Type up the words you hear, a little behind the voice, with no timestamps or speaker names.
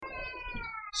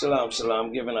Shalom,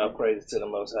 shalom. Giving our praise to the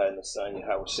Most High and the Son,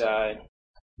 Yahweh Shai.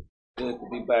 Good to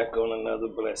be back on another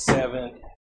blessed 7.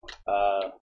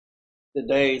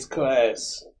 Today's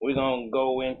class, we're going to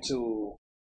go into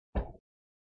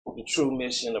the true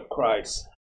mission of Christ.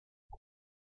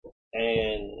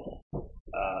 And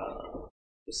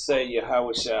to say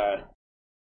Yahweh Shai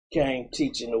came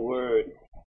teaching the word.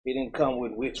 He didn't come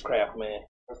with witchcraft, man.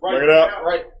 That's right. Bring it out.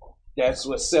 Right. That's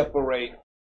what separates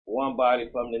one body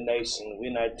from the nation.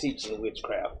 We're not teaching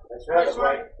witchcraft. That's right. That's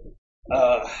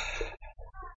right.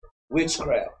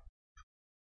 Witchcraft.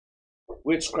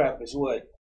 Witchcraft is what?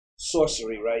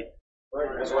 Sorcery, right? Right.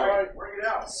 That's right. Bring it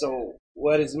out. So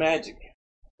what is magic?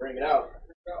 Bring it out.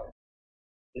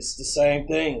 It's the same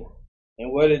thing.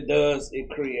 And what it does, it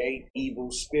creates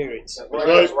evil spirits. That's right.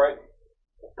 That's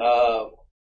right.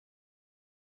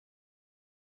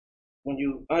 When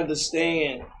you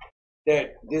understand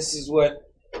that this is what,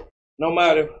 no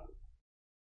matter,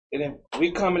 if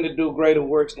we coming to do greater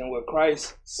works than what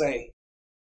Christ say,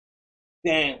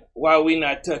 then why we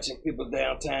not touching people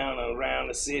downtown and around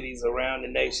the cities, around the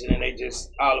nation, and they just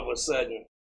all of a sudden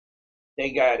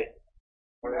they got it.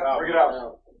 Bring it out. Bring it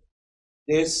out.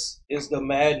 This is the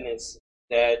madness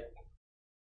that,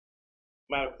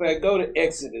 matter of fact, go to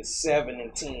Exodus 7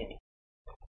 and 10.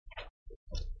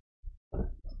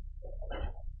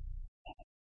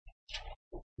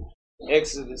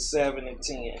 Exodus 7 and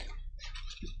 10.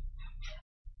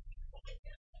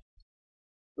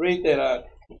 Read that out.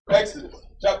 Exodus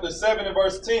chapter 7 and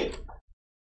verse 10.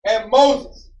 And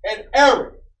Moses and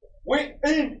Aaron went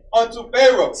in unto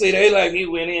Pharaoh. See, they like he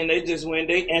went in. They just went.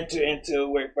 They entered into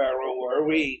where Pharaoh were.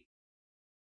 Read.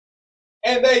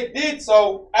 And they did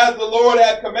so as the Lord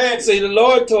had commanded. See, the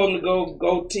Lord told them to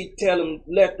go tell them,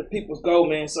 let the people go,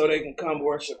 man, so they can come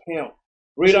worship him.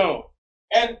 Read on.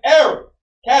 And Aaron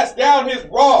cast down his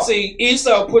rod. See,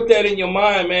 Esau put that in your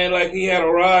mind, man, like he had a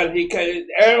rod.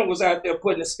 Aaron was out there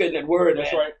putting and spitting that word, man.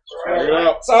 That's right. That's right.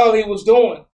 That's all he was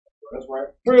doing. That's right.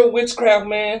 Pure witchcraft,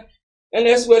 man. And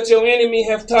that's what your enemy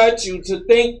have taught you, to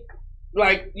think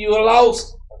like you are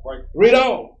lost. That's right. Read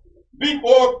on.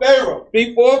 Before Pharaoh.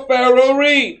 Before Pharaoh,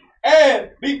 read. And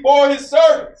before his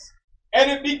servants. And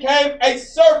it became a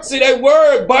serpent. See, that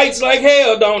word bites like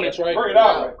hell, don't it? That's right. Bring it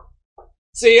out. Right.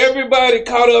 See, everybody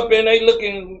caught up and they look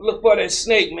for that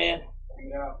snake, man.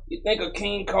 Yeah. You think a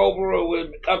king cobra was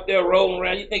up there rolling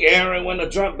around. You think Aaron went to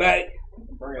jump back.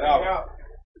 Bring it out.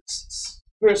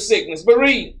 Pure sickness. But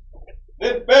read.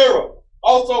 Then Pharaoh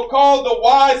also called the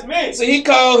wise men. See, he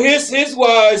called his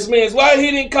wise men. Why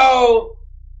he didn't call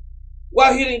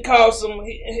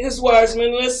his wise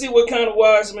men? Let's see what kind of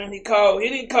wise men he called. He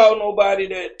didn't call nobody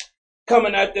that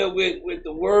coming out there with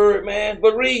the word, man.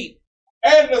 But read.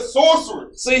 And the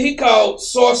sorcerers. See, he called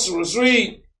sorcerers.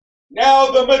 Read. Now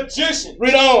the magicians.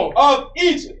 Read on. Of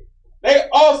Egypt, they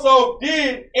also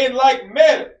did in like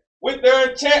manner with their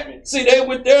enchantment. See, they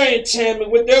with their enchantment,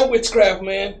 with their witchcraft,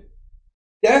 man.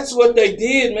 That's what they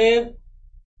did, man.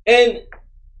 And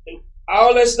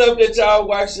all that stuff that y'all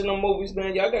watching in the movies,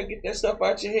 man, y'all gotta get that stuff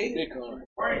out your head.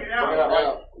 Bring it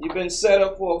out. You've been set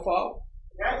up for a fall.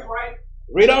 That's right.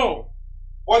 Read on.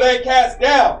 For they cast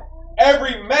down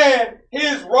every man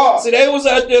his rod. See, they was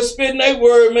out there spitting their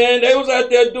word, man. They was out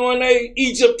there doing their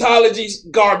Egyptology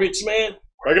garbage, man.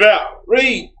 Bring it out.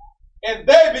 Read. And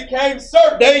they became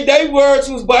serpents. They words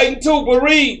was biting too, but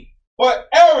read. But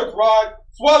Aaron's rod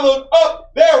swallowed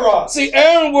up their rod. See,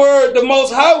 Aaron's word, the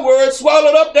Most High word,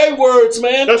 swallowed up their words,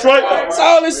 man. That's right. That's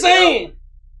all it's saying.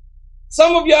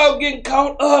 Some of y'all getting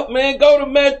caught up, man. Go to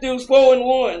Matthew 4 and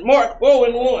 1. Mark 4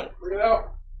 and 1. Bring it out.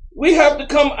 We have to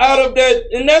come out of that,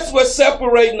 and that's what's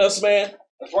separating us, man.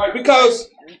 That's right. Because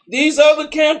these other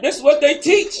camps, that's what they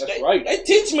teach. That's right. They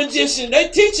teach magician. They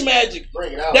teach magic.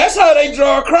 Bring it out. That's how they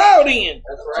draw a crowd in.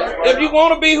 That's right. If you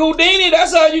want to be Houdini,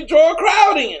 that's how you draw a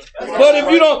crowd in. But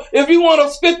if you want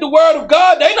to spit the word of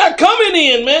God, they not coming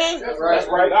in, man. That's right.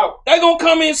 That's right. Out. They gonna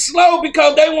come in slow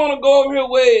because they want to go over here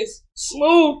where it's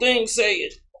smooth things say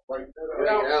it. Bring it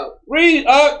out. Read,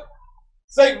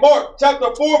 St. Mark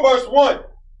chapter 4 verse 1.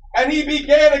 And he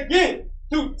began again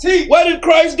to teach. What did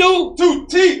Christ do? To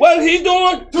teach. What is he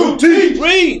doing? To teach.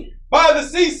 Read. By the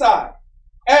seaside.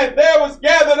 And there was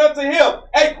gathered unto him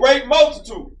a great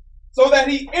multitude, so that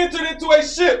he entered into a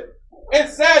ship and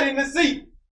sat in the sea.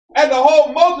 And the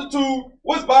whole multitude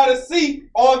was by the sea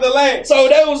on the land. So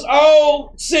they was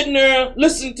all sitting there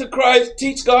listening to Christ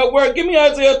teach God's word. Give me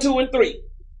Isaiah 2 and 3.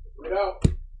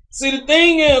 See, the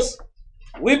thing is,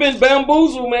 we've been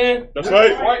bamboozled, man. That's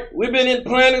right. We've been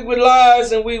implanted with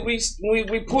lies, and we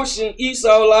pushing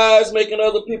Esau lies, making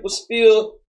other people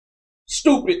feel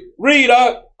stupid. Read,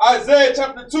 Isaiah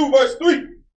chapter 2 verse 3.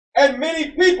 And many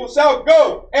people shall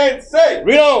go and say,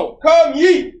 Read on. Come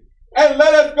ye, and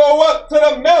let us go up to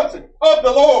the mountain of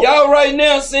the Lord. Y'all right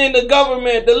now seeing the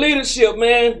government, the leadership,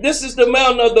 man. This is the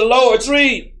mountain of the Lord.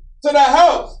 Read. To the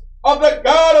house of the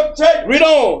God of Jacob. Read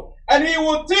on. And he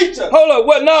will teach us. Hold up,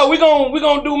 what? No, we're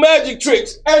gonna do magic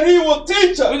tricks. And he will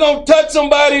teach us. We're gonna touch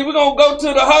somebody, we're gonna go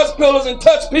to the hospitals and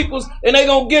touch people, and they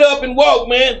gonna get up and walk,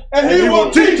 man. And he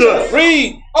will teach us.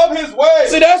 Read. Of his ways.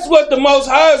 See, that's what the Most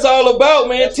High is all about,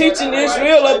 man. That's teaching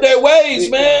Israel of their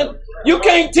ways, man. You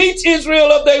can't teach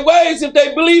Israel of their ways if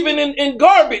they believe in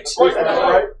garbage.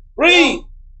 Read.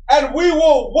 And we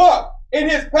will walk in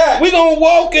his path. We're gonna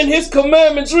walk in his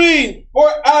commandments. Read. For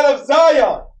out of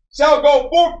Zion shall go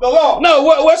forth the law. No,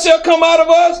 what shall come out of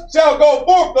us? Shall go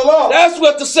forth the law. That's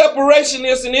what the separation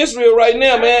is in Israel right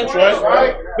now, man. That's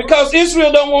right. Because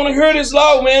Israel don't want to hear this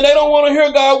law, man. They don't want to hear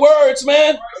God's words,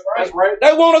 man. That's right.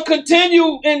 They want to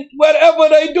continue in whatever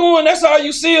they doing. That's how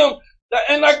you see them.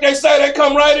 And like they say, they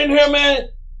come right in here, man.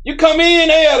 You come in,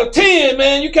 they at a 10,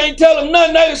 man. You can't tell them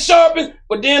nothing. They the sharpest.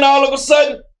 But then all of a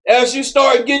sudden, as you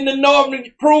start getting to know them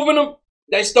and proving them,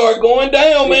 they start going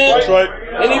down, man. That's right.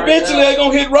 And eventually they're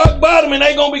going to hit rock bottom and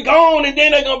they're going to be gone. And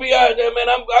then they're going to be out there, man.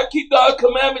 I keep God's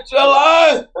commandments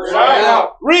alive. Right.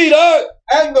 Read up.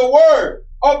 And the word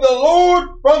of the Lord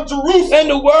from Jerusalem. And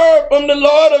the word from the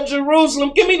Lord of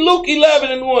Jerusalem. Give me Luke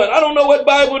 11:1. I don't know what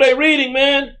Bible they reading,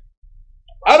 man.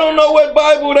 I don't know what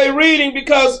Bible they reading,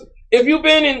 because if you've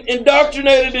been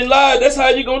indoctrinated in lies, that's how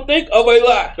you're going to think of a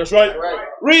lie. That's right.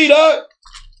 Read up.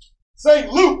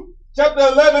 St. Luke chapter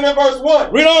 11 and verse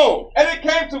 1. Read on. And it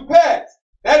came to pass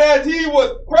that as he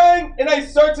was praying in a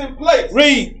certain place,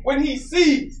 read, when he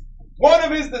sees one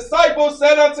of his disciples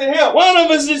said unto him, one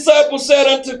of his disciples said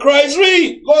unto Christ,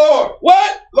 read, Lord,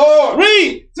 what? Lord,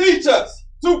 read, teach us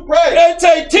to pray. They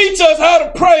say, teach us how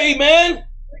to pray, man.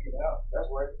 That's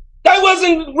right. They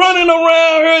wasn't running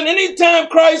around here, and anytime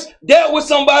Christ dealt with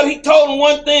somebody, he told them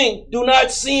one thing: do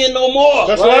not sin no more.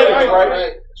 That's right.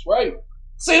 That's right.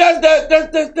 See,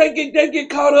 they get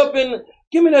caught up in,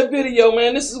 give me that video,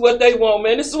 man. This is what they want,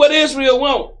 man. This is what Israel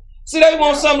want. See, they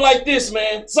want something like this,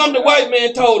 man. Something the white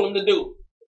man told them to do.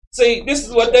 See, this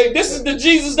is the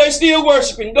Jesus they still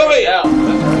worshiping. Go ahead.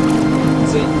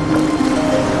 See,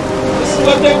 this is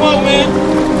what they want, man.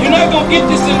 You're not gonna get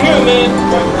this in here,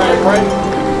 man. Right.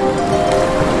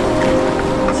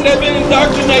 See, they've been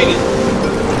indoctrinated.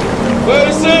 Well,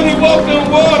 they said he walked on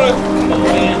water. Come on,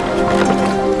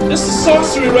 man. This is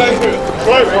sorcery right here.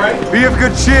 Right. Be of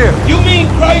good cheer. You mean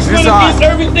Christ went against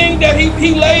everything that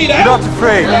he laid out? Be not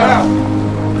afraid. Yeah.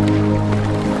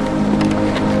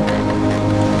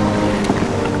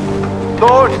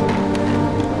 Lord,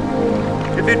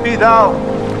 if it be thou,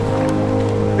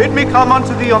 bid me come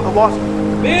unto thee on the water.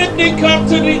 Bid thee come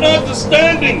to the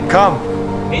understanding. Come.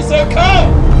 He said,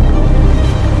 come.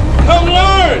 Come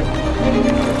learn.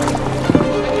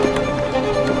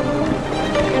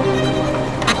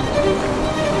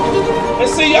 And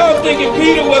see, y'all thinking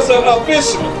Peter was a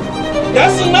fisherman.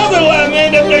 That's another lie,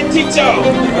 man, that they teach y'all.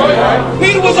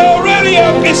 Peter was already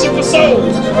out fishing for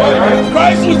souls.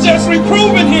 Christ was just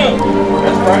reproving him.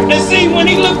 And see, when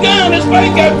he looked down, his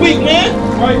faith got weak, man.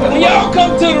 When y'all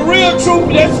come to the real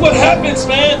truth, that's what happens,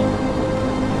 man.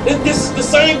 This is the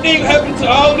same thing happened to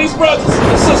all these brothers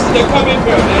and sisters that come in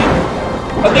here, man.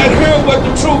 That hear what the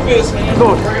truth is, man.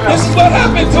 This is what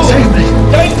happened to them.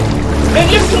 And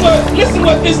listen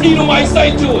what this Edomite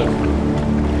say to him.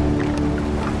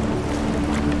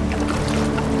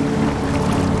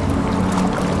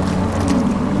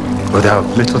 Without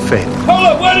little faith. Hold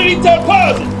up, what did he tell?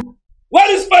 Pause it. What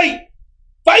is faith?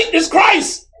 Faith is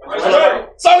Christ. Right.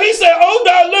 So he said, oh,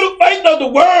 thou little faith of the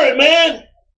word, man.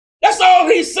 That's all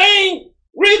he's saying.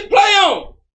 Read, play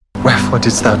on. Wherefore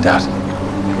didst thou doubt?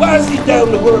 Why is he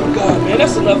doubting the word of God, man?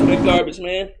 That's enough of that garbage,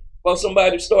 man. For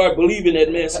somebody to start believing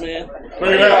that mess, man.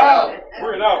 Bring it out.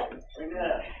 Bring it out.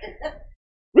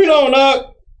 Read on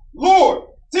up. Lord,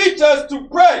 teach us to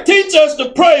pray. Teach us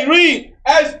to pray. Read.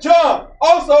 As John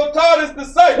also taught his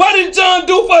disciples. What did John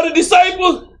do for the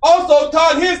disciples? Also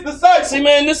taught his disciples. See,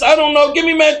 man, this, I don't know. Give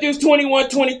me Matthew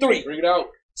 21:23. Bring it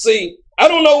out. See, I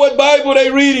don't know what Bible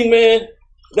they reading, man.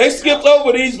 They skipped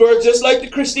over these words just like the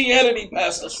Christianity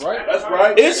pastors. That's right. That's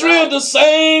right. Israel, the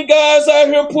same guys out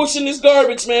here pushing this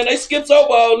garbage, man. They skipped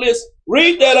over all this.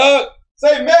 Read that up.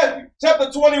 Say Matthew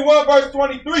chapter 21 verse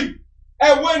 23.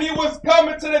 And when he was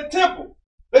coming to the temple,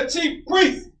 the chief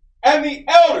priests and the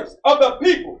elders of the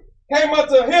people came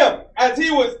unto him as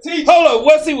he was teaching. Hold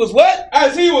up, he was what?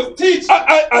 As he was teaching.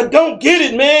 I don't get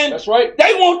it, man. That's right.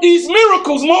 They want these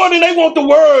miracles more than they want the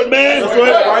word, man. That's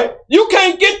right. You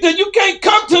can't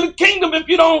come to the kingdom if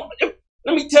you don't.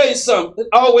 Let me tell you something.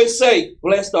 I always say,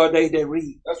 blessed are they that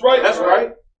read. That's right. That's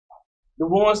right. The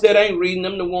ones that ain't reading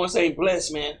them, the ones ain't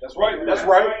blessed, man. That's right. That's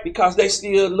right. Because they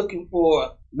still looking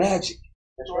for magic.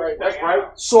 That's right. That's right.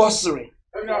 Sorcery.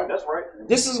 No, that's right.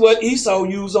 This is what Esau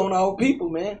used on our people,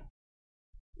 man.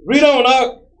 Read on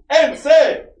up. And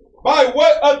said, by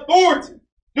what authority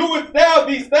doest thou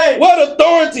these things? What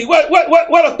authority?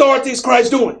 What authority is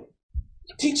Christ doing?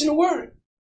 Teaching the word.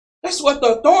 That's what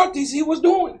the authorities he was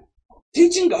doing.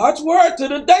 Teaching God's word to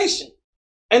the nation.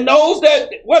 And those that,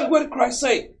 what did Christ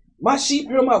say? My sheep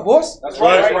hear my voice. That's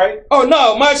right. That's right. Oh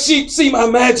no, my sheep see my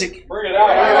magic. Bring it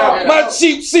out. My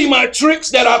sheep see my tricks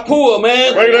that I pull,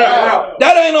 man. Bring it out.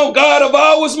 That ain't no God of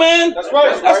ours, man. That's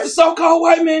right. That's the so-called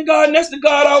white man God, and that's the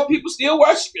God our people still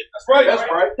worshiping. That's right.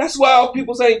 That's right. That's why our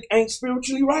people ain't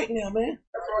spiritually right now, man.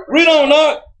 Read on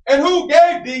up. And who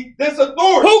gave thee this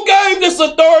authority? Who gave this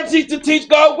authority to teach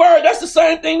God's word? That's the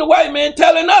same thing the white man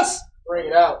telling us. Bring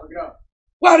it out. Bring it out.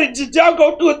 Why did y'all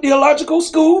go through a theological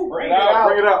school? Bring it out.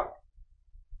 Bring it out.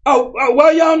 Oh,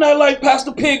 why y'all not like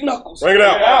Pastor Pig Knuckles? Bring it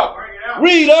out. Bring it out.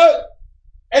 Read up.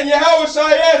 And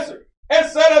Yahushua answered and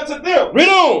said unto them, Read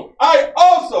on. I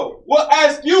also will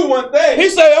ask you one thing. He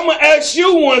said, I'm going to ask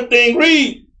you one thing.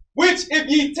 Read. Which if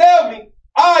ye tell me,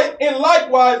 I in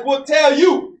likewise will tell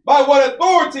you by what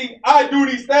authority I do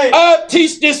these things. I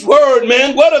teach this word,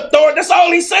 man. What authority? That's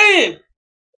all he's saying.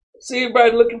 See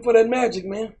everybody looking for that magic,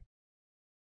 man.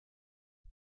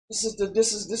 This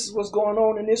is what's going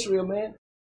on in Israel, man.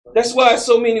 That's why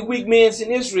so many weak men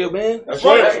in Israel, man. That's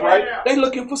right. That's right. They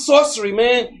looking for sorcery,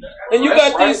 man. And you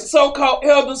got these so-called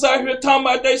elders out here talking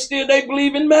about they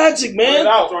believe in magic, man.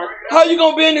 How you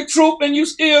gonna be in the truth and you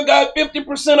still got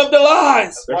 50% of the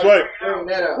lies? That's right.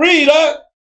 Read up.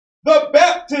 The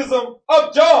baptism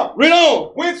of John. Read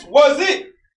on. Which was it?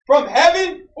 From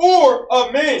heaven or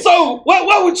of men? So what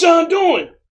was John doing?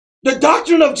 The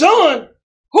doctrine of John.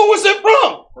 Who was it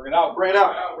from? Bring it out. Bring it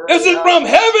out. Is it from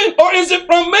heaven or is it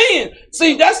from man?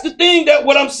 See, that's the thing that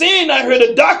what I'm saying out here.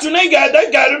 The doctrine they got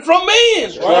it from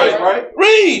man. Right.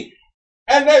 Read.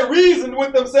 And they reasoned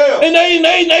with themselves. And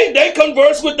they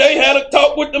conversed with, they had a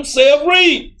talk with themselves.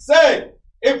 Read. Say,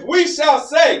 if we shall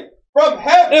say from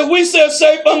heaven. If we shall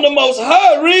say from the Most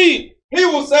High, read. He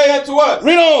will say unto us.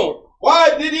 Read on.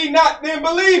 Why did he not then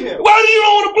believe him? Why do you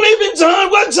don't want to believe in John?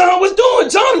 What John was doing?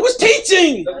 John was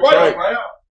teaching. That's right.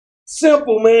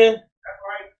 Simple, man. That's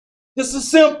right. This is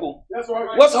simple. That's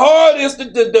right. What's hard is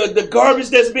the garbage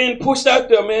that's being pushed out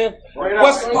there, man.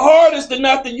 What's hard is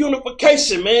not the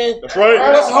unification, man. That's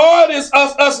right. What's hard is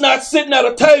us not sitting at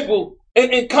a table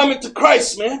and coming to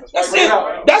Christ, man. That's it.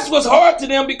 That's what's hard to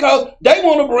them because they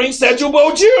want to bring Cedral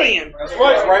Borgia in. That's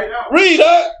right. Read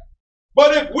up.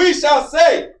 But if we shall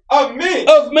say of men,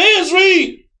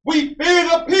 read. We fear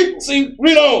the people. See,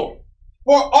 read on.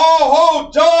 For all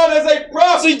hold John as a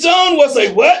prophet. See, John was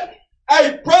a what?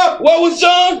 A prophet. What was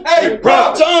John? A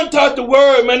prophet. John taught the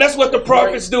word, man. That's what the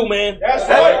prophets do, man. That's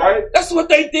right. That's what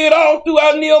they did all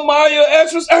throughout Nehemiah,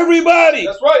 Esdras, everybody.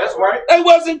 That's right. That's right. They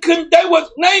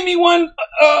was name me one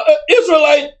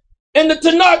Israelite in the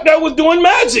Tanakh that was doing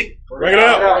magic. Bring it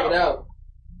out.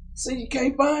 See, you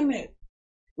can't find that.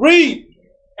 Read.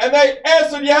 And they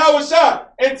answered Yahushua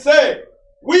and said,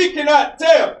 we cannot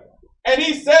tell. And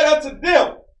he said unto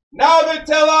them, neither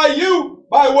tell I you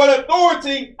by what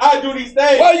authority I do these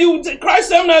things. Well, Christ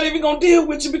said, I'm not even going to deal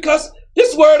with you because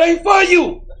this word ain't for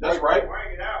you. That's right.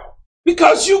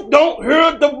 Because you don't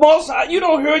hear the Most High, you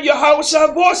don't hear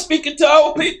Yahushua voice speaking to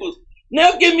our people.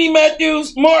 Now give me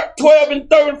Mark 12 and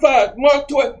 35.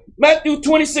 Matthew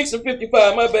 26 and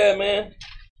 55. My bad, man.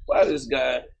 Why this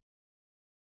guy?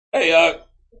 Hey,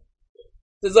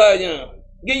 Zion,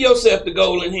 get yourself the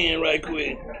golden hand right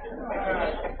quick.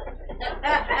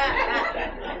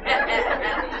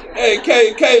 Hey,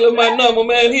 Caleb, my number,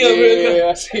 man. He over here.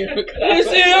 I see him. You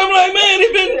see, I'm like, man,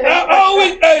 he been all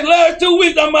week. Hey, last 2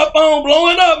 weeks on my phone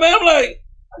blowing up, man. I'm like,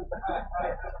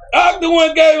 I'm the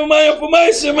one gave him my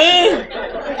information, man.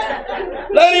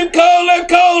 Let him call that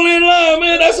Cole in line,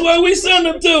 man. That's where we send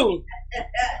him to.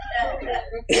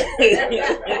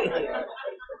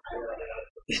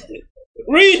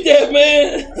 Read that,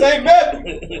 man. St.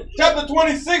 Matthew, chapter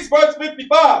 26, verse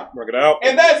 55. Work it out.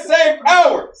 In that same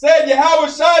hour, said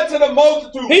Yahushua to the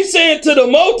multitude. He said to the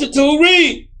multitude,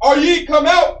 read. Are ye come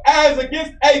out as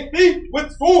against a thief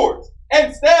with swords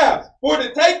and staffs for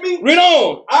to take me? Read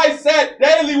on. I sat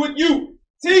daily with you,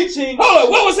 teaching. Hold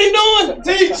on, what was he doing?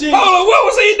 Teaching. Hold on, what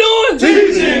was he doing?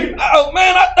 Teaching. Oh,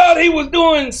 man, I thought he was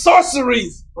doing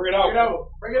sorceries. Bring it out.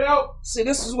 Bring it out. See,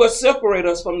 this is what separates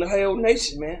us from the whole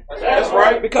nation, man. That's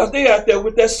right. Because they out there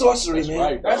with that sorcery,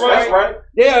 man. That's right.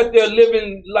 They out there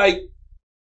living like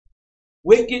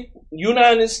wicked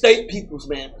United States peoples,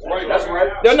 man. That's right. That's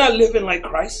right. They're not living like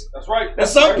Christ. That's right. And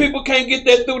That's some right. people can't get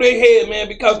that through their head, man,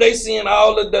 because they seeing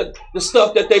all of the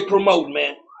stuff that they promote,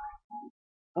 man.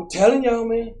 I'm telling y'all,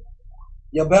 man,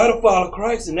 you better follow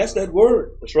Christ, and that's that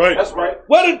word. That's right. That's right.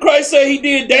 What did Christ say he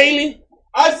did daily?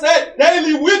 I sat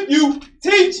daily with you,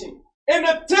 teaching in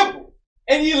the temple,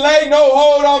 and ye lay no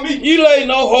hold on me. You lay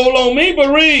no hold on me,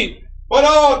 but read. But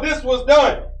all this was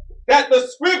done, that the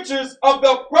scriptures of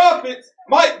the prophets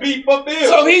might be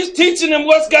fulfilled. So he's teaching them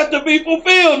what's got to be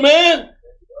fulfilled, man.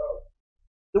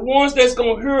 The ones that's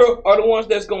going to hear are the ones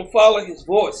that's going to follow his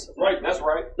voice. Right, that's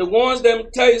right. The ones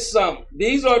that tell you something.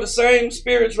 These are the same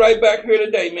spirits right back here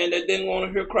today, man, that didn't want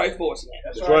to hear Christ's voice, man.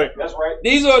 That's right. That's right.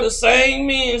 These are the same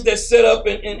men that set up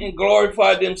and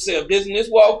glorify themselves. In this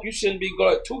walk, you shouldn't be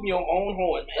tooting your own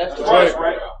horn, man. That's right. That's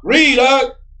right. Read,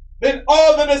 Then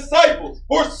all the disciples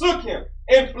forsook him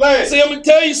and fled. See, I'm going to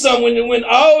tell you something. When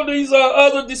all these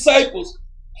other disciples,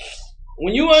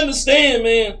 when you understand,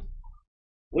 man,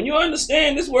 when you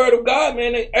understand this word of God,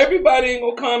 man, everybody ain't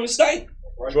going to come and stay.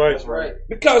 That's right. That's right.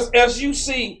 Because as you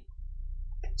see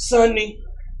Sunday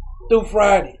through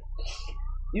Friday,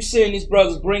 you seeing these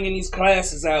brothers bringing these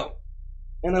classes out.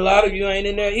 And a lot of you ain't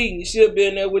in there eating. You should be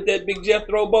in there with that big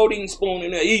Jethro Bodine spoon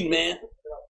in there eating, man.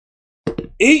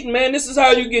 Eating, man, this is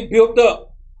how you get built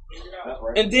up. That's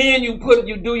right. And then you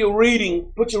do your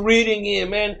reading, put your reading in,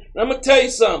 man. And I'm going to tell you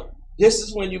something. This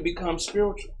is when you become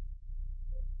spiritual.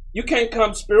 You can't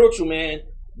come spiritual, man,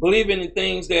 believing in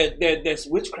things that's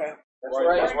witchcraft. That's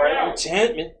right. That's right.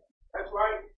 Enchantment. That's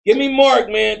right. Give me Mark,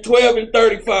 man, 12 and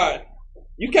 35.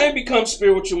 You can't become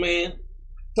spiritual, man.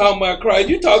 Talking about Christ.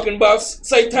 You're talking about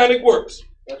satanic works.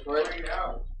 That's right.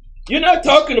 You're not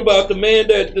talking about the man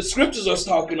that the scriptures are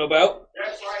talking about.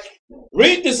 That's right.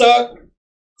 Read this out.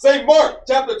 St. Mark,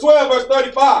 chapter 12, verse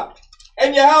 35.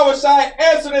 And Yahushua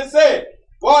answered and said,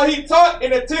 while he taught in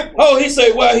the temple. Oh, he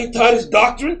said, while he taught his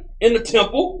doctrine in the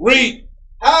temple. Read.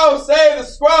 How say the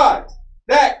scribes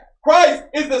that Christ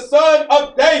is the son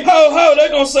of David? How they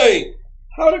gonna say?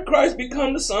 How did Christ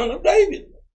become the son of David?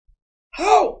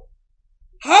 How?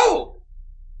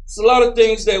 It's a lot of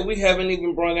things that we haven't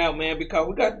even brought out, man, because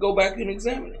we got to go back and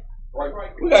examine it.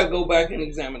 Right. We got to go back and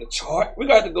examine the chart. We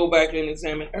got to go back and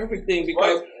examine everything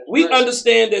because we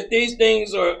understand that these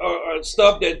things are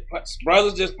stuff that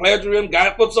brothers just plagiarism,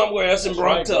 got from somewhere else and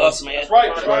brought to us, man. That's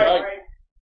right. That's right.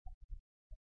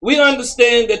 We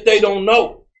understand that they don't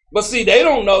know. But see, they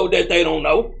don't know that they don't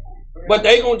know. But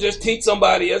they going to just teach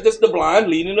somebody else. That's the blind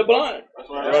leading the blind. That's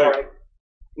right. That's right.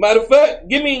 Matter of fact,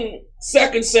 give me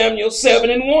 2 Samuel 7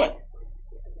 and 1.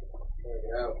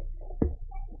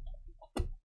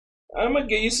 I'm going to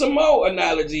give you some more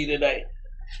analogy today.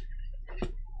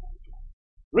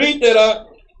 Read that up.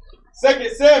 2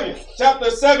 Samuel chapter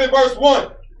 7 verse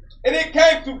 1. And it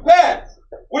came to pass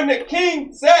when the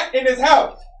king sat in his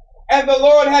house and the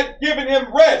Lord had given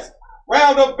him rest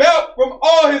round about from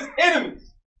all his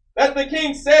enemies, that the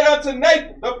king said unto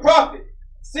Nathan the prophet,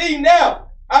 see now,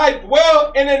 I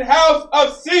dwell in an house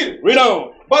of cedar. Read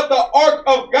on. But the ark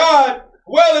of God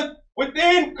dwelleth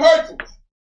within curtains.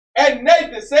 And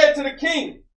Nathan said to the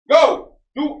king, go,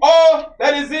 do all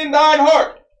that is in thine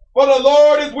heart, for the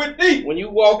Lord is with thee. When you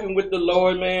walking with the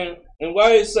Lord, man, and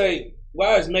why is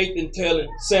Nathan telling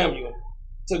Samuel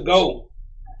to go?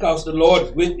 Because the Lord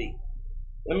is with thee.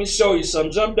 Let me show you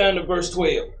something. Jump down to verse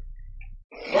 12.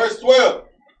 Verse 12.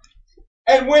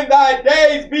 And when thy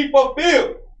days be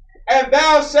fulfilled, and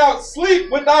thou shalt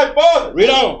sleep with thy father. Read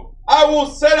on. I will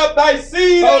set up thy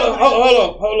seed.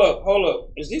 Hold up.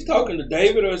 Is he talking to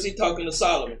David or is he talking to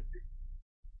Solomon?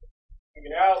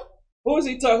 Get out. Who is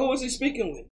he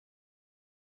speaking with?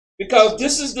 Because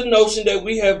this is the notion that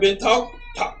we have been taught.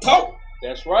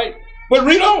 That's right. But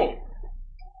read on.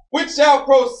 Which shall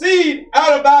proceed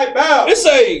out of thy bowels. It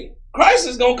say Christ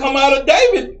is going to come out of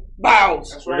David's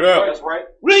bowels. That's right. That's right.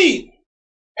 Read.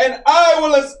 And I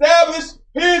will establish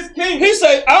his kingdom. He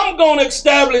say, I'm going to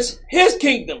establish his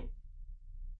kingdom.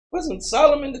 Wasn't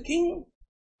Solomon the king?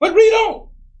 But read on.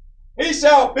 He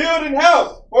shall build an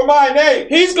house for my name.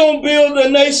 He's going to build a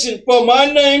nation for my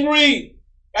name. Read.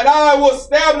 And I will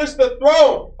establish the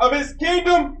throne of his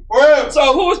kingdom forever.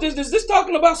 So who is this? Is this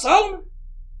talking about Solomon?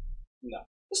 No.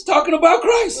 It's talking about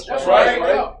Christ. That's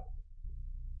right.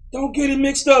 Don't get it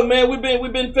mixed up, man. We've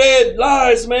been fed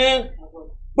lies, man.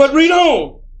 But read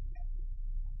on.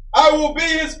 I will be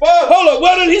his father. Hold up.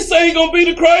 What did he say he gonna be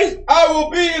the Christ? I will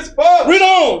be his father. Read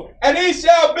on. And he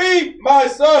shall be my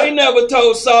son. He never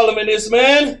told Solomon this,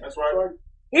 man. That's right.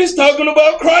 He's talking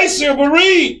about Christ here, but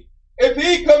read. If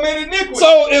he commit iniquity.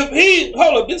 So if he,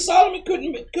 hold up, then Solomon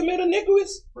couldn't commit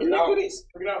iniquities? Bring it out.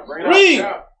 Read.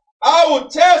 I will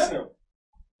chasten him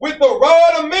with the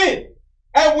rod of men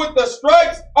and with the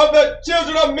stripes of the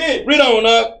children of men. Read on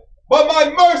up. But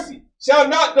my mercy shall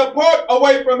not depart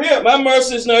away from him. My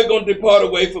mercy is not going to depart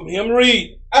away from him.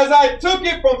 Read. As I took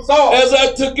it from Saul. As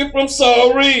I took it from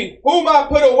Saul. Read. Whom I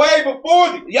put away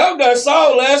before thee. Y'all got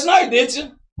Saul last night, didn't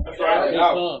you? That's right.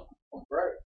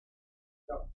 Right.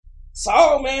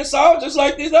 Saul, man. Saul just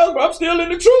like these others, but I'm still in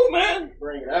the truth, man.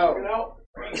 Bring it out.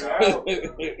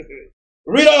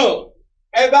 Read on.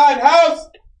 And thine house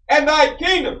and thy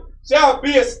kingdom shall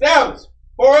be established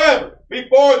forever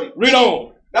before thee. Read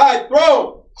on. Thy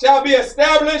throne shall be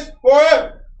established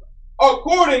forever.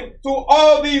 According to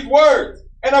all these words,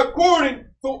 and according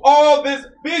to all this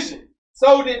vision,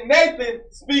 so did Nathan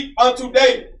speak unto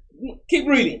David. Keep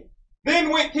reading. Then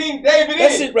went King David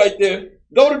That's in. it right there.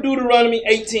 Go to Deuteronomy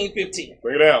 18:15.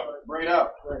 Bring it out. Bring it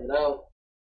out. Bring it out.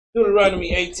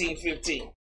 Deuteronomy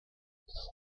 18:15.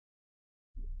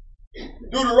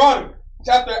 Deuteronomy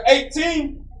chapter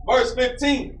 18, verse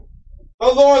 15. The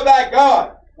Lord thy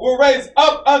God will raise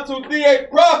up unto thee a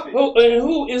prophet.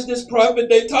 Who is this prophet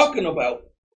they talking about?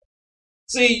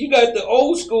 See, you got the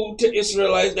old school to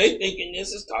Israelites. They thinking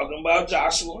this is talking about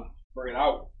Joshua. Bring it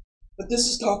out. But this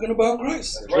is talking about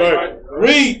Christ. That's right.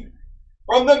 Read.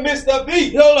 From the midst of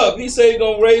thee. Hold up. He said he's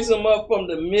going to raise him up from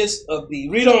the midst of thee.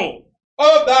 Read on.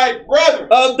 Of thy brethren.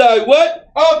 Of thy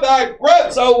what? Of thy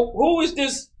brethren. So who is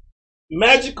this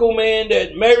magical man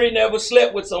that Mary never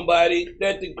slept with somebody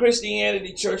that the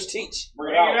Christianity church teach?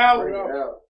 Bring it out. Bring it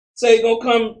out. Say he's going to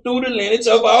come through the lineage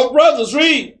of our brothers.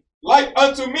 Read. Like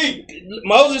unto me.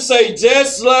 Moses say,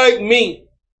 just like me.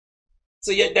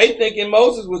 So yet they thinking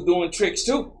Moses was doing tricks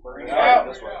too. Bring it out.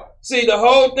 That's right. See, the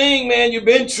whole thing, man, you've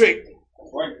been tricked.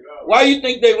 Right. Why you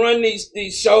think they run these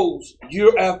shows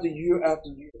year after year after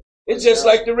year? It's just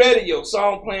like the radio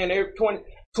song playing every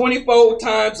 24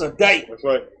 times a day. That's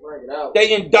right. Bring it out.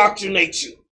 They indoctrinate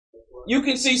you. You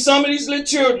can see some of these little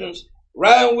children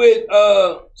riding with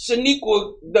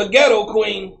Shaniqua, the ghetto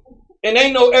queen, and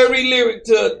they know every lyric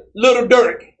to Little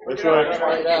Dirk. That's right.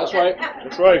 That's right.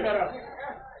 That's right.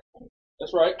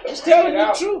 That's right. It's telling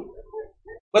the truth.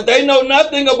 But they know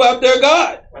nothing about their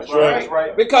God. That's right.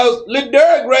 Right. Because Little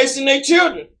Dirk racing their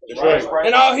children. That's right.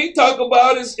 And all he talk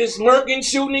about is murking,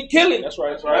 shooting, and killing. That's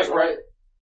right. That's right.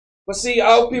 But see,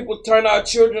 our people turn our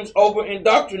children over and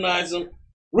indoctrinize them.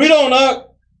 Read on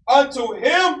up. Unto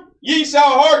him ye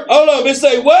shall hearken. Hold up. It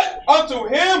say what? Unto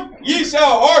him ye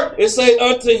shall hearken. It say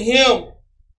unto him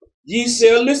ye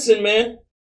shall listen, man.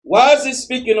 Why is it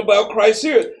speaking about Christ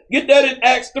here? Get that in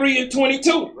Acts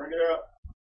 3:22. Bring it out.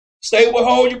 Stay with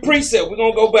hold your precept. We're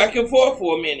going to go back and forth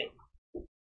for a minute.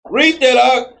 Read that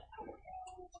out.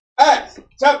 Acts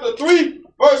chapter 3,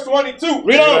 verse 22.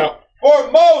 Read on.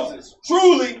 For Moses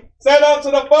truly said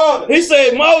unto the fathers, He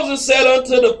said, Moses said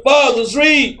unto the fathers,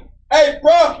 read. a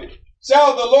prophet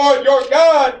shall the Lord your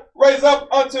God raise up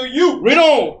unto you Read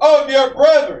on. of your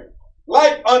brethren,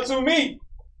 like unto me.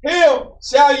 Him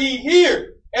shall ye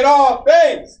hear in all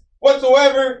things,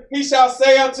 whatsoever he shall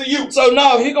say unto you. So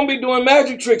now he going to be doing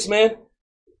magic tricks, man.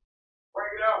 Bring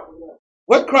it out.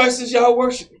 What Christ is y'all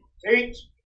worshiping? Teach.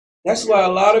 That's why a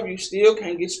lot of you still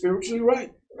can't get spiritually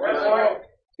right. That's right.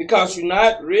 Because you're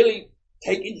not really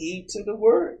taking heed to the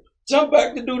word. Jump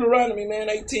back to Deuteronomy, man,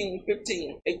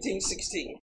 18:15,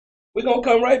 18:16. We're going to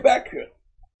come right back here.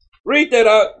 Read that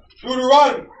out.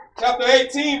 Deuteronomy chapter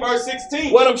 18, verse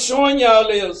 16. What I'm showing y'all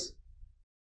is,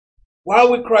 why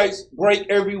would Christ break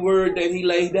every word that he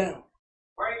laid down?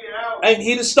 Bring it out. Ain't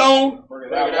he the stone? Bring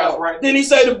it out. That's right. Then he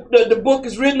say the book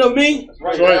is written of me?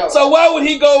 That's right. right. So why would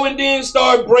he go and then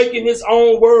start breaking his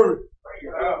own word?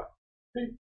 Bring it out.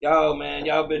 Y'all, man,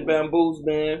 y'all been bamboozled,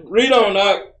 man. Read on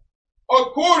up.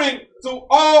 According to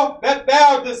all that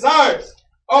thou desirest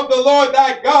of the Lord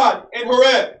thy God in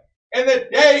Horeb, in the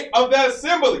day of the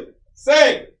assembly,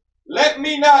 saying, let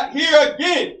me not hear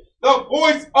again the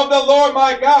voice of the Lord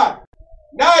my God,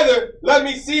 neither let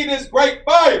me see this great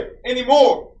fire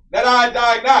anymore, that I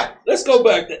die not. Let's go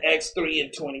back to Acts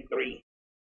 3:23.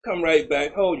 Come right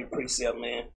back. Hold your precept,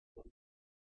 man.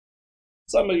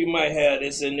 Some of you might have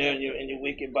this in there in your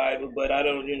wicked Bible, but I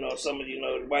don't, some of you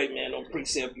know the white man don't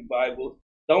precept your Bible.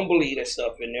 Don't believe that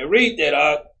stuff in there. Read that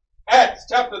out. Acts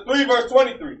chapter 3, verse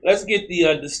 23. Let's get the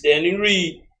understanding.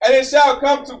 Read. And it shall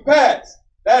come to pass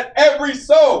that every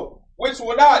soul which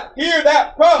will not hear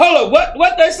that prophet, Hold up.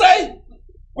 What they say?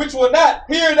 which will not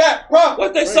hear that prophet,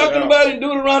 What they talking about in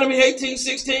Deuteronomy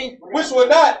 18:16? which will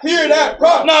not hear that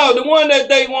prophet, No, the one that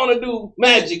they want to do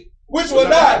magic. which will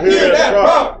not hear that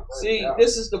prophet. See,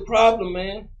 this is the problem,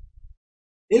 man.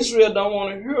 Israel don't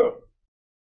want to hear.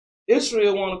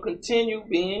 Israel want to continue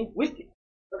being wicked.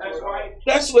 That's right.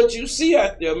 That's what you see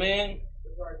out there, man.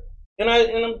 And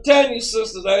I'm telling you,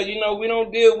 sisters, we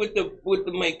don't deal with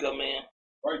the makeup, man.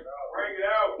 Right. Bring it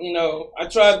out. You know, I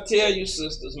try to tell you,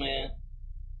 sisters, man.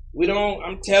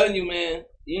 I'm telling you, man.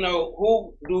 You know,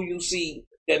 who do you see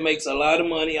that makes a lot of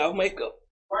money off makeup?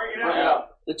 Bring it out.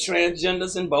 The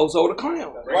transgenders and Bozo the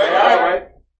Clown. Right.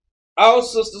 Our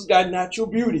sisters got natural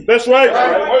beauty. That's right.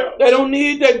 Right. They don't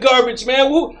need that garbage,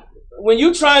 man. When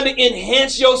you trying to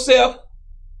enhance yourself,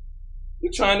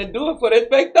 you're trying to do it for that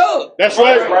fake dog. That's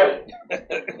right. Right.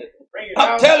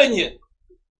 I'm telling you.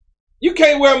 You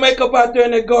can't wear makeup out there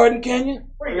in that garden, can you?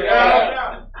 Bring it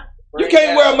out. You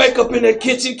can't wear makeup in that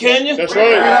kitchen, can you? That's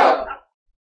right.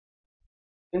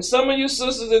 And some of you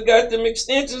sisters that got them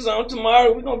extensions on,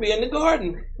 tomorrow we're going to be in the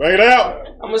garden. Bring it out.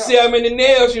 I'm going to see how many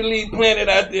nails you leave planted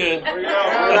out there. Bring it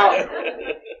out.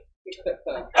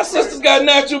 Our sisters got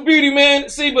natural beauty, man.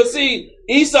 See,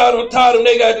 Esau done taught them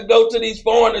they got to go to these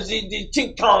foreigners, these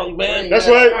chink tongs, man. That's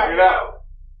right. Bring it out.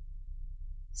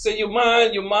 See, your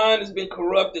mind has been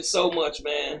corrupted so much,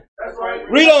 man. That's right.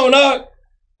 Read on up.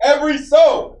 Every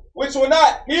soul which will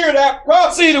not hear that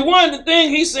prophet See, the thing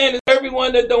he's saying is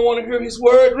everyone that don't want to hear his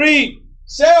word, read.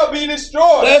 shall be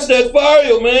destroyed That's that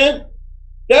fire, man.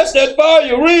 That's that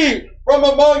fire, read. from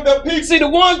among the people. See, the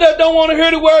ones that don't want to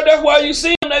hear the word, that's why you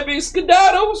see them, they be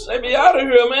skedaddles. They be out of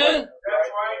here, man. That's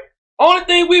right. Only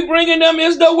thing we bringing them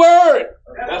is the word.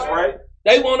 That's right.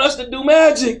 They want us to do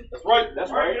magic. That's right. That's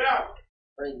right.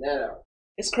 Bring that out.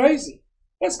 It's crazy.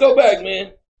 Let's go back,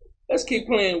 man. Let's keep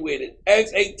playing with it.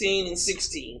 Acts 18 and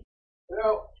 16.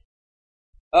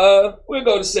 We'll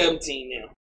go to 17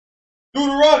 now.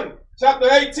 Deuteronomy chapter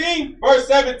 18, verse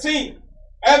 17.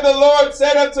 And the Lord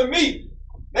said unto me,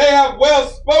 they have well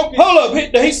spoken. Hold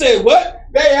up. He said what?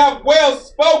 They have well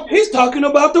spoken. He's talking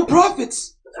about the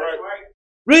prophets. That's right.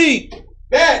 Read.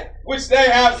 That which they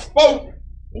have spoken.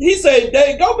 He said,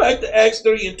 go back to Acts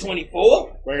 3 and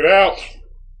 24. Bring it out.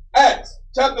 Acts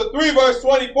chapter 3, verse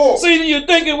 24. See, you're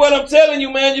thinking what I'm telling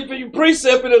you, man. You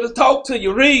precept it to talk to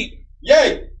you. Read.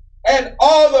 Yea, and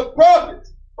all the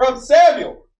prophets from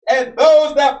Samuel and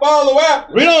those that follow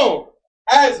after, Read on.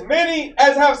 as many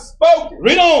as have spoken,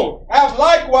 Read on. have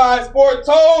likewise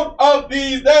foretold of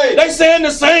these days. They saying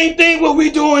the same thing what we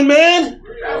doing, man.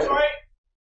 That's right.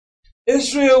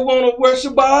 Israel want to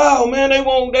worship Baal, man. They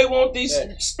want these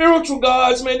spiritual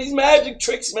gods, man. These magic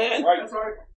tricks, man. Right. That's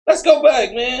right. Let's go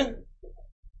back, man.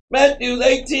 Matthew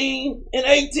 18 and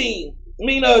 18.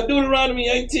 Deuteronomy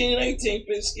 18 and 18.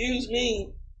 Excuse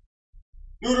me.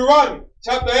 Deuteronomy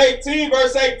chapter 18,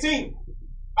 verse 18.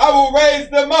 I will raise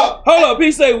them up. Hold up.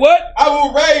 He say what? I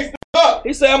will raise them up.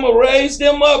 He say I'm going to raise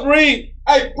them up. Read.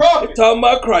 A They're prophet talking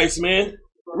about Christ, man.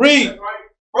 Read.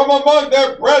 from among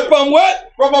their brethren. From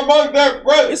what? From among their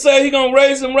brethren. He say he going to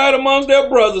raise them right amongst their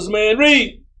brothers, man.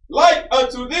 Read. Like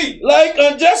unto thee.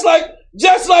 Just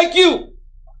like you.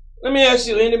 Let me ask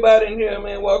you, anybody in here,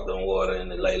 man, walked on water in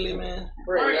the lately, man?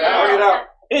 Bring it out.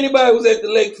 Anybody was at the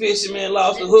lake fishing, man,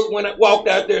 lost the hook when it walked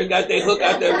out there and got their hook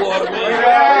out that water,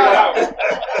 man?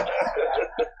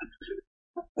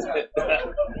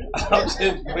 I'm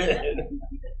just, man.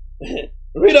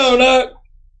 Read on up.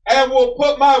 And will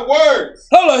put my words.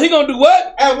 Hold on, he gonna do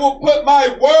what? And will put my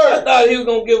I words. thought he was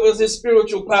gonna give us his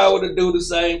spiritual power to do the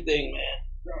same thing,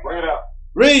 man. Bring it out.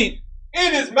 Read.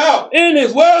 In his mouth. In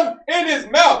his what? In his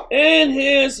mouth. In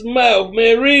his mouth,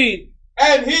 man. Read.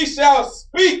 And he shall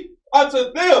speak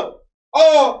unto them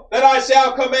all that I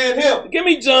shall command him. Give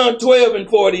me John 12 and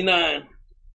 49.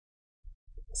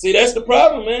 See, that's the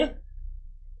problem, man.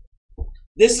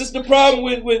 This is the problem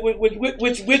with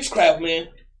witchcraft, man.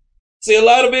 See, a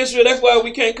lot of Israel, that's why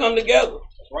we can't come together.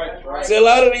 Right. See, a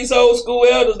lot of these old school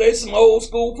elders, they some old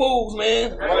school fools,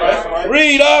 man. Right.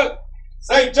 Read up.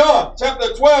 St. John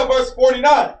chapter 12 verse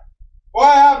 49. For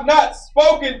I have not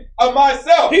spoken of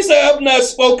myself, He said, I've not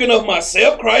spoken of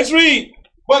myself. Christ, read.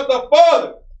 but the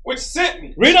Father which sent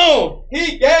me. Read on.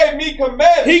 He gave me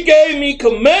commandments He gave me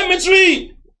commandments.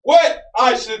 Read. what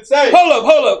I should say.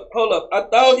 Hold up. I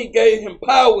thought he gave him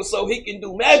power so he can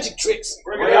do magic tricks.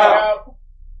 Bring it out.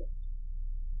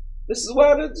 This is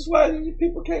why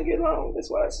people can't get along.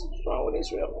 That's why it's wrong with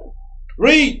Israel, man.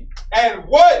 Read. And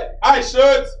what I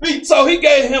should speak. So he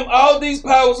gave him all these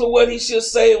powers of what he should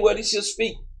say and what he should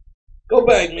speak. Go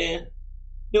back, man.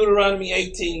 Deuteronomy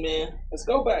 18, man. Let's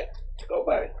go back.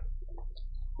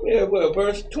 Yeah, well,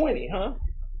 verse 20, huh?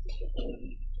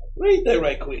 Read that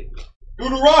right quick.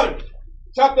 Deuteronomy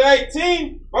chapter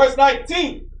 18 verse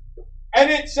 19. And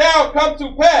it shall come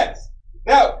to pass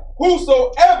that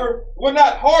whosoever will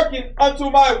not hearken unto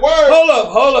my word.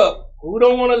 Hold up. Who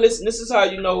don't want to listen? This is how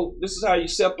you know. This is how you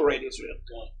separate Israel.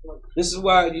 This is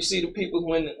why you see the people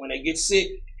when they get sick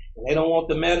and they don't want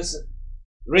the medicine.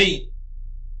 Read.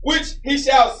 Which he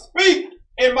shall speak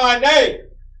in my name.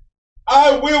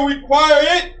 I will require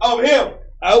it of him.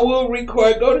 I will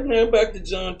require. Go to now back to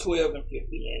John 12 and 50,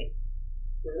 man.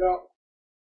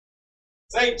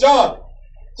 St. John,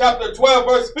 chapter 12,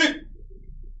 verse 50.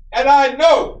 And I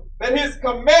know that his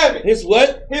commandment. His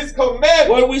what? His commandment.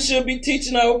 What we should be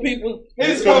teaching our people?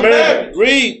 His commandment.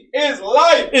 Read. Is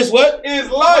life. Is what? Is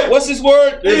life. What's his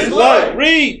word? Is life.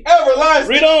 Read. Everlasting.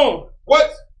 Read on.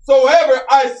 Whatsoever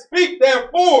I speak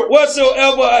therefore.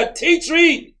 Whatsoever I teach.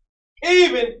 Read.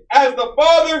 Even as the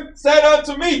Father said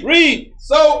unto me. Read.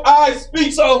 So I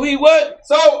speak. So he what?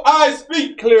 So I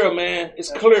speak. Clear, man.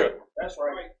 It's clear. That's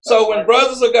right. So when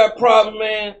brothers have got problem,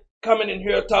 man, coming in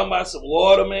here talking about some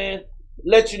water, man,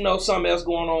 let you know something else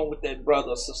going on with that brother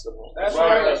or sister, man. That's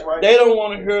right. That's right. They don't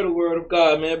want to hear the word of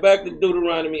God, man. Back to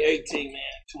Deuteronomy 18, man.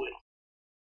 20.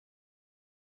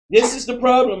 This is the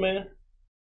problem, man.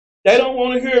 They don't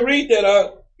want to hear. Read that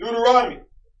out. Deuteronomy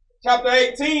chapter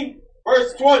 18,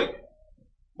 verse 20.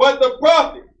 But the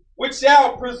prophet which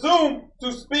shall presume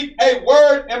to speak a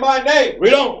word in my name,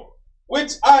 Read on.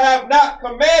 which I have not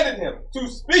commanded him to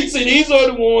speak, See, these are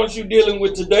the ones you're dealing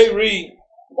with today. Read.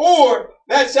 or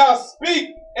that shall speak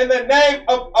in the name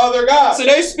of other gods. See,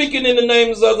 they speaking in the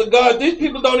names of the God. These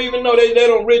people don't even know they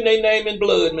don't written their name in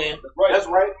blood, man. That's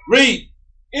right. Read.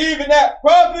 Even that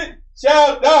prophet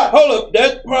shall die. Hold up.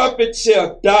 That prophet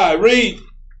shall die. Read.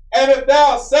 And if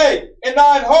thou say in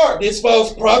thine heart, This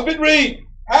false prophet. Read.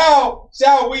 how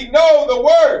shall we know the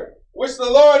word which the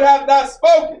Lord hath not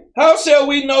spoken? How shall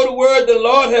we know the word the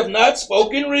Lord have not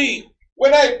spoken? Read.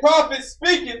 When a prophet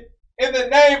speaketh in the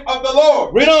name of the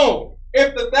Lord, Read on.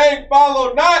 if the thing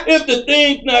follow not, If the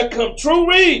thing not come true,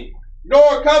 read.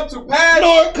 nor come to pass,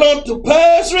 Nor come to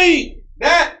pass, read.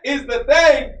 that is the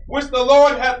thing which the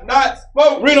Lord hath not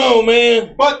spoken. Read on,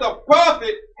 man. But the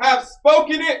prophet hath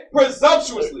spoken it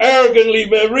presumptuously. Arrogantly,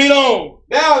 man. Read on.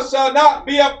 Thou shalt not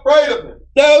be afraid of him.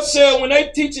 Thou shalt, when they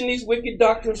teaching these wicked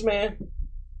doctrines, man,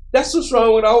 that's what's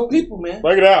wrong with our people, man.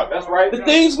 Break it out. That's right. The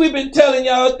things we've been telling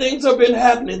y'all, things have been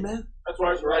happening, man. That's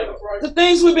right. That's right. The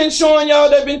things we've been showing y'all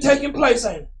that been taking place,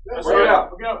 ain't it? That's right.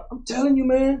 I'm telling you,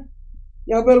 man.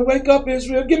 Y'all better wake up,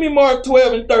 Israel. Give me Mark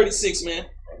 12 and 36, man.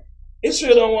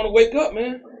 Israel don't want to wake up,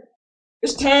 man.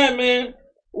 It's time, man.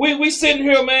 We sitting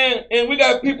here, man, and we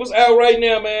got people's out right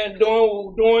now, man,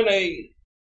 doing a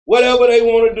whatever they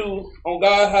want to do on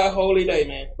God's high holy day,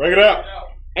 man. Break it out.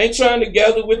 Ain't trying to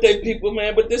gather with their people,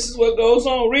 man, but this is what goes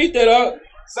on. Read that out.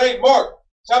 St. Mark,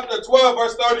 chapter 12,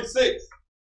 verse 36.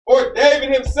 For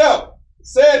David himself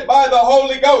said by the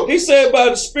Holy Ghost, He said by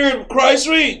the Spirit of Christ,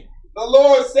 read. the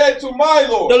Lord said to my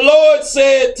Lord, The Lord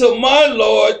said to my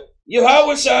Lord,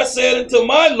 Yahushua said unto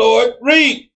my Lord,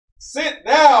 read. sit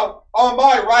thou on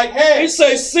my right He hand,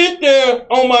 say, sit there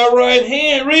on my right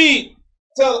hand, read.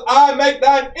 till I make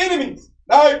thine enemies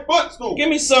thy footstool. Give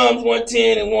me Psalms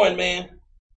 110 and 1, man.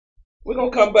 We're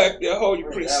going to come back there, hold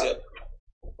your precept.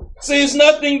 See, it's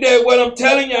nothing that what I'm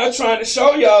telling y'all, trying to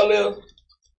show y'all is,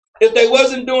 if they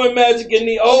wasn't doing magic in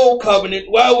the old covenant,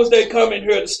 why was they coming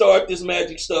here to start this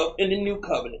magic stuff in the new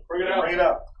covenant? Bring it out. Bring it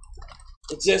out.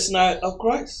 It's just not of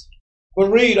Christ.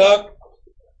 But read up.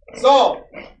 Psalm,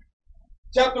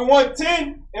 chapter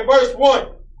 110 and verse 1.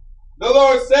 The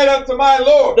Lord said unto my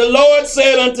Lord, The Lord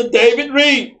said unto David,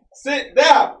 read. sit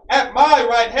thou at my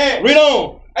right hand, Read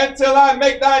on. until I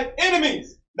make thine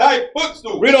enemies thy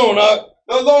footstool. Read on, up.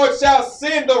 The Lord shall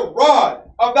send the rod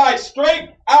of thy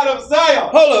strength out of Zion.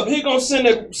 Hold up, he gonna send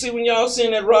that. See, when y'all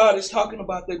send that rod, it's talking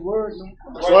about that word, man.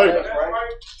 That's right.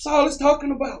 That's all it's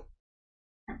talking about.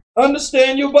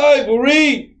 Understand your Bible.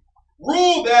 Read.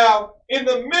 Rule thou in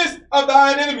the midst of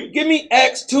thine enemies. Give me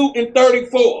Acts 2 and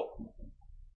 34.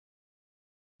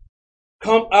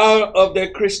 Come out of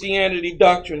that Christianity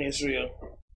doctrine, Israel.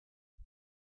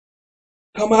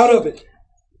 Come out of it.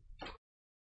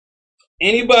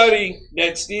 Anybody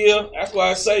that still, that's why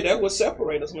I say that's what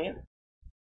separates us, man.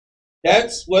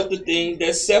 That's what the thing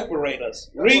that separate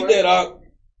us. Read that out.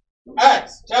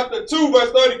 Acts chapter 2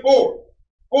 verse 34.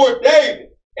 For David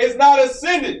is not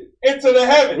ascended into the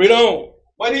heavens, Read on.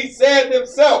 but he said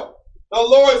himself, the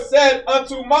Lord said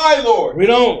unto my Lord,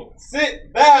 Read on.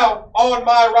 sit thou on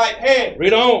my right hand,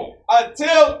 Read on.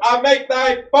 until I make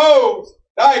thy foes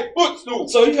thy footstool.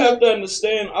 So you have to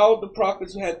understand all the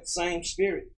prophets had the same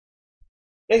spirit.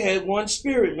 They had one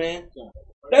spirit, man.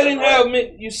 They didn't have,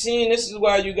 you seen, this is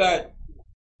why you got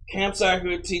camps out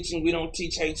here teaching we don't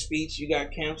teach hate speech. You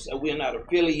got camps that we're not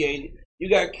affiliated. You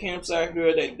got camps out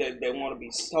here that want to be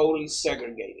totally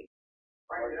segregated.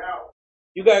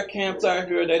 You got camps out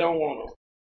here, they don't want to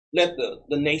let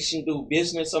the nation do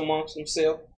business amongst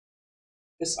themselves.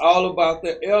 It's all about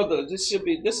the elders. This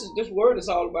word is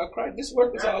all about Christ. This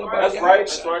work is all about That's right.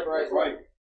 That's right. That's right.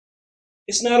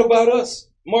 It's not about us.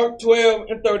 Mark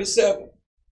 12:37.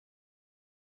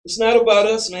 It's not about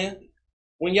us, man.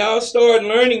 When y'all start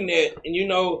learning that,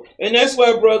 and that's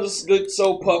why brothers get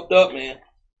so puffed up, man.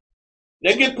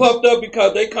 They get puffed up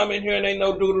because they come in here and they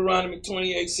know Deuteronomy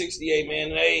 28:68, man.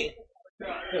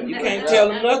 You can't tell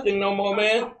them nothing no more,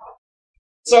 man.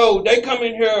 So they come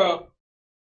in here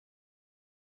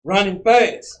running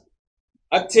fast.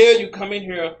 I tell you, come in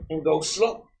here and go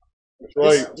slow. That's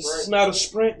right. This is not a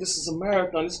sprint. This is a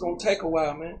marathon. It's going to take a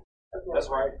while, man. That's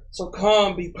right. So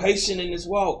come, be patient in this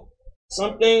walk.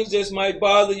 Some things just might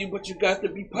bother you, but you got to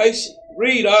be patient.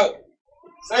 Read out.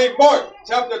 St. Mark,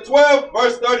 chapter 12,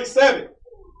 verse 37.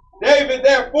 David,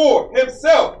 therefore,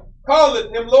 himself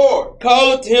calleth him Lord.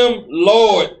 Calleth him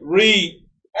Lord. Read.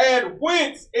 And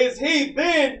whence is he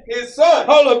then his son?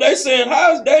 Hold up. They saying,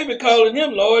 how is David calling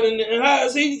him Lord, and how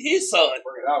is he his son?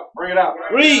 Bring it out. Bring it out.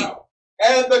 Read.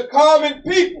 And the common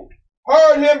people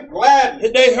heard him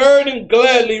gladly. They heard him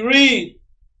gladly. Read.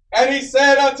 And he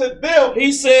said unto them,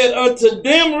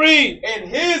 read. in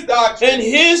his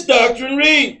doctrine,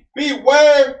 Read.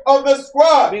 beware of the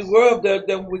scribes. Beware of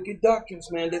the wicked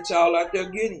doctrines, man, that y'all out there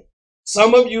getting.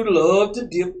 Some of you love to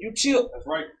dip your chip. That's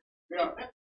right. Yeah.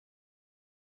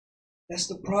 That's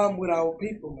the problem with our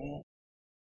people, man.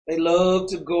 They love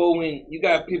to go in. You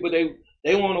got people, they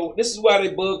want to, this is why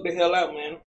they bug the hell out,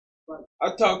 man.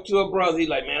 I talked to a brother, he's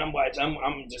like, man,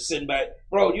 I'm just sitting back.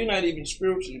 Bro, you're not even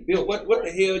spiritually built. What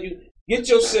the hell? You get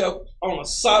yourself on a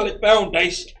solid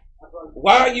foundation.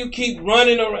 Why you keep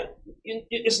running around?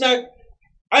 It's not,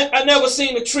 I never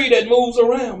seen a tree that moves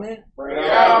around, man. Bring it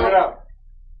out. Bring it out.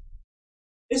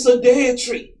 It's a dead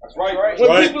tree. That's right.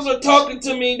 When people are talking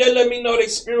to me, they let me know they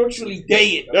spiritually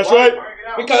dead. That's right.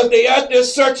 Because they out there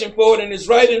searching for it and it's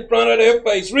right in front of their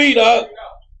face. Read up.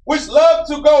 Which love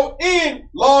to go in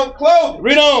long clothing.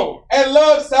 Read on. And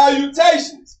love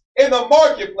salutations in the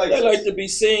marketplace. They like to be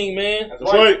seen, man.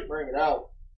 That's right. Bring it out.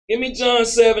 Give me John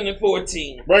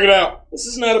 7:14. Bring it out. This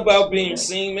is not about being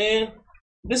seen, man.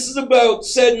 This is about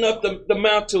setting up the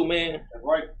mantle, man. That's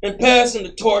right. And passing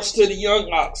the torch to the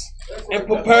young ox and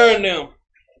preparing them.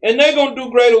 And they're going to do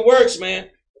greater works, man.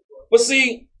 But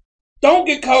see, don't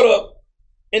get caught up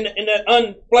in that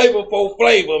unflavorful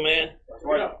flavor, man. That's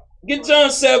right. Get John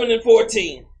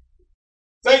 7:14.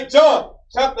 St. John,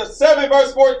 chapter 7,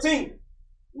 verse 14.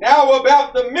 Now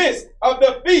about the midst of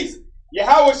the feast,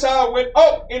 Yahushua went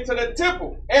up into the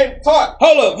temple and taught.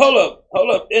 Hold up.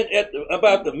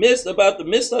 About the midst of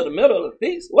the middle of the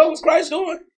feast. What was Christ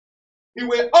doing? He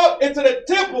went up into the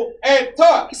temple and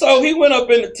taught. So he went up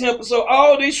in the temple. So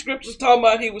all these scriptures talking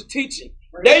about he was teaching.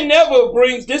 They never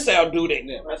brings this out, do they?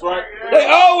 That's right. They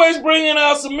always bringing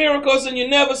out some miracles and you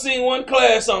never seen one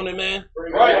class on it, man.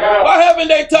 Right. Why haven't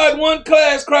they taught one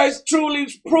class Christ truly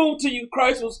proved to you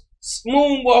Christ was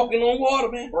moonwalking on water,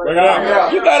 man? Bring it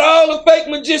out. You got all the fake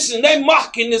magicians. They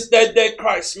mocking that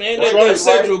Christ, man. That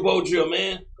Cedric Beaudrill,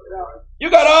 man. You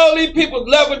got all these people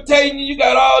levitating. You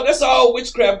got that's all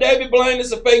witchcraft. David Blaine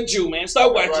is a fake Jew, man.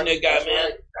 Stop watching that guy,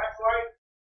 man. That's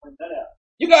right.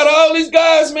 You got all these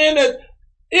guys, man, that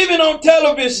even on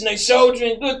television, they showed you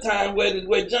in Good Time where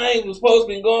James was supposed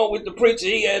to be going with the preacher.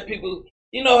 He had people,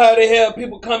 you know how they have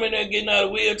people coming there getting out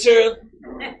of wheelchairs?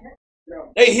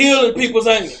 They healing people's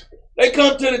anger. They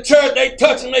come to the church, they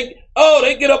touch them, they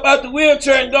get up out the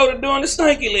wheelchair and go to doing the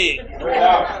stanky leg.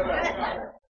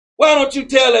 Why don't you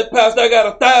tell that pastor, I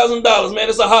got $1,000, man,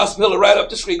 it's a hospital right up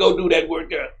the street, go do that work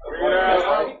there.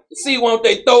 See, won't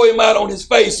they throw him out on his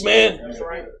face, man?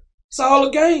 It's all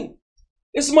a game.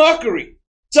 It's mockery.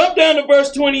 Jump down to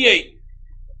verse 28.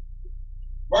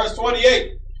 Verse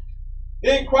 28.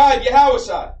 Then cried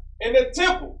Yahushua in the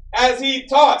temple as he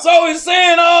taught. So it's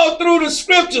saying all through the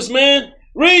scriptures, man.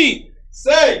 Read.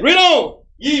 Say. Read on.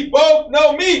 Ye both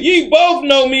know me. Ye both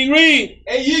know me. Read.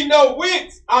 And ye know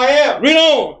whence I am. Read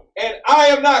on. And I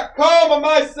am not come of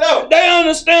myself. They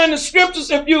understand the scriptures.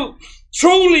 If you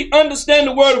truly understand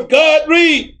the word of God,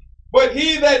 read. But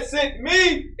he that sent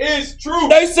me is true.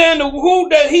 They saying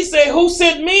he said who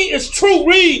sent me is true.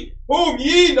 Read. Whom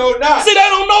ye know not. See, they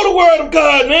don't know the word of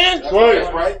God, man. That's right.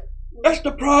 That's right. That's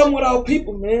the problem with our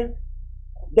people, man.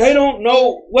 They don't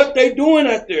know what they doing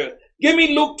out there. Give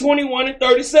me Luke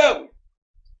 21:37.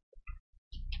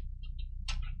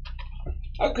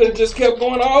 I could have just kept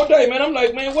going all day, man. I'm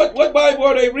like, man, what Bible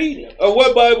are they reading? Or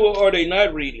what Bible are they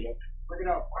not reading? Bring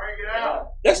it out. Bring it out.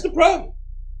 That's the problem.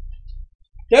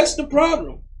 That's the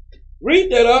problem. Read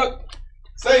that up.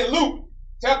 St. Luke,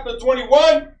 chapter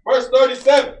 21, verse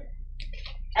 37.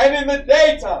 And in the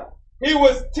daytime, he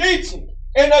was teaching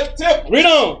in a temple. Read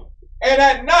on. And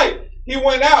at night, he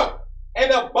went out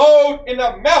and abode in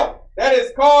a mount that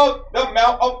is called the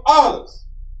Mount of Olives.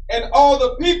 And all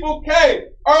the people came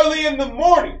early in the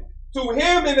morning to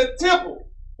him in the temple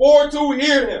for to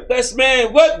hear him. That's,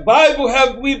 man, what Bible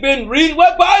have we been reading?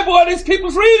 What Bible are these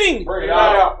people reading? Bring it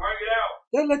out.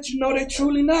 That let you know they're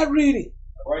truly not reading.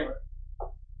 Right.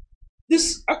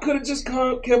 This, I could have just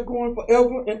kept going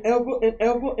forever and ever and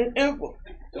ever and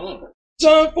ever.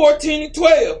 John 14 and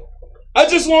 12. I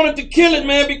just wanted to kill it,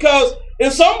 man, because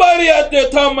if somebody out there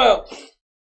talking about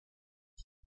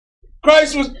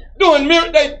Christ was doing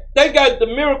miracles, they got the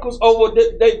miracles over.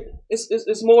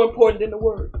 It's more important than the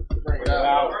word. Bring it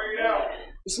out.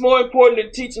 It's more important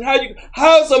than teaching.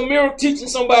 How's a miracle teaching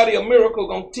somebody a miracle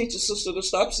gonna teach a sister to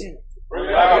stop sinning? Bring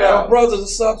it out. Or brother to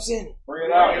stop sinning? Bring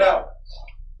it out.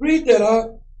 Read that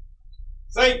out.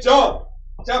 St. John,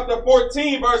 chapter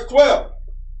 14, verse 12.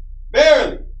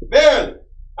 Verily, verily,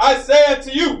 I say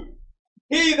unto you,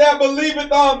 he that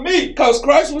believeth on me, Because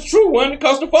Christ was true, wasn't it?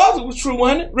 Because the Father was true,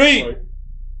 wasn't it? Read.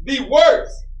 the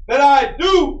works that I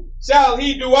do shall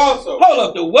he do also. Hold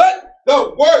up, the what?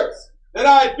 The works that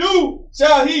I do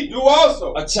shall he do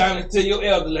also. A challenge to your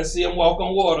elder. Let's see him walk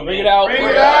on water. Bring it out. Bring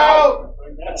it out.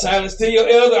 A challenge to your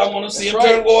elder. I want to see him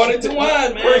turn water into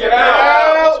wine, man. Bring it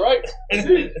out. That's right.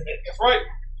 That's right.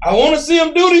 I want to see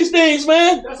him do these things,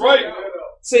 man. That's right.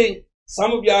 See,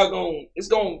 some of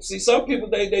y'all see some people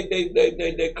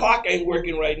their clock ain't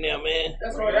working right now, man.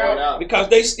 That's right. Because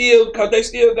they still got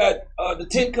the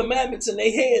 10 Commandments in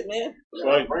their head, man. That's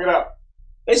right. Bring it out.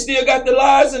 They still got the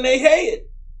lies in their head.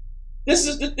 This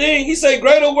is the thing. He said,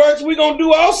 greater works we gonna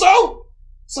do also.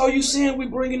 So you seeing we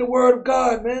bringing the word of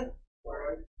God, man.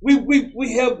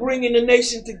 We help bringing the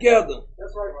nation together.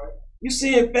 That's right. You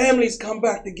seeing families come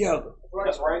back together.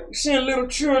 That's right. You seeing little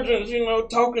children,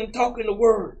 talking the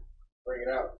word. Bring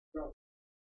it out.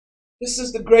 This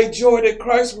is the great joy that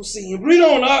Christ will see. Read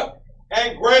on up.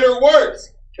 And greater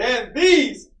works than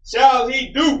these shall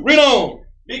he do, Read on.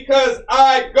 because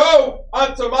I go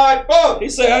unto my Father. He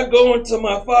said, I go into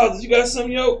my Father's. You got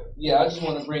something, yo? Yeah, I just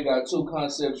want to bring out two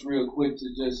concepts real quick to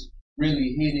just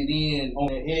really hit it in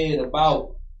on the head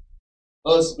about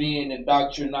us being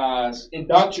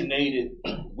indoctrinated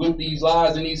with these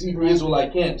lies and these Hebrew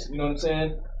Israelite camps. You know what I'm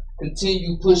saying?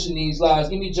 Continue pushing these lies.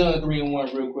 Give me John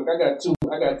 3:1 real quick. I got two.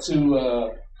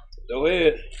 Go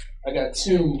ahead. I got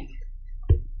two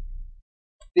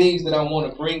things that I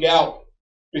want to bring out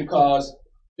because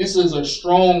this is a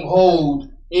stronghold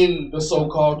in the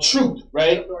so-called truth,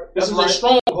 right? This is a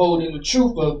stronghold in the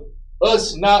truth of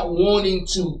us not wanting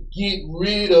to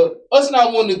us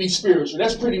not wanting to be spiritual.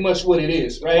 That's pretty much what it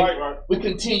is, right? We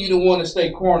continue to want to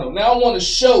stay carnal. Now I want to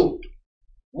show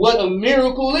what a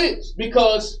miracle is,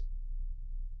 because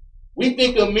we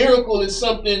think a miracle is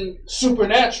something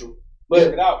supernatural,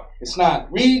 but it's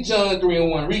not. Read John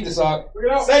 3:1. Read this out.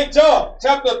 St. John,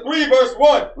 chapter 3, verse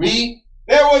 1. Read.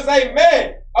 There was a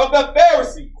man of the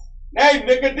Pharisees named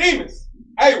Nicodemus,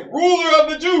 a ruler of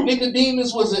the Jews.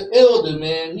 Nicodemus was an elder,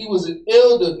 man. He was an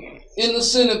elder in the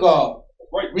synagogue.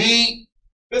 Right. Read.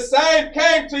 The same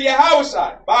came to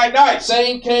Yahushua by night.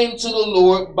 Same came to the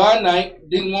Lord by night.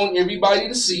 Didn't want everybody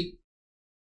to see.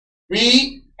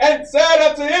 Read. And said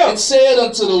unto him, And said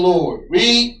unto the Lord.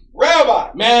 Read.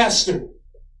 Rabbi, Master.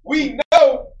 we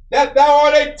know that thou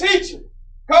art a teacher,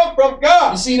 come from You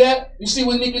God. see that? You see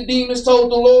what Nicodemus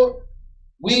told the Lord?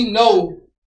 We know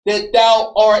that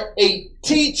thou art a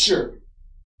teacher,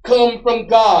 come from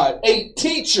God. A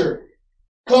teacher,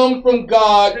 come from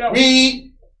God. Read.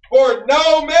 For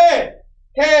no man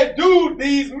can do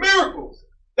these miracles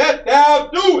that thou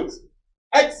doest,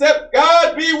 except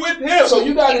God be with him. So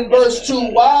you got in verse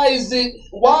 2, why is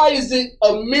it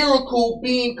a miracle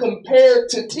being compared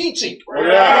to teaching?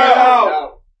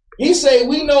 He say,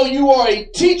 we know you are a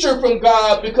teacher from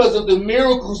God because of the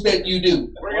miracles that you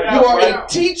do. You are a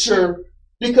teacher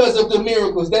because of the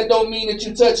miracles. That don't mean that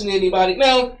you're touching anybody.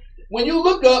 Now, when you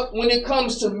look up, when it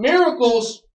comes to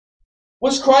miracles,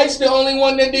 was Christ the only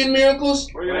one that did miracles?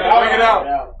 Bring it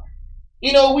out.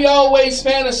 You know, we always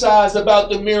fantasize about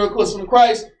the miracles from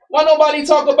Christ. Why nobody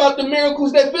talk about the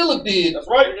miracles that Philip did? That's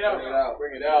right.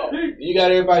 Bring it out. You got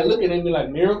everybody looking at me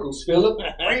like, miracles, Philip?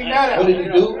 Bring that out. What did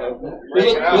he do?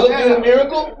 Philip did a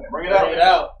miracle? Bring it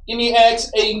out. Give me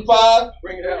Acts 8:5.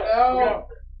 Bring it out.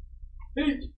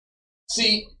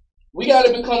 See, we got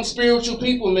to become spiritual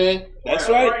people, man. That's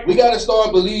right. We got to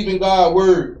start believing God's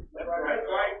word.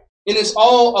 And it's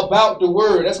all about the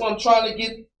word. That's what I'm trying to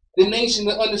get the nation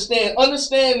to understand.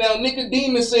 Understand now,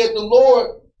 Nicodemus said the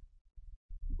Lord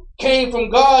came from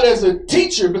God as a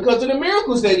teacher because of the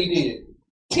miracles that he did.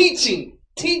 Teaching.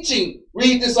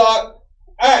 Read this out.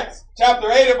 Acts chapter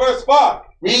 8 and verse 5.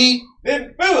 Read.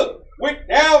 Then Philip went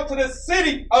down to the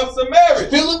city of Samaria.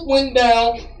 Philip went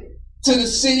down to the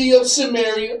city of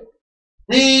Samaria.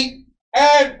 Read.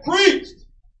 And preached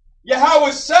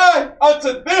Yahushua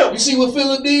unto them. You see what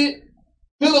Philip did?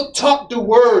 Philip taught the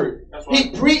word. That's right. He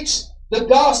preached the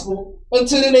gospel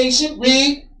unto the nation.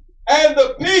 Read. And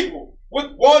the people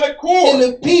with one accord.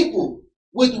 And the people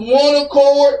with one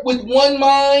accord, with one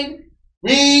mind.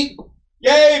 Read.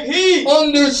 Gave heed.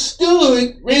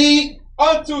 Understood. Read.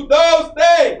 Unto those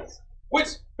things which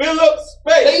Philip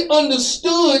spake. They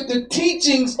understood the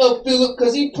teachings of Philip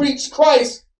because he preached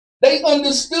Christ. They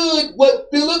understood what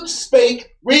Philip spake.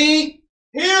 Read.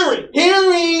 Hearing.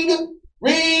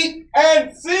 Read.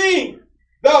 And seeing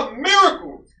the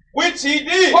miracles which he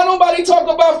did. Why nobody talk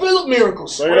about Philip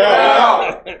miracles? Bring it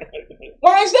out.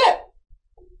 Why is that?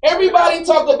 Everybody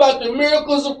talk about the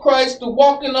miracles of Christ, the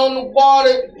walking on the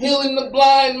water, healing the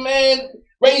blind man,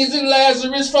 raising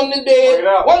Lazarus from the dead.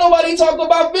 Why nobody talk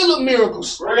about Philip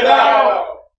miracles? Bring it out.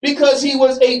 Because he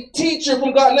was a teacher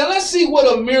from God. Now let's see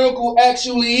what a miracle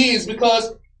actually is,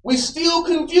 because we're still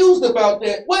confused about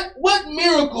that. What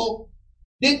miracle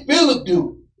did Philip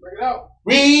do? Bring it out.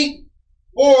 Read.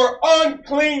 For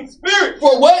unclean spirits.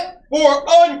 For what? For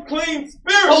unclean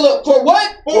spirits. Hold up. For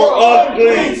what? For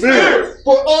unclean spirits.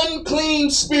 For unclean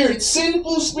spirits.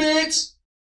 Sinful spirits.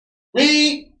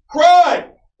 Read.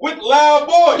 Crying with loud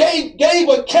voice. Gave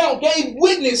account, gave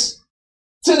witness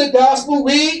to the gospel.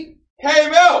 Read.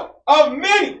 Came out of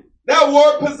many that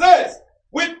were possessed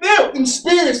with them. Them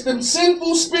spirits, them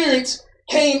sinful spirits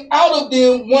came out of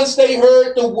them once they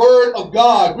heard the word of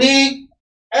God. Read.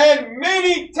 And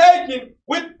many taken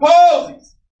with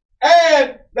palsies,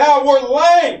 and that were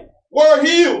lame were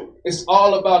healed. It's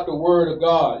all about the word of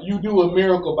God. You do a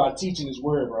miracle by teaching his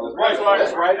word, bro.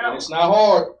 That's right. And it's not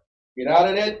hard. Get out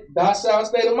of that docile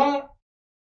state of mind.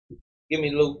 Give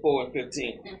me Luke 4 and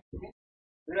 15.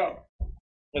 Yeah.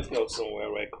 Let's go somewhere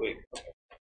right quick.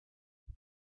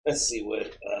 Let's see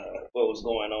what was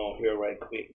going on here right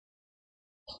quick.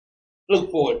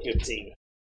 Luke 4 and 15.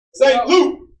 St.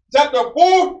 Luke chapter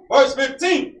 4 verse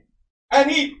 15. And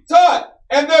he taught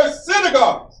in their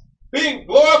synagogues, being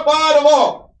glorified of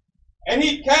all. And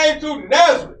he came to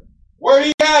Nazareth, where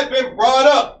he had been brought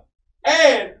up.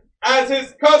 And as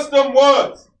his custom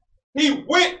was, he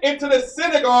went into the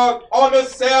synagogue on the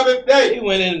Sabbath day. He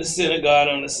went into the synagogue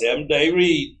on the 7th day.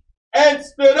 Read. And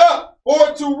stood up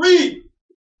for to read.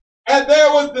 And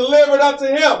there was delivered unto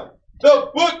him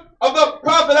the book of the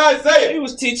prophet Isaiah. He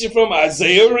was teaching from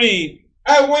Isaiah. Read.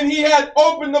 And when he had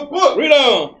opened the book, Read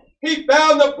on. he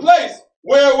found the place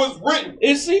where it was written.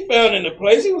 Is he found in the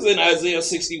place? He was in Isaiah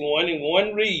 61 and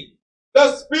 1. Read.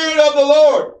 The Spirit of the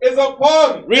Lord is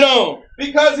upon me, Read on.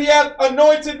 because he hath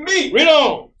anointed me Read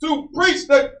on. to preach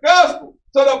the gospel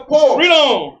to the poor. Read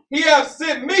on. He hath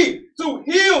sent me to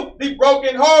heal the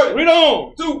brokenhearted, Read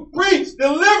on. to preach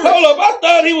deliverance, Hold up. I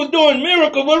thought he was doing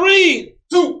miracle, but read.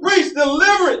 to preach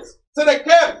deliverance to the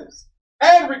captives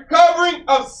and recovering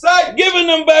of sight Giving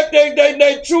them back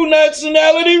their true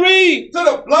nationality. Read. to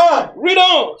the blind, Read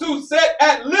on. to set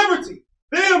at liberty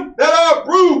them that are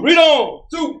bruised, Read on.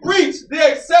 to preach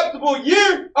the acceptable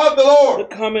year of the Lord.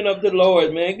 The coming of the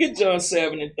Lord, man. Get John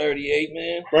 7 and 38,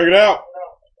 man. Bring it out.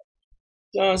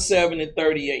 John 7 and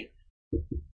 38.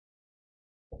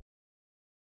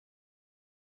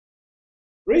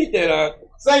 Read that out.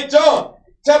 St. John,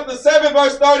 chapter 7,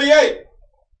 verse 38.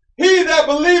 He that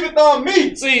believeth on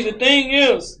me. See, the thing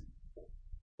is,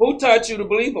 who taught you to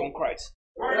believe on Christ?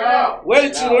 Bring it out. Where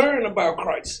did you learn about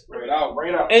Christ? Bring it out.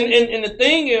 Bring it out. And the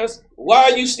thing is, why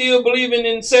are you still believing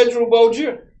in Cedric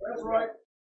Beaudieu? That's right.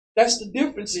 That's the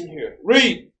difference in here.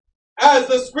 Read. As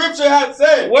the scripture hath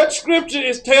said. What scripture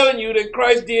is telling you that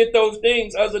Christ did those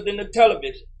things other than the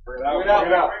television? Bring it out.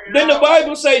 Bring it out. Didn't the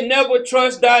Bible say never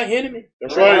trust thy enemy?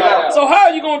 That's right. So how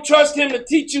are you going to trust him to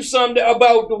teach you something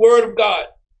about the word of God?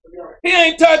 He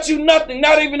ain't taught you nothing,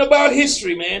 not even about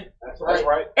history, man. That's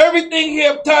right. Everything he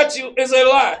have taught you is a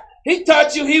lie. He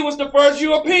taught you he was the first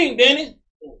European, didn't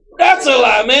he? That's a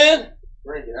lie, man.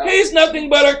 He's nothing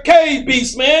but a cave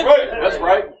beast, man. Right. That's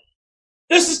right.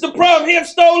 This is the problem. He have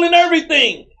stolen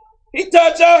everything. He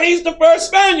taught y'all he's the first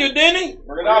Spaniard, didn't he?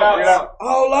 Bring it out. Bring it out.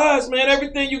 All lies, man.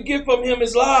 Everything you get from him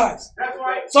is lies. That's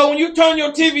right. So when you turn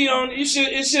your TV on, it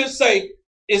should say,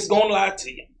 it's going to lie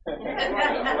to you.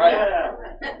 Right.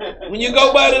 When you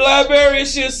go by the library, it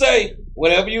should say,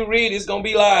 whatever you read, it's going to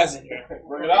be lies in here.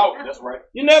 Bring it out. That's right.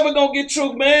 You're never going to get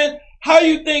truth, man. How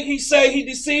you think he say he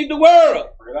deceived the world?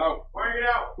 Bring it out. Bring it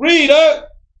out. Read up.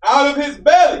 Out of his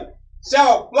belly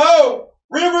shall flow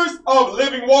rivers of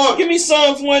living water. Give me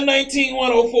Psalms 119,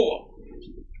 104.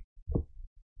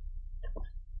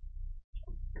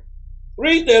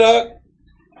 Read that up.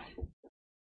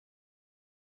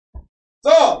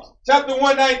 Psalms chapter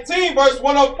 119, verse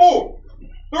 104.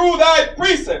 Through thy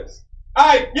precepts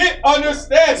I get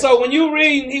understanding. So when you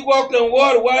read he walked on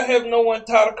water, why have no one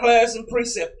taught a class in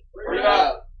precept? Bring it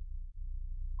out.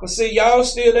 Because see, y'all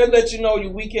still, that let you know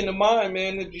you're weak in the mind,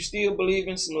 man, if you still believe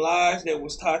in some lies that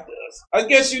was taught to us. I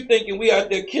guess you thinking we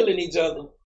out there killing each other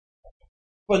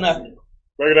for nothing.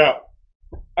 Bring it out.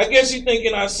 I guess you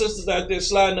thinking our sisters out there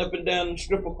sliding up and down them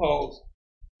stripper poles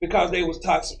because they was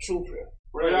taught some truth here.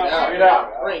 Bring it out. Bring it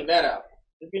out. Bring that out.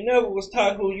 If you never was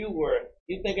taught who you were,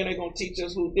 you thinking they're going to teach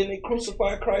us who? Didn't they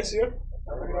crucify Christ here?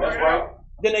 That's right.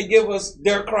 Then they give us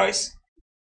their Christ.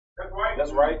 That's right.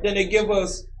 That's right. Then they give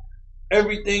us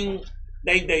everything.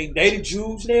 They the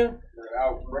Jews now.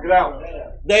 Bring it out. Bring it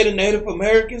out. They the Native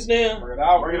Americans now. Bring it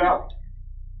out. Bring it out.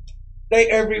 They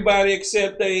everybody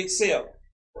except they accept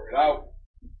Bring it out.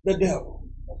 the devil.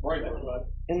 That's right. That's right.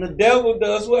 And the devil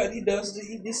does what? He does.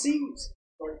 He deceives.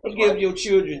 He gives your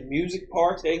children music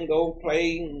parks. They can go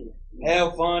play and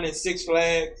have fun at Six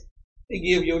Flags. He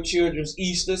give your children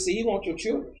Easter. See, he wants your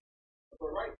children.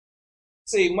 Right.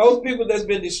 See, most people that's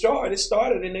been destroyed, it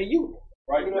started in their youth.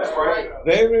 Right. That's right.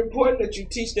 Very important that you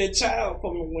teach that child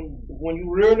from when you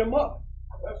rear them up.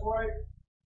 That's right.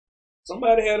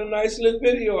 Somebody had a nice little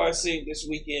video I seen this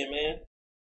weekend, man.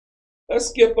 Let's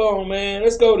skip on, man.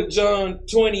 Let's go to John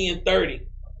 20 and 30.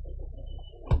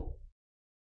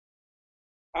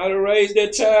 How to raise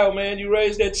that child, man. You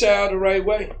raise that child the right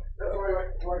way.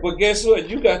 That's right. But guess what?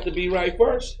 You got to be right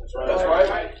first. That's right. That's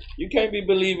right. You can't be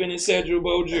believing in Cedric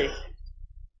Bourdieu.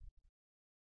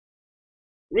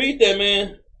 Read that,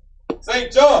 man. St.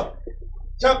 John,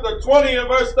 chapter 20 and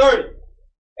verse 30.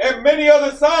 And many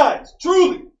other signs,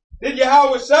 truly, did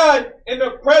Yahweh shine in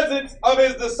the presence of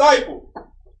his disciples,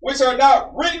 which are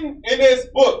not written in this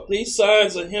book. These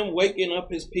signs are him waking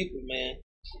up his people, man.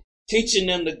 Teaching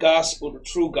them the gospel, the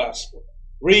true gospel.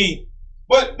 Read.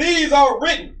 But these are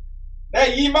written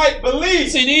that ye might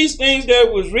believe. See, these things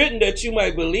that was written that you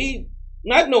might believe,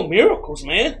 not no miracles,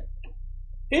 man.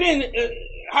 He didn't.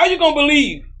 How you gonna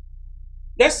believe?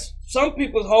 That's some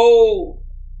people's whole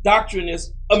doctrine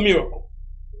is a miracle.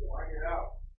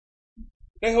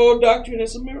 Their whole doctrine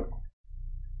is a miracle.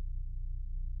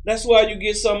 That's why you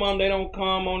get some of them, they don't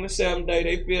come on the seventh day.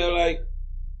 They feel like,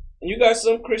 and you got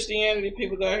some Christianity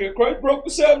people out here, Christ broke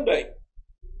the seventh day.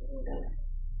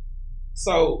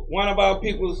 So one of our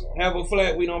people have a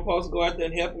flat, we don't supposed to go out there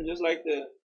and help him, just like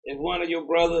if one of your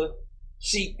brother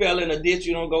sheep fell in a ditch,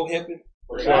 you don't go help him.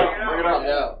 Bring it out.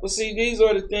 Yeah. But see, these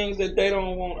are the things that they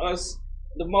don't want us.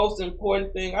 The most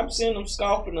important thing, I'm seeing them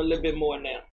scoffing a little bit more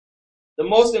now. The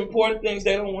most important things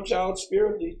they don't want y'all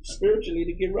spiritually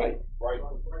to get right. Right.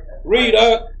 Read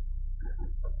up.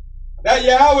 That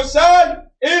Yahweh Shai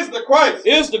is the Christ.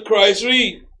 Is the Christ.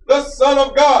 Read. The Son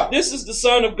of God. This is the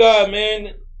Son of God,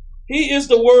 man. He is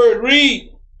the Word. Read.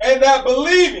 And that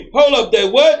believing. Hold up,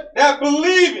 that what? That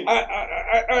believing.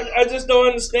 I just don't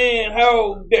understand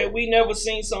how that we never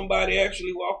seen somebody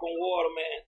actually walk on water,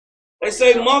 man. They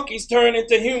say monkeys turn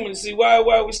into humans. See, why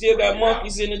we still got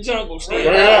monkeys in the jungle still?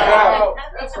 Bring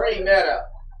that out.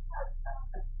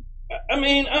 I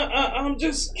mean, I'm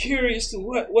just curious to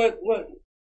what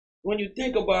when you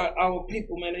think about our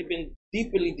people, man, they've been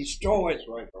deeply destroyed.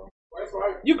 Right, bro. That's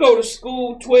right. You go to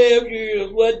school 12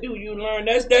 years, what do you learn?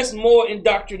 That's more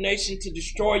indoctrination to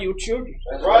destroy your children.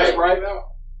 That's right. Right.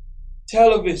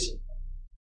 Television.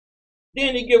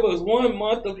 Then they give us 1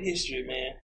 month of history,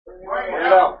 man. Bring it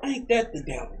out. Ain't that the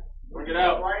devil? Bring it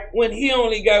out. When he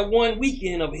only got 1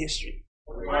 weekend of history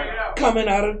Bring it out. coming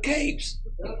out of the caves.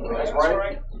 That's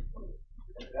right.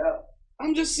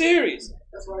 I'm just serious.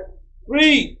 That's right.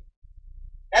 Read.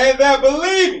 And that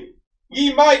believing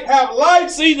ye might have life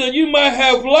See that you might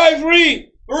have life.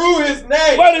 Read. through his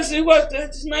name. What is it? What's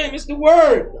his name? It's the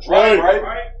Word. Right.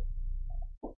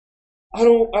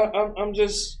 I'm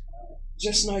just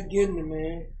not getting it,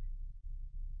 man.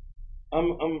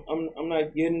 I'm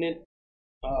not getting it.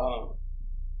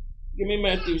 Give me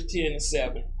Matthew 10 and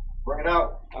 7. Bring it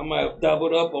out. I might have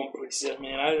doubled up on precept,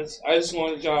 man. I just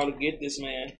wanted y'all to get this,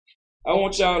 man. I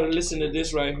want y'all to listen to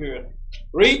this right here.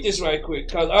 Read this right quick,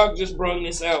 because I just brought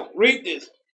this out. Read this.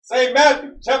 St.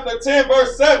 Matthew chapter 10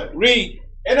 verse 7. Read.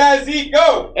 And as ye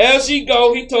go,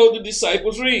 He told the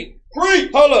disciples, read.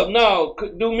 preach. Hold up, now,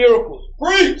 do miracles.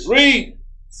 Preach. Read.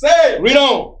 Say, Read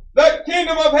on. the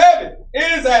kingdom of heaven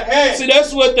is at hand. See,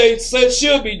 that's what they said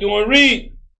should be doing.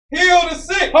 Read. Heal the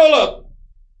sick. Hold up.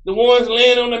 The ones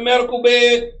laying on the medical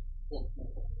bed,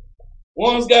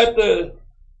 One's got the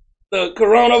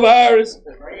coronavirus.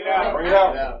 Bring it out. Bring it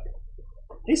out.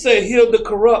 He said, heal the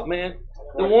corrupt, man.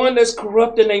 The one that's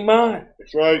corrupt in their mind.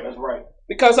 That's right. That's right.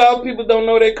 Because our people don't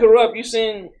know they corrupt. You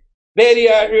seen Betty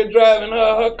out here driving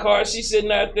her car. She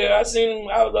sitting out there. I was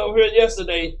over here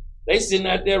yesterday. They sitting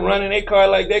out there running their car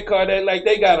like they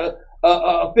got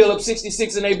a Phillips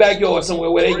 66 in their backyard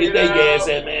somewhere where they get their gas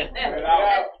at, man.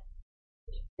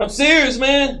 I'm serious,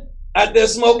 man. Out there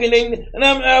smoking, and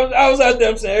I was out there.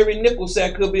 I'm saying every nickel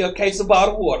sack could be a case of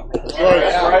bottled water. That's right.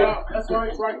 That's right. That's right.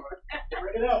 That's right.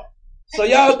 Bring it out. So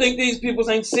y'all think these people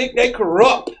ain't sick? They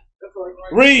corrupt. That's right.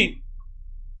 Read.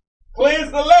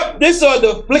 Cleanse the leper. These are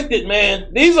the afflicted,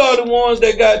 man. These are the ones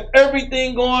that got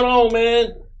everything going on,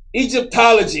 man.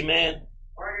 Egyptology, man.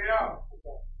 Bring it out.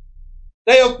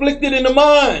 They afflicted in the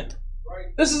mind.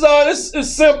 Right. This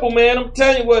is simple, man. I'm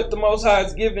telling you what the Most High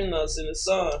is giving us in the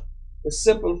Son. It's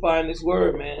simplifying this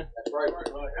word, man. That's right.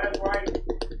 That's right.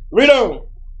 Read on.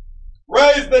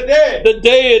 Raise the dead. The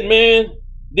dead, man.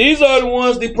 These are the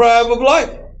ones deprived of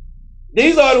life.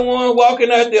 These are the ones walking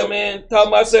out there, man, talking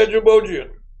about Cedric Beaudry.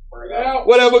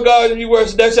 Whatever God you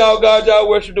worship, that's y'all God y'all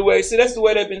worship the way. See, that's the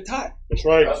way they've been taught. That's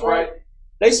right. That's right.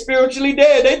 They spiritually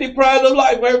dead. They deprived of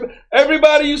life.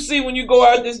 Everybody you see when you go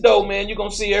out this door, man, you're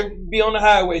going to see be on the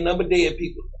highway, number dead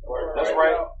people. That's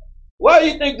right. Why do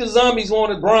you think the zombies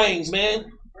wanted brains,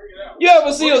 man? You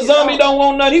ever see a zombie don't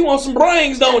want nothing? He wants some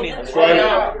brains, don't he? That's right.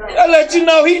 I let you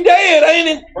know he dead, ain't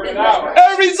he?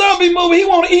 Every zombie movie, he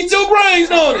want to eat your brains,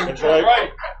 don't he? That's right.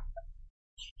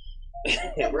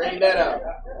 Bring that out.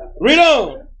 Read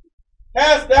on.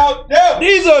 Cast out devils.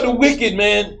 These are the wicked,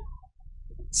 man.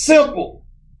 Simple.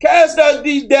 Cast out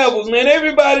these devils, man.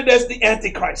 Everybody that's the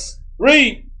Antichrist.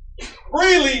 Read.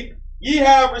 Freely ye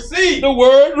have received. The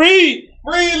word, read.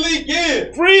 Freely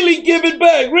give. Freely give it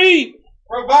back. Read.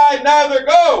 Provide neither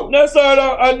gold. That's all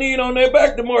I need on that.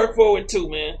 Back to Mark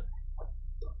 4:2, man.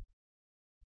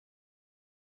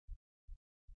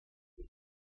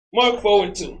 Mark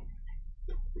 4:2.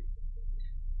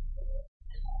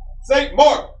 St.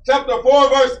 Mark chapter 4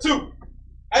 verse 2.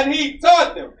 And he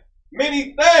taught them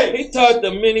many things. He taught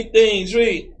them many things.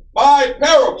 Read. By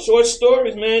parables. Short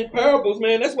stories, man. Parables,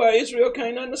 man. That's why Israel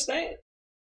can't understand.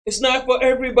 It's not for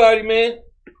everybody, man.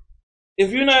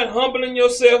 If you're not humbling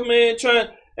yourself, man,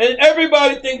 and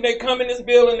everybody think they come in this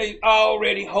building, they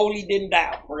already holy didn't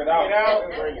die. Bring it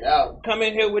out. Bring it out. Come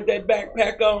in here with that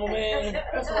backpack on, man.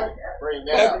 That's right. Bring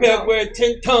that Backpack out. weighing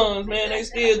 10 tons, man. They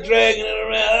still dragging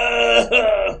it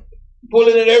around,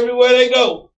 pulling it everywhere they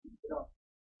go.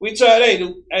 We tried,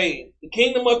 the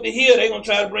kingdom up the hill, they gonna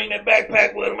try to bring that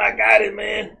backpack with them. I got it,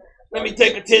 man. Let me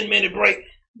take a 10-minute break.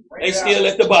 They still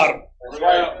at the bottom. That's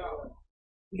right.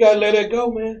 You gotta let it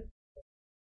go, man.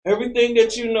 Everything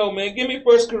that you know, man. Give me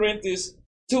 1 Corinthians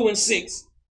 2:6.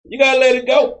 You gotta let it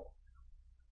go.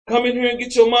 Come in here and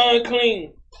get your mind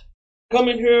clean. Come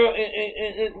in here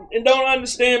and don't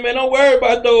understand, man. Don't worry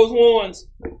about those ones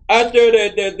out there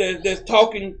that's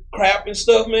talking crap and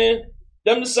stuff, man.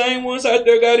 Them the same ones out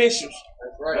there got issues.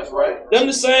 That's right. That's right. Them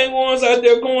the same ones out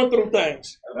there going through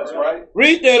things. That's right.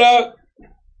 Read that out.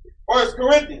 1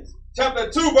 Corinthians chapter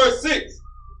 2 verse 6.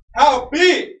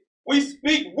 Howbeit we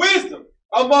speak wisdom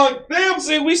among them.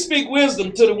 See, we speak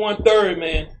wisdom to the 1/3,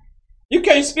 man. You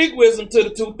can't speak wisdom to the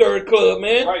 2/3 club,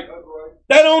 man. Right. That's right.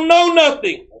 They don't know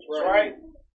nothing. That's right.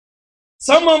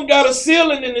 Some of them got a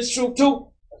ceiling in this truth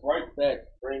too. That's right.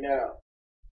 Bring that out.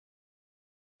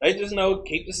 They just know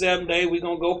keep the 7 day. We're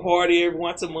gonna go party every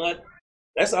once a month.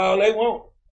 That's all they want.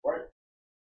 Right.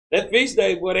 That feast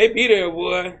day, boy, they be there,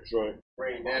 boy. That's right.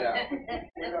 Bring that out.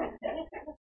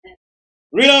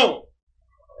 Read on.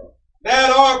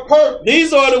 That are perfect.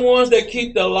 These are the ones that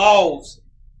keep the laws.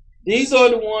 These are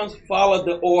the ones who follow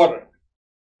the order.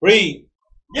 Read.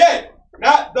 Yet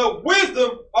not the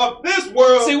wisdom of this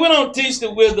world. See, we don't teach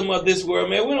the wisdom of this world,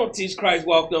 man. We don't teach Christ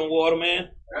walked on water,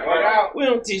 man. That's right. We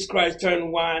don't teach Christ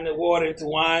turning wine and water into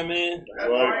wine, man. That's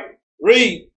right.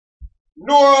 Read.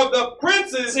 Nor of the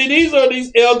princes See, these are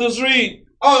these elders. Read.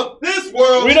 of this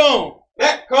world Read on.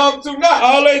 that come to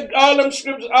naught. All them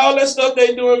scriptures, all that stuff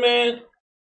they doing, man.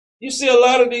 You see a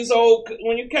lot of these old,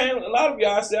 when you came, a lot of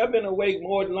y'all say, I've been awake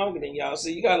more than longer than y'all.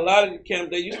 See, you got a lot of the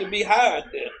camps that used to be high out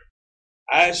there.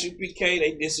 ISUPK,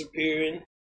 they disappearing.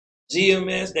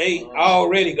 GMS, they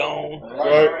already gone.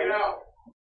 Right.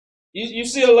 You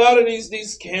see a lot of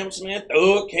these camps, man,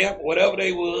 Thug Camp, whatever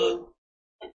they was.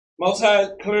 Most High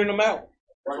clearing them out.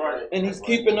 Right. And he's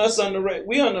keeping us under,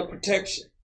 we under protection.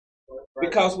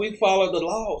 Because we follow the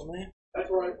laws, man. That's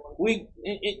right.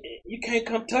 You can't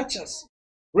come touch us.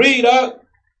 Read up.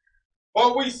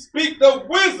 But we speak the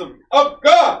wisdom of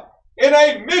God in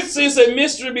a See, mystery. it's a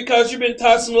mystery because you've been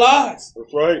taught some lies.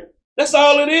 That's right. That's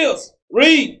all it is.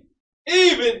 Read.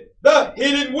 Even the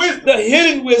hidden wisdom, The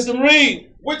hidden wisdom,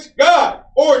 read. which God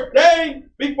ordained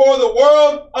before the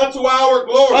world unto our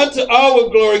glory. Unto our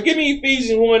glory. Give me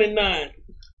Ephesians 1 and 9.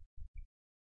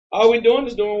 All we doing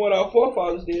is doing what our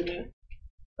forefathers did, man.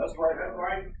 That's right. That's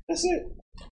right. That's it.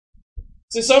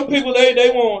 See, some people they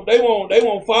want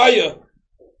fire.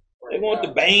 They want the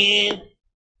band.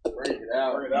 Bring it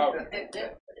out. Bring it out.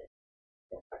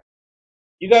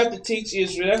 You got to teach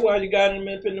Israel. That's why you got them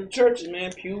up in them churches,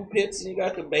 man. Pew pits, and you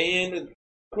got the band, the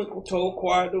clinical toe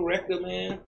choir director,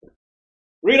 man.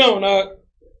 Read on,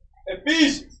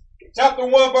 Ephesians chapter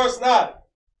 1 verse 9.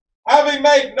 Having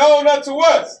made known unto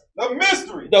us the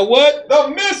mystery. The what? The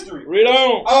mystery Read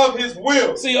on. of his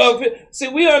will. See,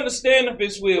 we understand of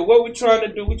his will. What we're trying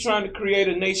to do, we're trying to create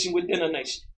a nation within a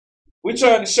nation. We're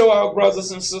trying to show our brothers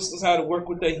and sisters how to work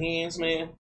with their hands, man.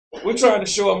 We're trying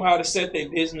to show them how to set their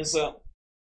business up.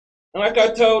 And like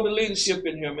I told the leadership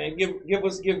in here, man, give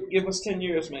us 10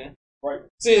 years, man. Right.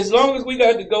 See, as long as we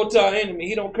got to go to our enemy,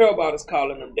 he don't care about us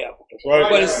calling him devil. That's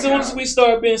right. But as soon as we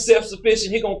start being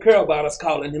self-sufficient, he gonna care about us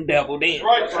calling him devil then.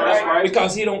 Right. That's right.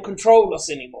 Because he don't control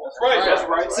us anymore. That's right. That's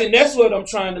right. See, that's what I'm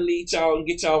trying to lead y'all and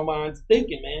get y'all minds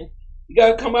thinking, man. You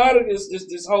gotta come out of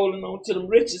this holding on to them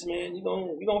riches, man. You're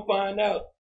gonna find out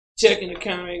checking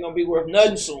account ain't gonna be worth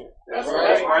nothing soon. That's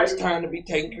right. It's time to be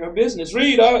taking care of business.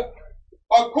 Read,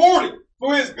 According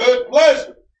to his good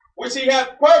pleasure, which he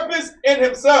hath purposed in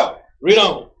himself, read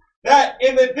on. that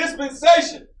in the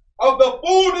dispensation of the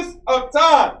fullness of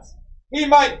times he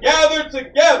might gather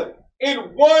together in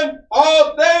one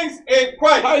all things in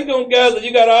Christ. How you gonna gather?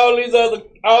 You got all these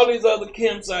other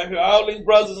camps out here, all these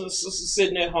brothers and sisters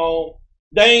sitting at home.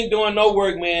 They ain't doing no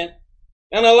work, man.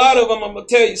 And a lot of them, I'm gonna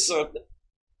tell you something.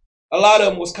 A lot of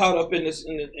them was caught up in this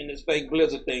fake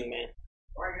Blizzard thing, man.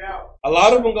 Bring it out. A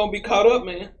lot of them gonna be caught up,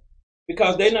 man,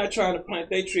 because they're not trying to plant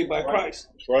their tree by Christ.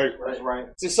 That's right. That's right.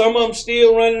 See, some of them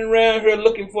still running around here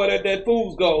looking for that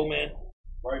fool's gold, man.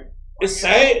 Right. It's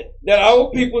sad that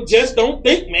our people just don't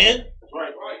think, man. That's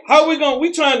right. Right. How we gonna?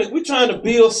 We trying to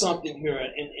build something here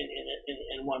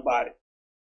in one body.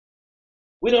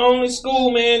 We the only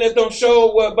school, man, that don't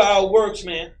show what by our works,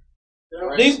 man.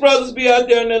 Right. These brothers be out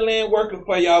there in their land working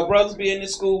for y'all. Brothers be in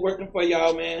this school working for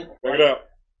y'all, man. Bring it out.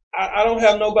 I don't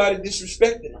have nobody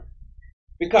disrespecting them.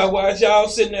 Because while y'all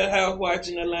sitting at house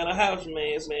watching Atlanta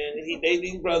Housemans, man,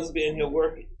 these brothers be in here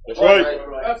working. That's right.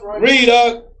 That's right.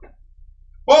 Read,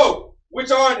 Both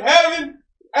which are in heaven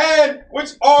and which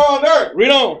are on earth,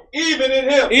 read on. even in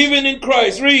him, Even in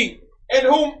Christ, read. in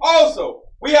whom also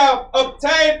we have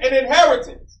obtained an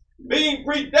inheritance, being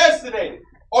predestinated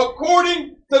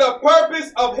according to the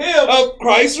purpose of him Of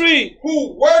Christ, read.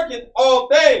 who worketh all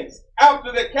things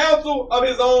after the counsel of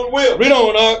his own will, Read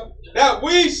on, that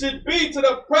we should be to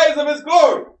the praise of his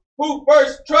glory, who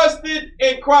first trusted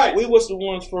in Christ. We was the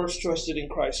ones first trusted in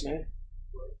Christ, man.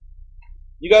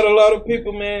 You got a lot of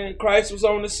people, man. Christ was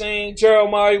on the scene.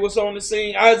 Jeremiah was on the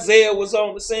scene. Isaiah was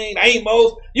on the scene.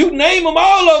 Amos. You name them,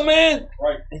 all of them, man.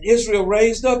 Right. And Israel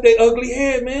raised up their ugly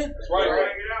head, man. That's right. Right.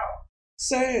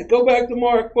 Sad. Go back to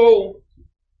Mark 4.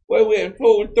 Where we at?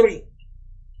 4 and 3.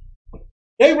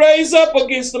 They raised up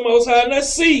against the Most High.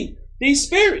 Let's see these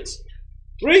spirits.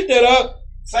 Read that up.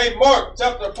 St. Mark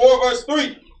chapter 4 verse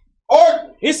 3.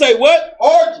 Hearken. He say what?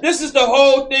 Hearken. This is the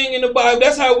whole thing in the Bible.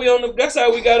 That's how we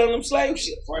got on them slave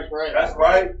ships. Right. That's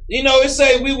right. You know, it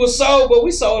say we were sold, but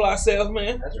we sold ourselves,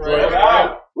 man. That's right.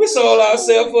 right. We sold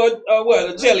ourselves for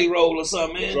a jelly roll or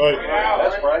something, man. That's right.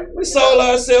 That's right. We sold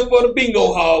ourselves for the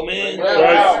bingo hall, man.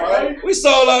 Right. We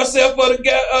sold ourselves for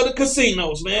the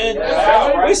casinos, man.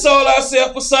 Right. We sold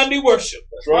ourselves for Sunday worship.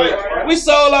 That's right. We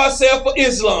sold ourselves for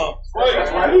Islam.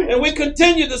 That's right. And we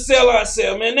continue to sell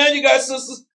ourselves, man. Now you got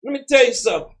sisters. Let me tell you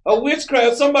something. A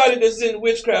witchcraft, somebody that's in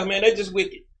witchcraft, man, they just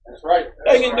wicked. That's right.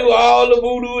 They can do all the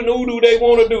voodoo and hoodoo they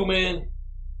want to do, man.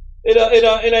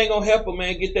 It ain't gonna help them,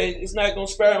 man. It's not gonna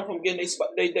spare them from getting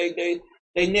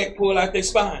they neck pulled out their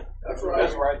spine. That's right.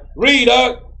 That's right. Read,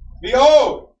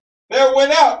 Behold, there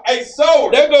went out a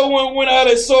sower. There go one went out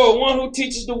a sword, one who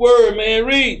teaches the word, man.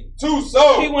 Read. 2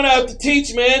 sowed. He went out to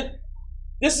teach, man.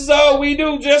 This is all we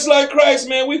do, just like Christ,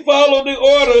 man. We follow the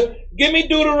order. Give me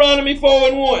Deuteronomy 4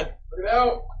 and 1. Look it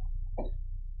out.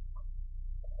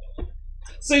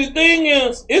 See, the thing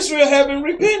is, Israel haven't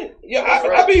repented. Yeah,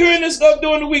 I be hearing this stuff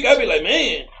during the week. I be like,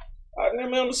 man,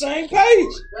 I'm on the same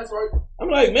page. That's right. I'm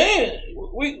like, man,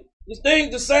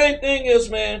 the same thing is,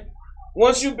 man,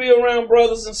 once you be around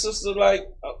brothers and sisters like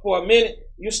for a minute,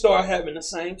 you start having the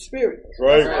same spirit. That's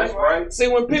right. That's right. See,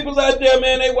 when people's out there,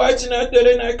 man, they watching out there,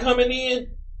 they not coming in.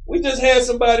 We just had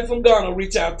somebody from Ghana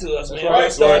reach out to us, man. right, We're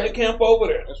starting right. to camp over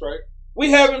there. That's right.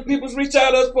 We having people reach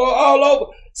out to us for all over.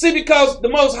 See, because the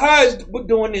Most High is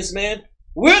doing this, man.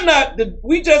 We're not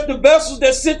we just the vessels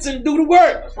that sits and do the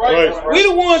work. That's right. That's right. We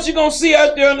the ones you're gonna see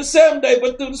out there on the 7th day,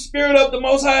 but through the Spirit of the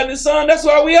Most High and His Son, that's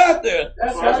why we out there.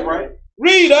 That's right.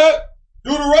 Read up.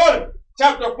 Deuteronomy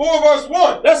chapter 4 verse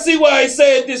 1. Let's see why he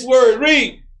said this word.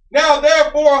 Read. Now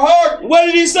therefore hearken. What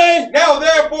did he say? Now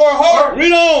therefore hearken,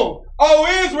 Read on. O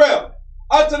Israel,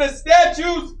 unto the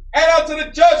statutes and unto the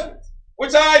judgments,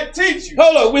 which I teach you.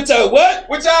 Hold on. Which I what?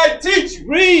 Which I teach you,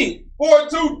 Read. for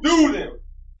to do them,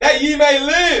 that ye may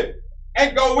live,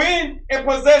 and go in and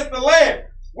possess the land,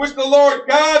 which the Lord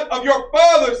God of your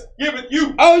fathers giveth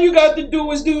you. All you got to do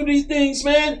is do these things,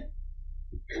 man.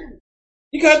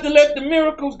 You got to let the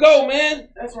miracles go, man.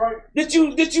 That's right. Did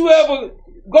you ever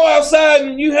go outside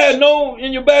and you had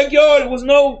in your backyard, there was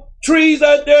no trees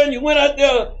out there, and you went out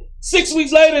there 6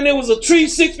 weeks later and there was a tree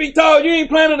 6 feet tall? You ain't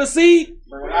planted a seed?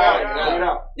 Bring it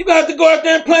out. You got to go out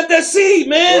there and plant that seed,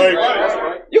 man. That's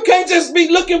right. You can't just be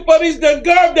looking for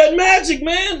that magic,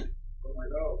 man.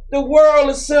 The world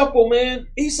is simple, man.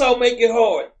 Esau make it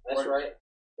hard. That's right.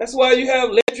 That's why you have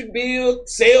electric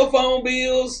bills, cell phone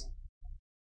bills,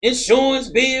 insurance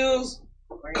bills,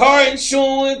 car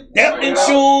insurance, debt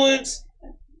insurance.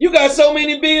 You got so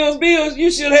many bills, you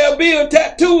should have bill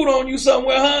tattooed on you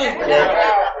somewhere, huh? Bring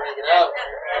it out.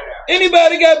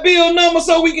 Anybody got bill number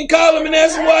so we can call him and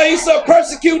ask him why he's so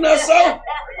persecuting us so?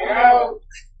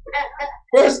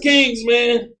 First Kings,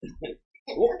 man.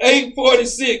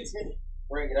 8:46.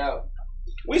 Bring it out.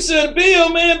 We should bill,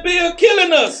 man. Bill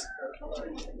killing us.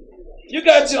 You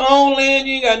got your own land,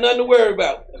 you ain't got nothing to worry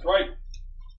about. That's right.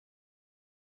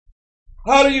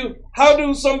 How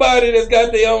do somebody that's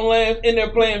got their own land in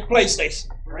there playing PlayStation?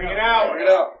 Bring it out. Bring it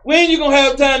out. When you gonna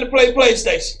have time to play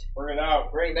PlayStation? Bring it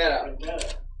out. Bring that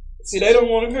out. See, they don't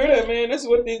want to hear that, man. That's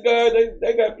what these guys,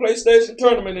 they got PlayStation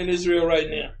tournament in Israel right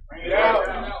now. Bring it out.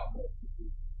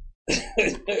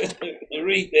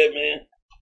 Read that, man.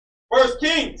 First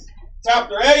Kings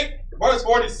chapter 8 verse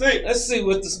 46. Let's see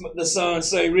what the Son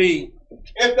say. Read.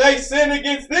 If they sin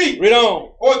against thee, Read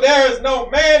on. for there is no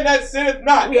man that sinneth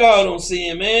not, We all don't see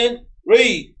him, man.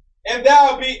 Read. and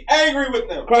thou be angry with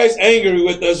them, Christ angry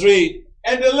with us. Read.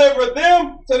 and deliver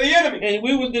them to the enemy, And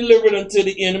we were delivered unto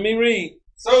the enemy. Read.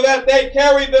 so that they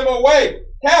carry them away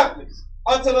captives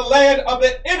unto the land of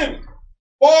the enemy,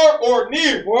 far or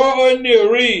near. Far or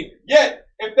near. Read. Yet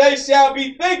if they shall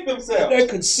bethink themselves They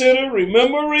consider,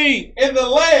 remember, read. in the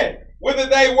land whither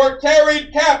they were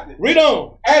carried captive, Read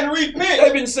on. and They've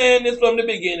repent. been saying this from the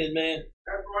beginning, man.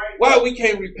 Why we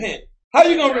can't repent? How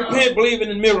you gonna repent believing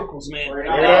in miracles, man?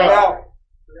 Bring it out.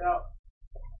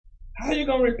 How you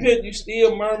gonna repent? You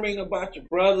still murmuring about your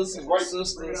brothers and Right.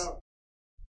 sisters.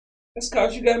 That's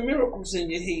cause you got miracles in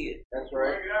your head. That's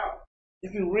right.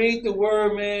 If you read the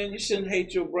word, man, you shouldn't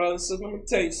hate your brothers. So let me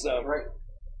tell you something. Right.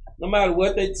 No matter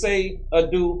what they say or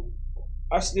do,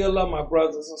 I still love my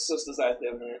brothers and sisters out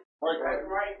there, man.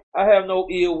 Right. I have no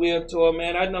ill will to them,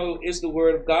 man. I know it's the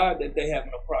word of God that they have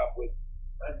no problem with.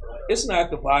 It's not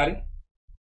the body.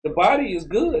 The body is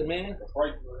good, man.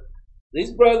 Right.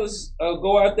 These brothers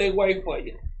go out their way for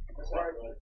you.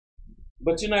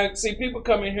 But you know, see, people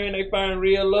come in here and they find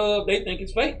real love. They think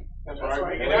it's fake. That's right.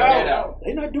 Bring it Bring it out. out.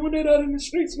 They're not doing that out in the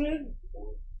streets, man.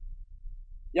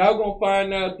 Y'all gonna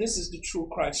find out this is the true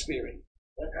Christ spirit.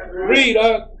 Read,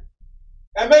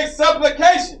 And make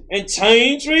supplication and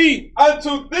change, read.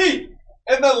 unto thee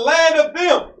in the land of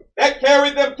them that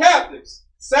carried them captives,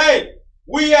 saying,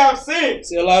 we have sinned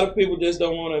See, a lot of people just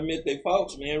don't want to admit their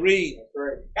faults, man. Read.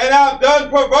 and have done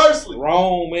perversely.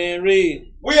 Wrong, man.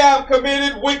 Read. We have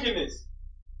committed wickedness,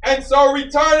 and so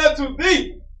return unto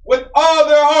thee with all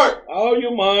their heart All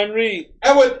your mind, read.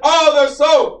 and with all their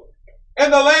soul in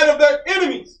the land of their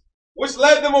enemies, which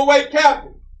led them away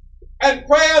captive, and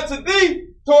pray unto thee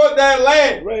toward their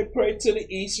land, Right, pray to the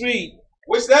east, read.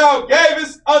 which thou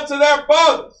gavest unto their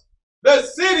fathers, the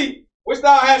city which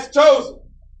thou hast chosen,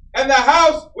 and the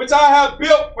house which I have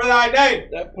built for thy name.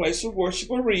 That place of worship,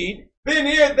 read. Then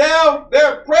hear thou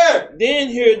their prayer Then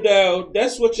hear thou,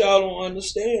 that's what y'all don't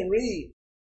understand, read.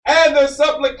 and their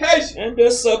supplication And their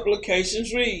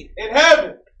supplications, read. in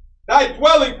heaven, thy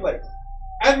dwelling place,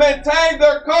 and maintain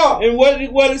their cause, And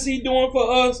what is he doing for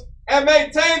us? and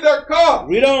maintain their cause,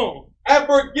 Read on. and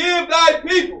forgive thy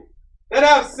people that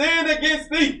have sinned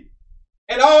against thee,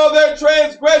 and all their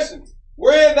transgressions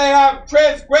wherein they have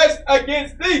transgressed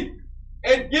against thee,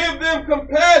 and give them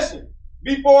compassion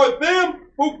before them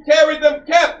who carried them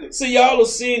captive. See, y'all are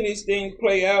seeing these things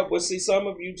play out, but see, some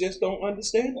of you just don't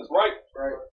understand. That's right.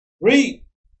 Right. Read.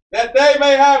 that they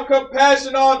may have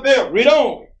compassion on them. Read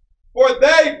on. For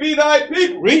they be thy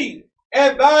people, Read.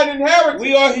 and thine inheritance,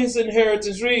 We are his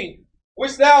inheritance. Read.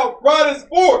 which thou broughtest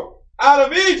forth out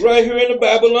of Egypt. Right here in the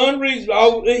Babylon. Read.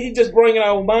 He just bringing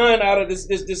our mind out of this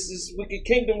wicked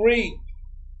kingdom. Read.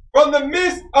 From the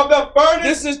midst of the furnace.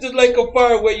 This is the lake of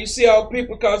fire where you see our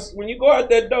people, because when you go out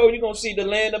that door, you're going to see the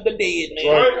land of the dead,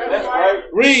 man. That's right.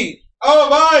 Read.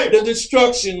 Of iron. The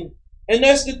destruction. And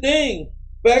that's the thing.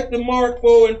 Back to Mark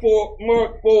 4 and 14.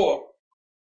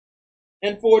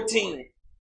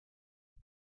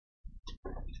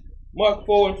 Mark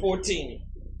 4 and 14.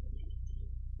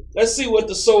 Let's see what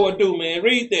the sower do, man.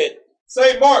 Read that.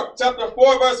 Say Mark chapter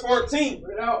 4 verse 14.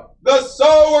 The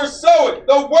sower soweth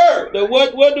the word. The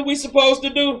what are we supposed to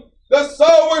do? The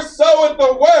sower soweth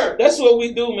the word. That's what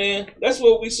we do, man. That's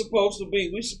what we supposed to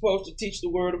be. We supposed to teach the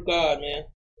word of God, man.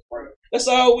 That's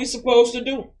all we supposed to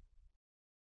do.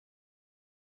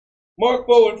 Mark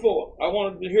 4 and 4. I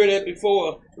wanted to hear that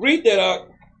before. Read that out.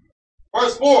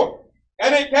 Verse 4.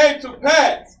 And it came to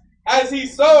pass, as he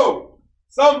sowed,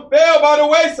 some fell by the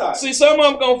wayside. See, some of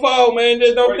them gonna fall, man.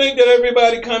 They don't think that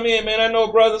everybody come in, man. I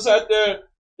know brothers out there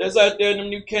that's out there in them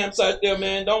new camps out there,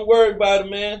 man. Don't worry about it,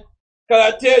 man.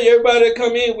 Cause I tell you, everybody that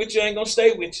come in with you ain't gonna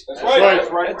stay with you. That's right. That's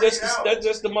right. That's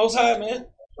just the Most High, man.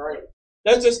 That's right.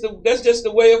 That's just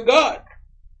the way of God.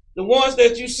 The ones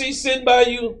that you see sitting by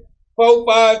you 4,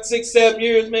 5, 6, 7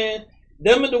 years, man.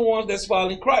 Them are the ones that's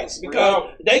following Christ,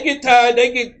 because they get tired.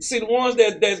 See the ones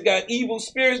that's got evil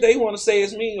spirits. They want to say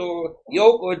it's me or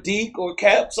Yoke or Deke or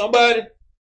Cap, somebody.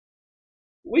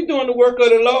 We doing the work of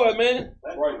the Lord, man.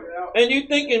 Right. And you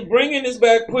thinking bringing this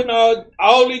back, putting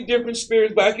all these different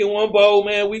spirits back in one bowl,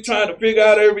 man. We trying to figure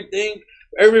out everything,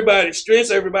 everybody's strengths,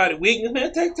 everybody's weakness,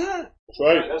 man. Take time. That's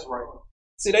right. That's right.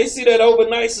 See, they see that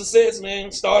overnight success,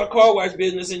 man. Start a car wash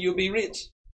business and you'll be rich.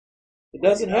 It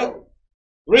doesn't happen.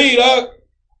 Read up.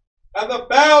 And the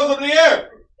fowls of the air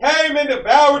came and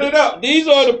devoured it up. These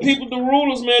are the people, the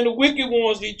rulers, man, the wicked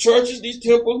ones, these churches, these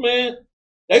temples, man.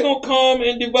 They're going to come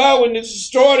and devour and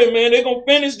destroy them, man. They're going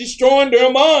to finish destroying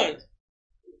their minds.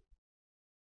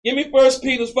 Give me 1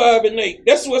 Peter 5 and 8.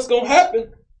 That's what's going to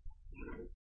happen.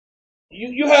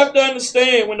 You have to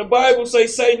understand, when the Bible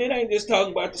says Satan, it ain't just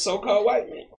talking about the so-called white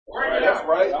man. Right. That's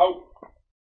right.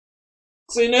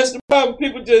 See, that's the problem.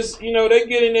 People just, they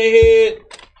get in their head.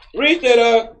 Read that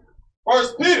up.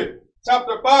 1 Peter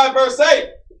chapter 5 verse 8.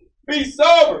 Be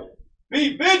sober,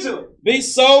 be vigilant. Be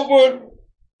sober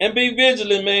and be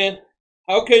vigilant, man.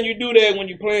 How can you do that when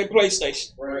you're playing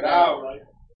PlayStation? Right out.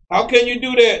 How can you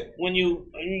do that when you're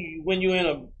in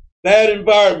a bad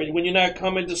environment, when you're not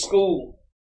coming to school?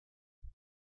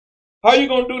 How you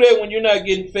gonna do that when you're not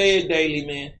getting fed daily,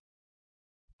 man?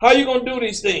 How you gonna do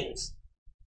these things?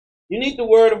 You need the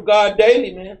word of God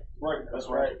daily, man. Right, that's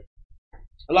right.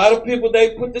 A lot of people,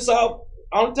 they put this out.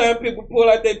 All the time people pull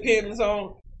out their pens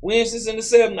on Wednesdays and the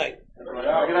 7th night.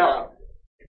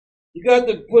 You got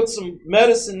to put some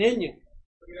medicine in you.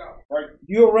 Right.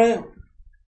 You're around.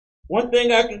 One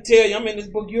thing I can tell you, I'm in this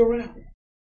book, you're around.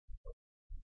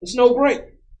 There's no break.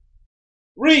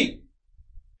 Read.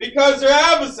 Because your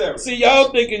adversary. See,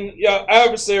 y'all thinking your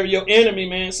adversary, your enemy,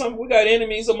 man. We got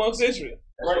enemies amongst Israel.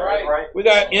 Right. We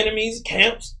got enemies,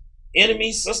 camps,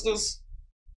 enemies, sisters.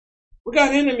 We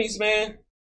got enemies, man.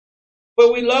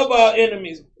 But we love our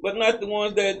enemies, but not the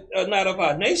ones that are not of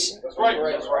our nation. That's right.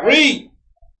 That's right. Read.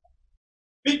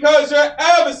 Because your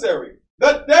adversary,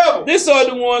 the devil. These are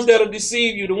the ones that'll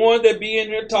deceive you. The ones that be in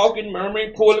here talking,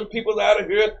 murmuring, pulling people out of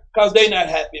here because they not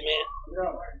happy,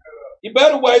 man. You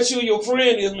better watch who your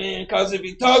friend is, man, because if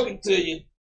he's talking to you,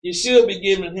 you should be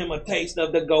giving him a taste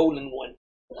of the golden one.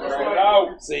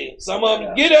 Right. See, some of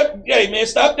them get up. Hey, man,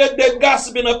 stop that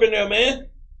gossiping up in there, man.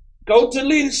 Go to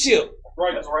leadership.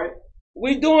 Right. That's right.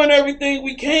 We doing everything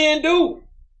we can do.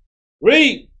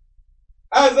 Read.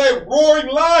 As a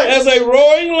roaring lion. As a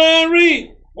roaring lion,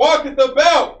 read. Walketh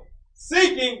about,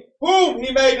 seeking whom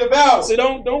he may devour. See,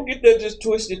 don't get that just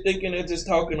twisted thinking they're just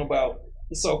talking about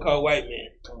the so-called white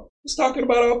man. It's talking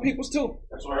about our peoples too.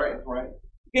 That's right. That's right.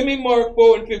 Give me Mark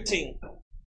 4 and 15.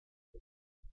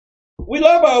 We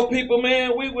love our people,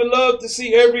 man. We would love to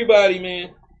see everybody,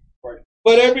 man. Right.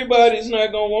 But everybody's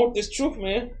not going to want this truth,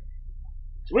 man.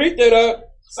 Read that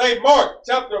up. St. Mark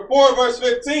chapter 4 verse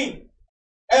 15.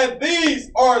 And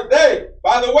these are they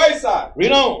by the wayside.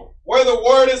 Read on. Where the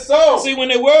word is sown. See, when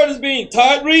the word is being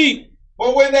taught, read.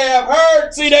 But when they have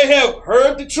heard. See, they have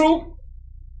heard the truth.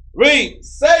 Read.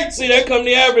 Satan. See, there come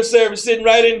the adversary sitting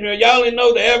right in here. Y'all ain't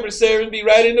know the adversary be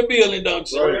right in the building, don't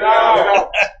you? Right.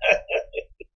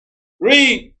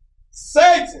 Read.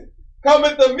 Satan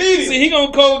cometh immediately. See, he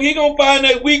gonna find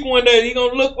that weak one there. He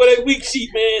gonna look for that weak sheep,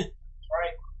 man.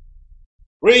 Right.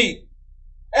 Read.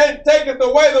 And taketh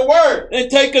away the word. And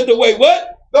taketh away what?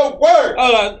 The word.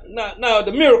 Oh, no,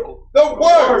 the miracle. The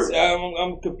word. See,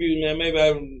 I'm confused, man. Maybe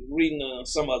I'm reading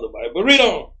some other Bible. But read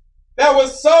on. That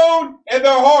was sown in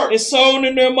their heart. It's sown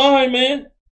in their mind, man.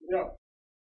 Yeah.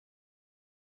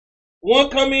 One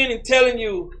come in and telling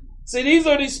you, see, these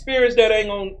are these spirits that ain't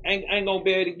gonna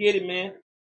be able to get it, man.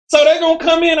 So they gonna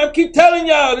come in. I keep telling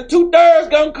y'all, the 2/3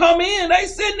 gonna come in. They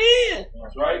sitting in.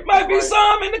 That's right. Might be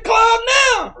some in the club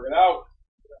now. Bring it out.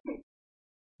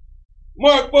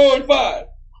 Mark 4 and 5.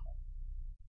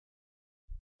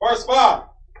 Verse 5.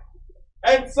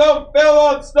 And some fell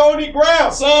on stony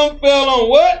ground. Some fell on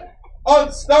what?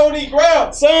 On stony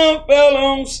ground. Some fell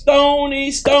on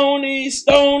stony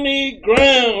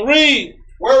ground. Read.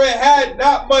 Where it had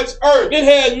not much earth. It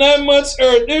had not much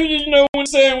earth. You know when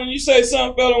you say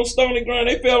some fell on stony ground,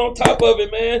 they fell on top of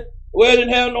it, man. Where it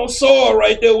didn't have no soil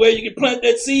right there where you can plant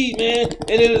that seed, man,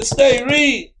 and it'll stay.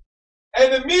 Read.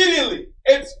 And immediately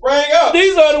it sprang up.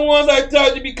 These are the ones I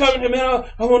told you be coming to, man.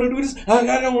 I want to do this. I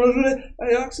don't want to do that.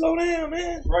 Hey, slow down,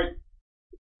 man. Right.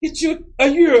 Get you a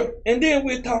year, and then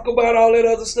we'll talk about all that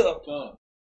other stuff.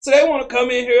 So they want to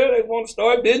come in here. They want to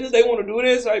start business. They want to do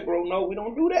this. Hey, bro, no, we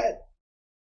don't do that.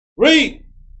 Read.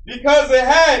 Because it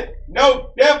had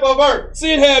no depth of earth.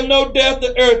 See, it had no depth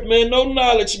of earth, man. No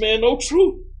knowledge, man. No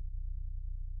truth.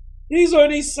 These are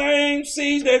these same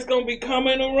seeds that's going to be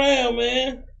coming around,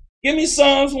 man. Give me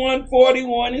Psalms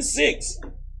 141 and 6.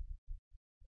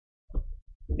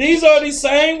 These are the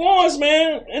same ones,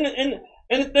 man.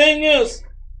 And the thing is,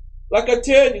 like I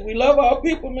tell you, we love our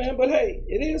people, man, but hey,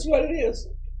 it is what it is.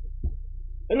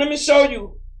 And let me show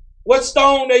you what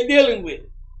stone they dealing with.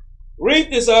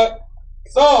 Read this up.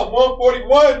 Psalm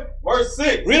 141, verse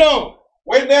 6. Read on.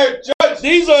 When their judges,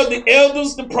 these are the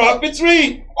elders, the prophets,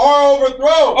 read. Are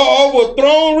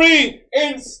overthrown. Read.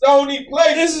 In stony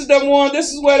places. This is the one,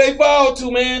 this is where they fall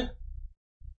to, man.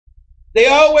 They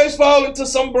always fall into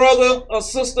some brother or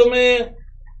sister, man,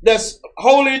 that's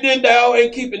holier than thou,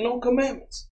 ain't keeping no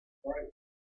commandments. Right.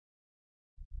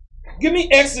 Give me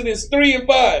Exodus 3 and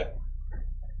 5.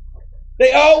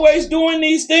 They always doing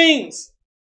these things.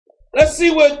 Let's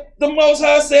see what the Most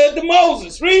High said to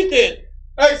Moses. Read that.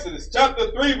 Exodus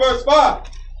chapter 3, verse 5.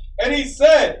 And he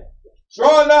said,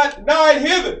 draw not nigh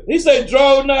hither. He said,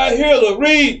 draw not hither.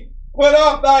 Read. Put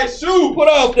off thy shoes. Put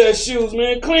off thy shoes,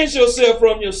 man. Cleanse yourself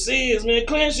from your sins, man.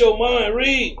 Cleanse your mind.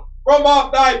 Read. From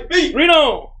off thy feet. Read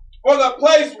on. For the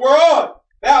place whereon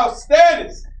thou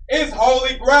standest is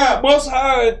holy ground. Most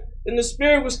High in the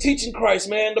Spirit was teaching Christ,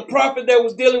 man. The prophet that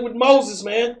was dealing with Moses,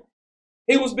 man.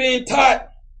 He was being taught.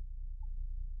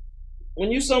 When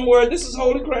you somewhere, this is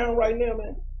holy ground right now,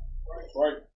 man.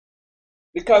 Right.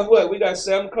 Because what? We got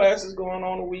 7 classes going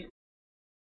on a week.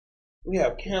 We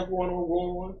have camp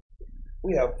 101.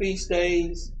 We have feast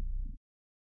days.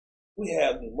 We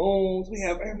have the moons. We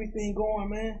have everything going,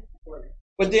 man. Right.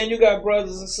 But then you got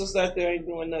brothers and sisters out there ain't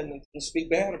doing nothing to speak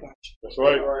bad about you. That's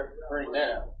right. Right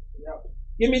now. Yep.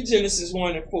 Give me Genesis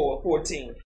 1 and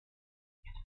 14.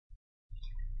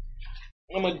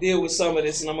 I'm going to deal with some of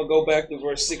this and I'm going to go back to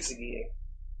verse 6 again.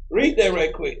 Read that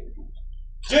right quick.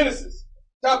 Genesis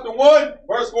chapter 1,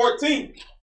 verse 14.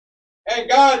 And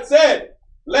God said,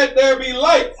 let there be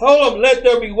light. Hold up, let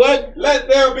there be what? Let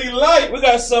there be light. We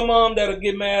got some of them that'll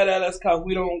get mad at us because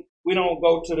we don't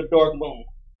go to the dark moon.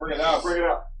 Bring it out. Bring it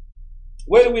out.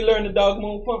 Where do we learn the dark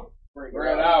moon from? Bring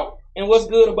it out. And what's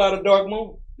good about a dark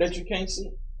moon that you can't see?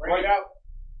 Bring it out.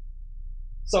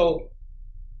 So,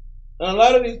 a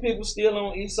lot of these people still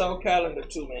on Esau calendar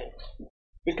too, man.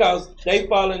 Because they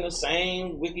follow the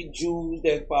same wicked Jews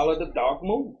that follow the dark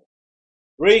moon.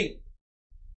 Read.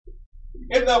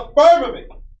 In the firmament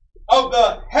of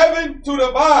the heaven to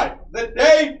divide the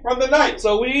day from the night.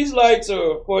 So these lights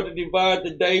are for to divide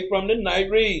the day from the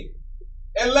night. Read.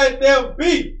 And let them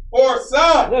be for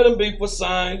signs. Let them be for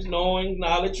signs, knowing,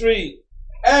 knowledge. Read.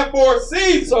 And for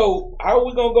seasons. So how are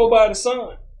we going to go by the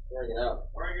sun? Bring it out.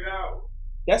 Bring it out.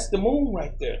 That's the moon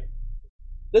right there.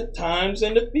 The times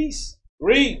and the feasts.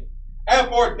 Read. And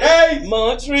for days.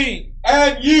 Months. Read.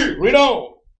 And years. Read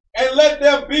on. And let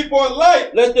them be for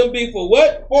light. Let them be for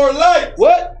what? For light.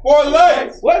 What? For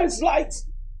light. What is light?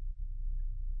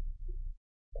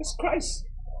 It's Christ.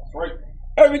 Right.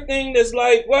 Everything that's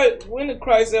like, what? When did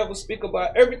Christ ever speak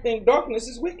about everything? Darkness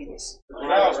is wickedness.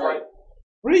 That's right.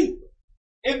 Read.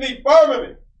 In the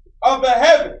firmament of the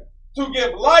heaven to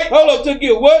give light. Hold up, to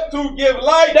give what? To give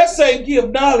light. That's saying give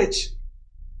knowledge.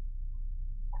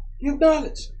 Give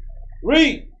knowledge.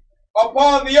 Read.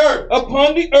 Upon the earth.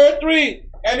 Upon the earth. Read.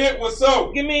 And it was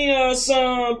so. Give me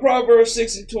some Proverbs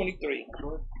 6 and 23.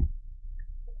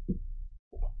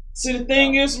 See, the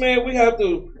thing is, man, we have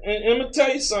to, and I'm gonna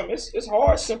tell you something. It's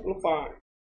hard simplifying.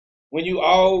 When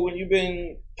you've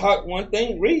been taught one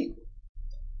thing, read.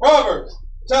 Proverbs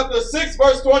chapter 6,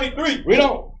 verse 23. Read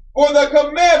on. For the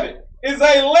commandment is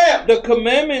a lamp, The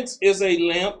commandments is a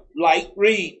lamp, light,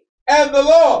 read. and the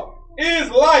law is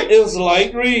light, Is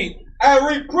light, read. and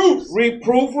reproofs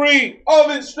Reproof, read. of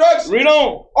instruction Read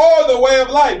on. are the way of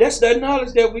life. That's that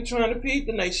knowledge that we're trying to feed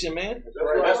the nation, man.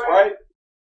 That's right.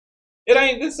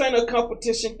 This ain't a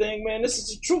competition thing, man. This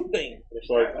is a truth thing. That's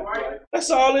right.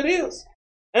 That's all it is.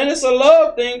 And it's a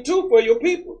love thing too for your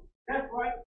people. That's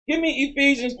right. Give me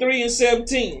Ephesians 3 and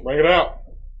 17. Bring it out.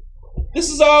 This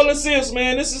is all this is,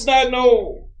 man. This is not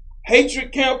no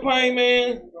hatred campaign,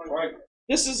 man. Right.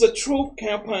 This is a truth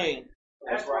campaign.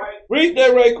 That's right. Read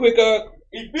that right quick.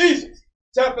 Ephesians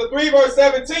chapter 3, verse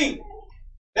 17.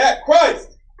 That Christ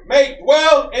may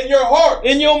dwell in your heart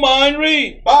In your mind,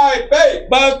 read. by faith,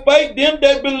 By faith, them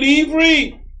that believe,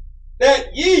 read. that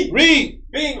ye, Read.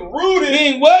 being rooted,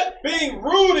 Being what?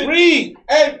 Read.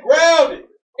 and grounded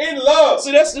in love.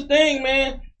 See, that's the thing,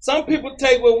 man. Some people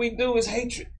take what we do as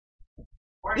hatred.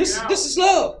 This is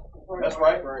love. That's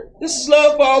right. This is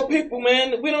love for all people,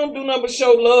 man. We don't do nothing but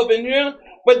show love in here.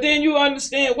 But then you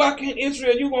understand, why can't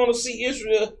Israel, you want to see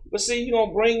Israel, but see, you're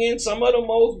going to bring in some of the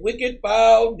most wicked,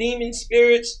 foul, demon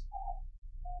spirits.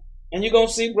 And you're going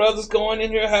to see brothers going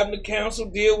in here having to counsel,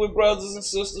 deal with brothers and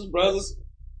sisters, brothers.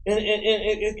 And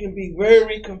it can be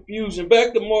very confusing.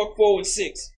 Back to Mark 4 and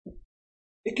 6.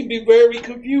 It can be very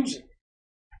confusing.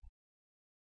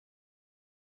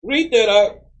 Read that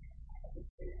out.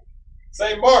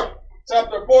 St. Mark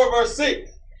chapter 4, verse 6.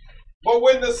 But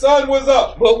when the sun was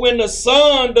up, But when the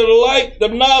sun, the light, the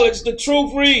knowledge, the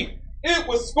truth, read, it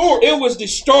was scorched. it was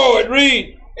destroyed,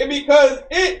 read. And because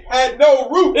it had no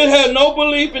root, It had no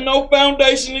belief and no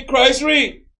foundation in Christ,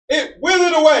 read. it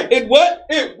withered away. It what?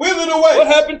 It withered away. What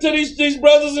happened to these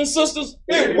brothers and sisters?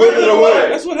 It withered away.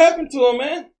 That's what happened to them,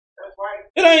 man. That's right.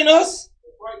 It ain't us.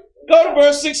 Go to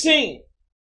verse 16.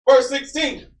 Verse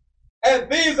 16.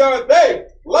 And these are they,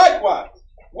 likewise,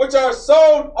 which are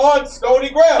sown on stony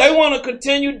ground, They want to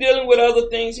continue dealing with other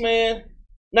things, man.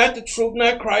 Not the truth,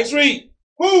 not Christ, read.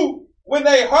 who, when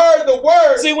they heard the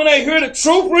word, See, when they hear the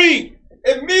truth, read.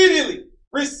 immediately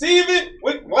receive it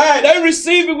with gladness, They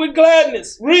receive it with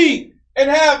gladness, read. and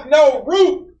have no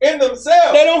root in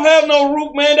themselves, They don't have no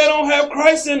root, man. They don't have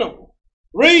Christ in them.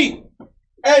 Read.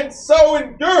 and so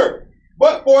endure,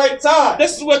 but for a time.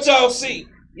 This is what y'all see.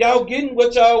 Y'all getting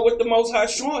what the Most High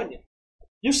showing you.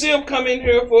 You see them come in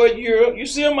here for a year. You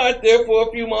see them out there for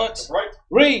a few months. Right.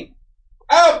 Read.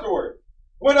 Afterward,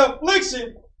 when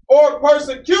affliction or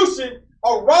persecution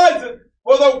arises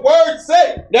for the word's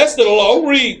sake, That's the law.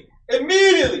 Read.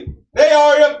 immediately they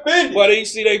are offended. But you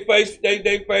see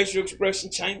they facial expression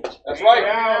change. That's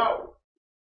right.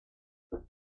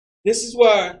 This is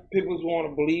why people want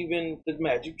to believe in the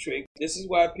magic trick. This is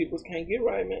why people can't get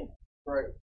right, man. Right.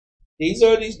 These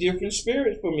are these different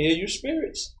spirits, familiar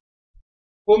spirits.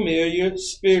 Familiar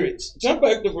spirits. Jump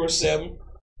back to verse 7.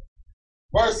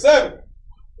 Verse 7.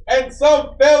 And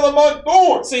some fell among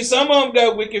thorns. See, some of them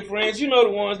got wicked friends. You know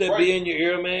the ones that be Right. in your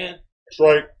ear, man. That's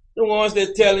right. The ones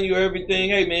that telling you everything.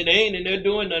 Hey, man, they ain't in there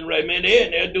doing nothing right, man. They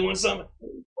in there doing something.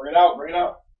 Bring it out. Bring it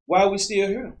out. Why are we still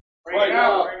here? Bring it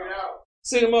out. Bring it out.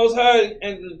 See, the Most High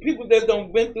and the people that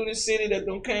don't been through this city, that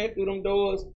don't came through them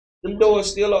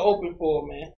doors still are open for them,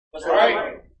 man. That's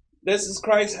right. This is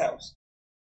Christ's house.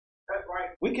 That's right.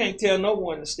 We can't tell no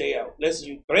one to stay out. Unless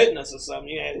you threaten us or something,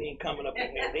 you ain't coming up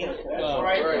in there then. That's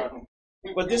right.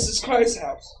 But this is Christ's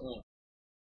house.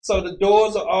 So the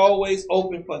doors are always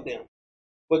open for them.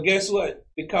 But guess what?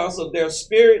 Because of their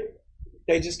spirit,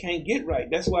 they just can't get right.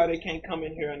 That's why they can't come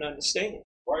in here and understand.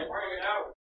 Right. Bring it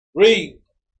out. Read.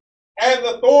 And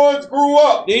the thorns grew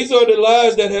up These are the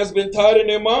lies that has been taught in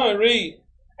their mind. Read.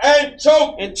 and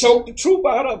choked. And choke the truth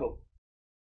out of them.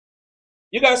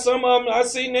 You got some of them I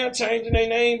see now changing their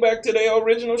name back to their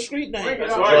original street name. Bring it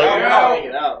That's out. right. Bring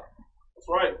it out. That's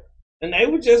right. And they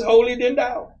were just holy then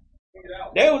down. Bring it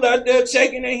out. They was out there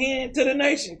shaking their hand to the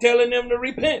nation, telling them to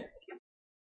repent.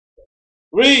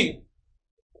 Read.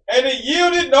 And it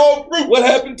yielded no fruit. What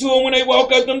happened to them when they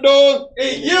walk out them doors?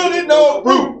 It yielded no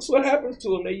fruit. That's what happens to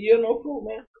them. They yield no fruit,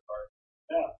 man.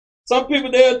 Some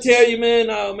people, they'll tell you, man,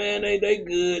 oh, man, they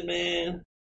good, man.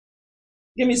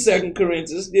 Give me 2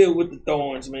 Corinthians. Let's deal with the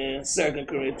thorns, man. 2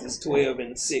 Corinthians 12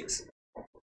 and 6.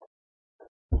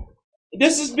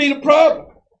 This is be the problem.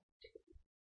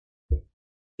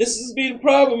 This is be the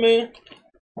problem, man.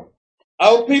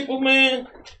 Our people, man,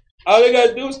 All they got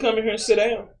to do is come in here and sit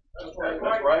down. That's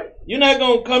right. You're not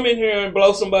going to come in here and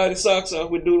blow somebody's socks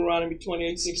off with Deuteronomy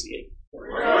 28:68.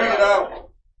 Bring it out.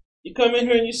 You come in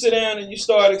here and you sit down and you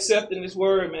start accepting this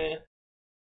word, man.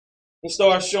 And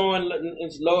start showing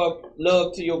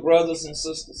love to your brothers and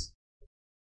sisters.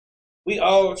 We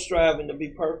all striving to be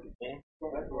perfect, man.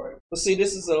 But see,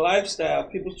 this is a lifestyle.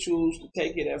 People choose to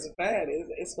take it as a fad.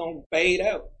 It's going to fade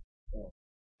out.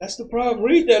 That's the problem.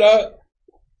 Read that out.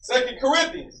 2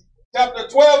 Corinthians chapter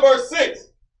 12, verse 6.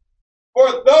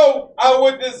 For though I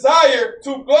would desire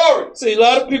to glory. See, a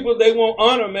lot of people, they want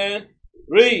honor, man.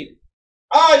 Read.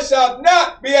 I shall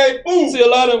not be a fool. See, a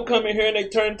lot of them come in here and they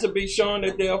turn to be showing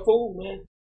that they're a fool, man.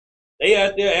 They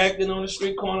out there acting on the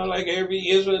street corner like every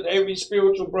Israel, every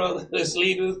spiritual brother that's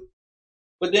leaders.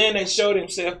 But then they show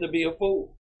themselves to be a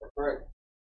fool. Right.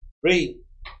 Read.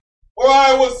 For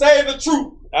I will say the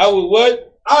truth. I will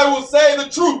what? I will say the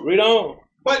truth. Read on.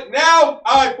 But now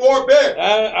I forbear.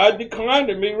 I declined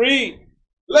to me. Read.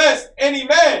 Lest any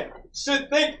man should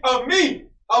think of me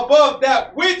above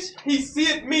that which he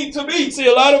seeth me to be. See,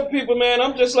 a lot of people, man,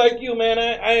 I'm just like you, man.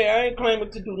 I ain't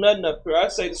claiming to do nothing up here. I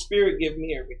say the Spirit give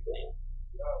me everything.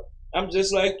 I'm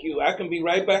just like you. I can be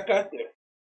right back out there.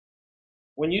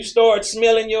 When you start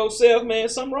smelling yourself, man,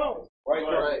 something wrong.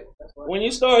 Right. When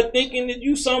you start thinking that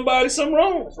you somebody, something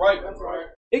wrong. That's right.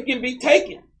 It can be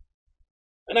taken.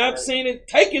 And I've seen it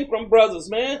taken from brothers,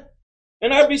 man.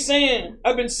 And I've been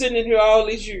sitting in here all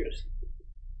these years.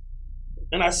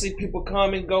 And I see people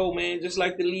come and go, man, just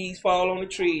like the leaves fall on the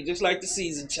tree, just like the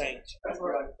season change. That's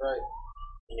right.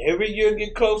 And every year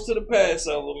get close to the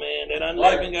Passover, man. That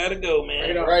unleavened gotta go,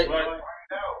 man. Right.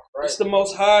 It's the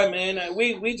Most High, man.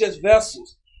 We just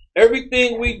vessels.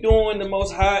 Everything we doing, the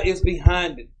Most High is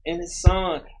behind it. And His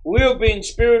Son. We're being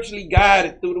spiritually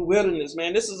guided through the wilderness,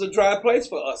 man. This is a dry place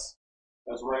for us.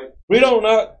 That's right. We don't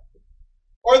know.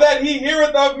 Or that he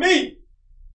heareth of me,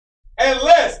 and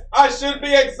lest I should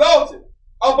be exalted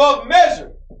above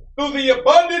measure through the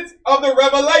abundance of the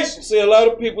revelation. See, a lot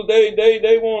of people, they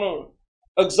want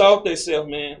to exalt themselves,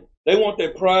 man. They want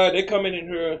their pride. They come in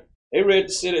here. They ready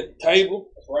to sit at the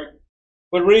table. That's right.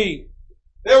 But read.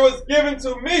 There was given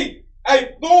to me a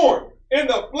thorn in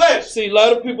the flesh. See, a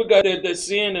lot of people got that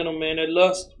sin in them, man. That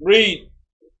lust. Read.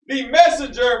 The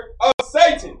messenger of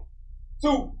Satan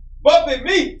to buffet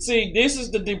me. See, this is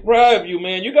to deprive you,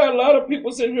 man. You got a lot of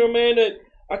people sitting here, man, that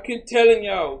I keep telling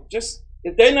y'all, just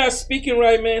if they're not speaking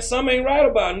right, man, something ain't right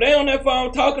about them. They on that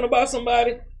phone talking about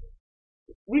somebody,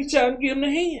 reach out and give them the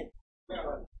hand.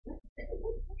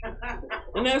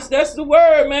 And that's the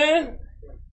word, man.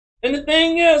 And the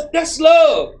thing is, that's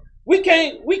love. We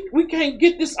can't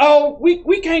get this all.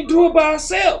 We can't do it by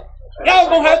ourselves. Y'all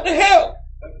gonna have to help.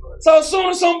 So as soon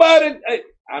as somebody, hey,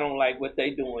 I don't like what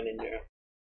they doing in there.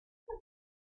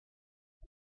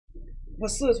 But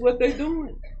sis, what they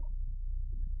doing?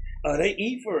 They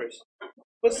eat first.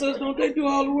 But sis, don't they do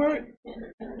all the work?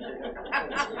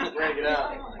 Bring it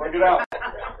out. Bring it out.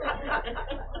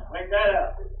 Bring that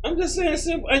out. I'm just saying,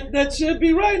 simple. That should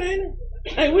be right, ain't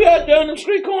it? Ain't we out there on them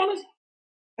street corners?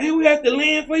 Ain't we at the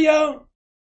land for y'all?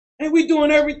 Ain't we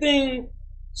doing everything,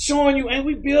 showing you? Ain't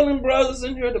we building brothers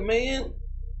in here, the man?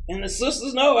 And the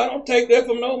sisters, no, I don't take that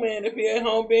from no man. If he at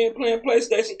home playing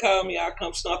PlayStation, call me, I'll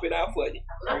come stomp it out for you.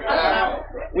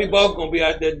 We both gonna be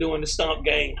out there doing the stomp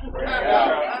game.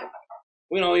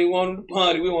 We don't even want them to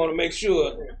party, we want to make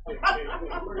sure.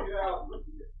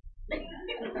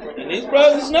 And these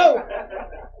brothers know.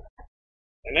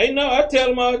 And they know, I tell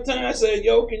them all the time, I say,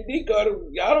 Yoke and D-Carter,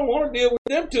 y'all don't want to deal with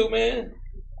them two, man.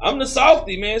 I'm the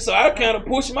softy, man, so I kind of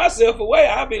push myself away.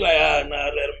 I'll be like, nah,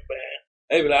 let them, man.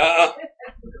 They be like,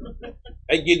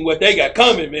 they getting what they got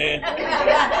coming, man.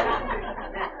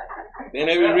 Then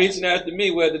they be reaching out to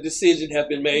me where the decision have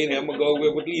been made and I'm going to go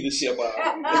with what leadership are.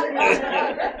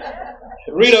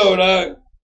 Read on, dog.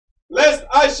 Lest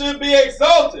I should be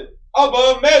exalted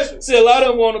above measure. See, a lot of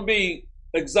them want to be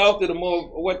exalted or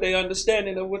more what they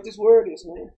understanding of what this word is,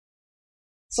 man.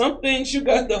 Some things you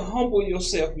got to humble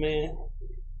yourself, man.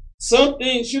 Some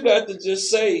things you got to just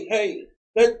say, hey,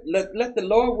 let the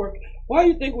Lord work. Why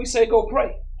do you think we say go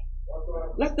pray?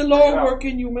 Let the Lord work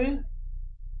in you, man.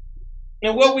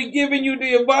 And what we giving you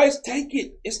the advice, take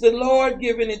it. It's the Lord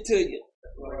giving it to you.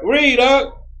 Read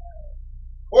up.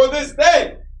 For this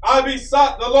day I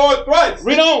besought the Lord thrice.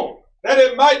 Read on. That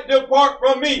it might depart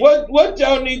from me. What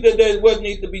y'all need what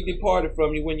need to be departed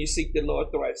from you when you seek the Lord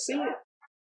thrice? See it.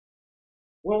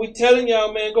 When we telling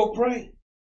y'all, man, go pray.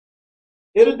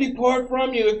 It'll depart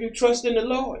from you if you trust in the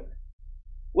Lord.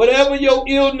 Whatever your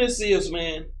illness is,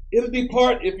 man, it'll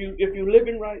depart if you're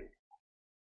living right.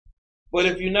 But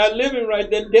if you're not living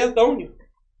right, then death on you.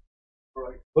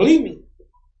 Believe me.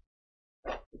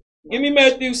 Give me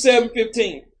Matthew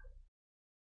 7:15.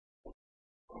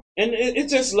 And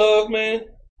it's just love, man.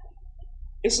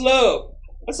 It's love.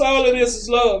 That's all it is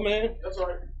love, man. That's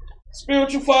right.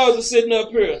 Spiritual fathers are sitting up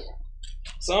here.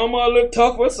 Some are a little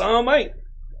tougher, some ain't.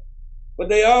 But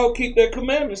they all keep their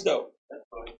commandments, though.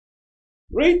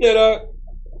 Read that up.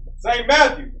 St.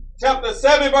 Matthew, chapter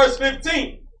 7, verse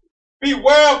 15.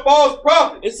 Beware of false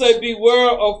prophets. It say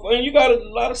beware of, and you got a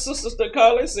lot of sisters that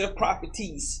call themselves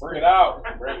prophetess. Bring it out.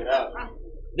 Bring it out.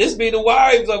 This be the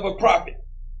wives of a prophet.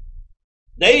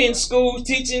 They in school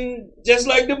teaching just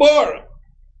like Deborah.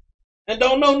 And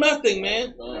don't know nothing,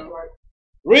 man.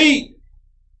 Read.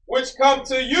 Which come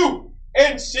to you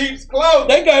in sheep's clothing.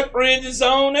 They got fringes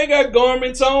on. They got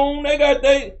garments on. They got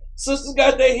sisters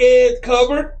got their heads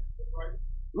covered.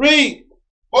 Read.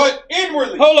 But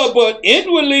inwardly. Hold up, but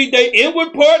inwardly, they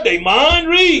inward part, they mind.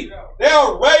 Read. They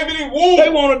are ravening wolves. They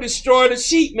want to destroy the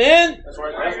sheep, man. That's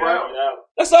right. That's right.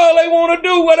 That's all they want to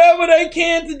do, whatever they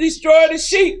can to destroy the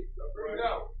sheep.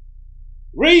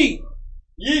 Read.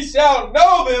 Ye shall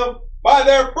know them by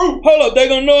their fruit. Hold up, they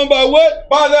gonna know them by what?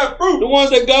 By their fruit. The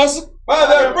ones that gossip? By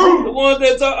their fruit. The ones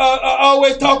that's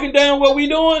always talking down what we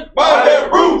doing? By their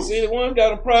fruit. See, the ones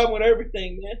got a problem with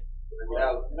everything, man.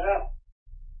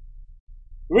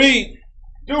 Read.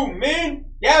 Do men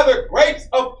gather grapes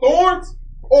of thorns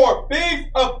or figs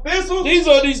of thistles? These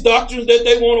are these doctrines that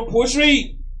they want to push.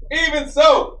 Read. Even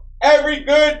so, every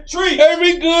good tree.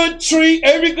 Every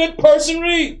good person,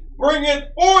 read.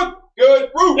 Bringeth forth good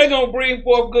fruit. They're going to bring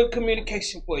forth good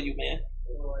communication for you, man.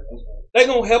 They're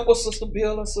going to help a sister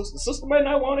build her sister. Sister may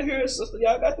not want to hear it, sister.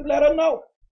 Y'all got to let her know.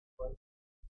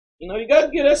 You know, you got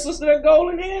to give that sister that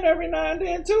golden hand every now and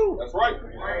then, too. That's right.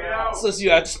 Sister,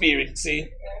 you out the spirit, see?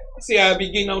 See how I be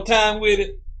getting on time with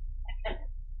it?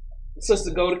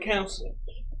 Sister, go to counseling.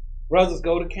 Brothers,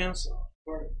 go to counseling.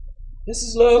 This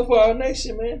is love for our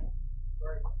nation, man.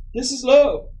 This is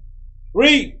love.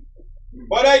 Read.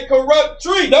 But a corrupt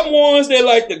tree. Them ones that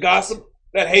like to gossip,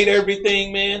 that hate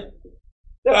everything, man.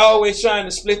 That always trying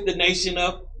to split the nation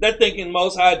up. They're thinking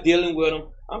Most High dealing with them.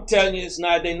 I'm telling you, it's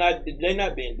not. They're not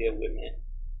being dealt with, man.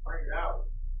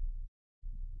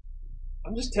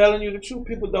 I'm just telling you the truth.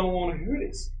 People don't want to hear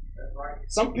this.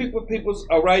 Some people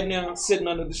are right now sitting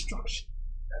under destruction.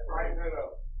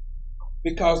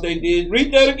 Because they did.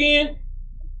 Read that again.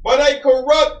 But a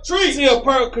corrupt tree. See, a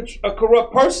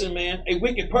corrupt person, man, a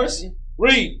wicked person.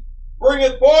 Read.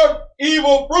 Bringeth forth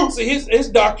evil fruit. See, his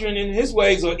doctrine and his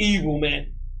ways are evil,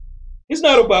 man. It's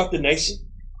not about the nation.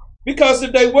 Because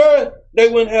if they were, they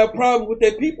wouldn't have a problem with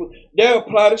their people. They'll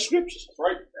apply the scriptures. That's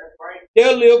right. That's right.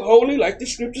 They'll live holy like the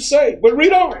scriptures say. But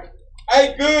read on.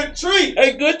 A good tree.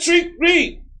 A good tree,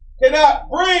 read. Cannot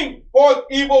bring forth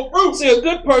evil fruit. See, a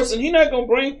good person, he's not going to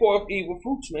bring forth evil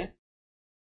fruits, man.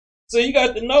 So you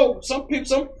got to know, some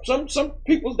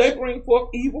people, they bring forth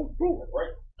evil fruit.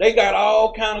 Right. They got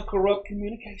all kind of corrupt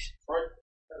communication. Right.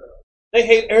 They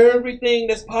hate everything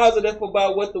that's positive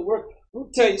about what the work. Let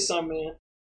me tell you something, man.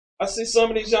 I see some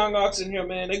of these young ox in here,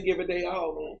 man, they give it their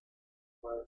all, man.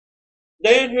 Right.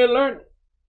 They in here learning.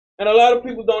 And a lot of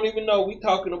people don't even know we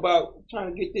talking about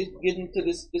trying to get into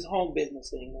this home business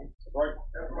thing, man. Right.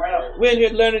 That's right. We're in here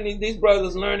learning, these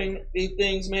brothers learning these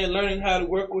things, man, learning how to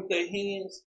work with their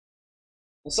hands.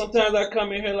 And sometimes I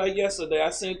come in here like yesterday.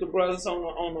 I seen the brothers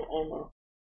on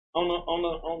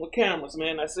the cameras,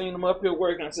 man. I seen them up here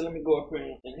working. I said, let me go up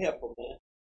here and help them, man.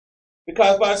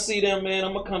 Because if I see them, man,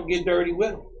 I'm gonna come get dirty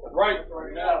with them. Right.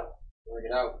 Bring it out. Bring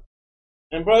it out.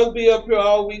 And brothers be up here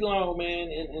all week long, man.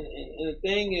 And the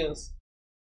thing is,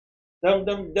 them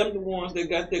the ones that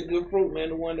got that good fruit, man.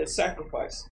 The one that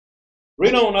sacrifice.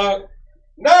 Read on up.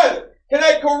 Neither can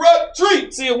a corrupt tree.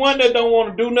 See, one that don't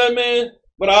want to do nothing, man.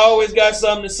 But I always got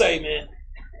something to say, man.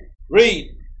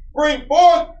 Read. Bring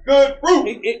forth good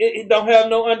fruit. It don't have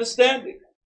no understanding.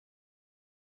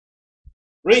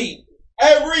 Read.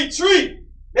 Every tree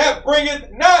that bringeth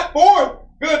not forth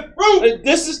good fruit.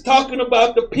 This is talking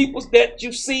about the peoples that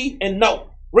you see and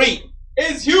know. Read.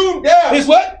 Is hewn down. Is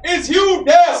what? Is hewn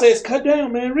down. It says cut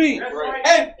down, man. Read. That's right.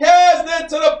 And cast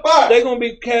into the fire. They're going to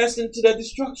be cast into the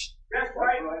destruction. That's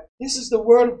right. This is the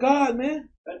word of God, man.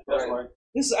 That's right.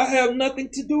 I have nothing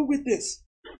to do with this.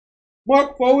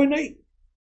 Mark 4:8.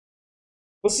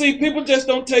 But see, people just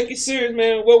don't take it serious,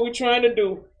 man. What we're trying to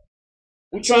do,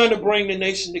 we're trying to bring the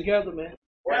nation together, man.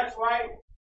 That's right.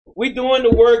 We doing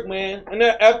the work, man. And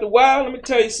after a while, let me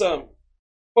tell you something.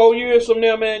 4 years from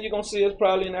now, man, you're going to see us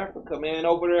probably in Africa, man.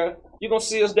 Over there, you're going to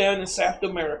see us down in South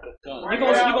America. You're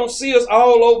going to see us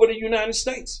all over the United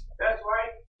States. That's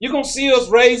right. You're going to see us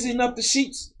raising up the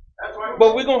sheep. That's right.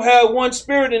 But we're going to have one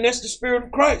spirit, and that's the spirit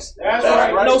of Christ. That's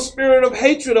right. No spirit of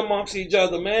hatred amongst each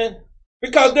other, man.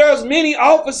 Because there's many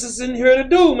offices in here to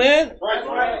do, man. That's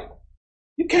right.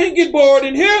 You can't get bored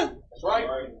in here. That's right.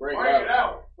 Bring it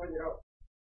out.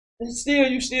 And still,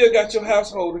 you still got your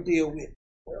household to deal with.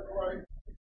 That's right.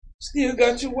 Still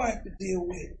got your wife to deal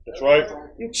with. That's right.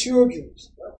 Your children.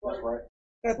 That's right.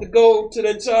 Got to go to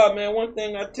that job, man. One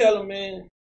thing I tell them, man,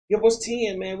 give us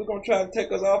 10, man. We're going to try to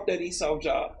take us off that Esau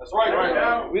job. That's right.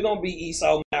 Right. We're going to be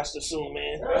Esau master soon,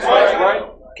 man. That's right.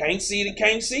 Can't see the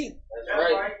can't see.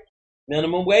 That's right.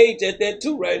 Minimum wage at that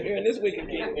too, right here in this wicked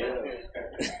game,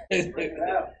 man.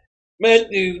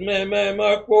 Matthew, man,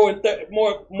 Mark 4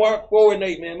 and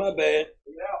 8, man, my bad.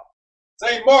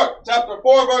 St. Mark, chapter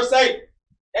 4, verse 8.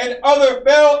 And other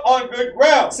fell on good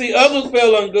ground. See, others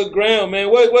fell on good ground, man.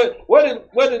 What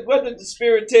did the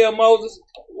Spirit tell Moses?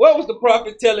 What was the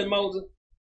prophet telling Moses?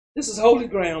 This is holy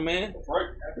ground, man.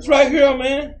 It's right here,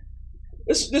 man.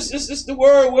 This the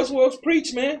word was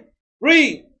preached, man.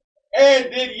 Read.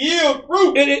 And did yield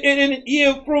fruit. It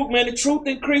yield fruit, man. The truth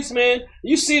increased, man.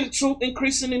 You see the truth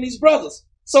increasing in these brothers.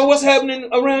 So what's happening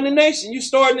around the nation? You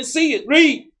starting to see it.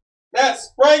 Read. That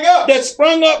sprang up. That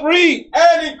sprung up, read.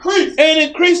 And increased. And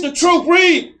increased the truth,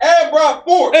 read. And brought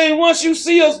forth. And once you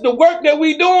see us, the work that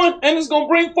we doing, and it's going to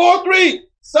bring forth, read.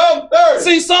 Psalm 30.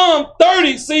 See, Psalm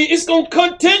 30, see, it's going to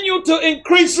continue to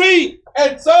increase, read.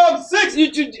 And Psalm 60.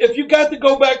 If you got to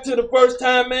go back to the first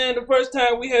time, man, the first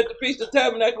time we had the Feast of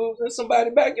Tabernacles in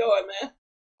somebody's backyard, man.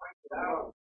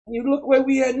 You look where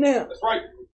we at now. That's right.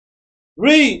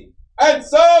 Read. And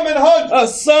Psalm and 100. A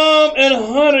Psalm and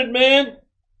 100, man.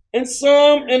 And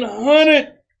Psalm and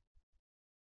 100.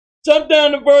 Jump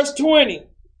down to verse 20.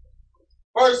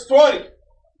 Verse 20.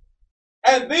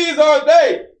 And these are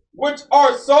they which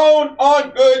are sown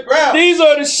on good ground. These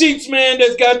are the sheep, man,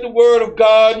 that's got the word of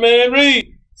God, man.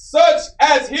 Read. Such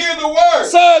as hear the word.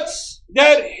 Such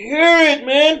that hear it,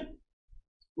 man.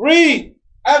 Read.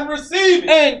 And receive it.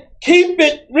 And keep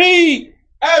it. Read.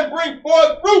 And bring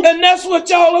forth fruit. And that's what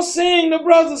y'all are seeing, the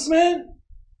brothers, man.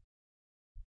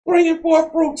 Bringing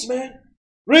forth fruits, man.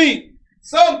 Read.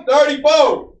 Some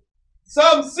 30-fold,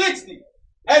 some 60,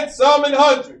 and some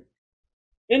 100.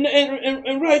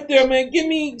 And right there, man, give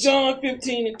me John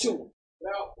 15 and 2.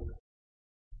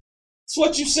 That's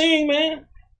what you're seeing, man.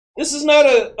 This is not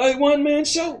a one-man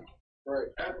show. Right.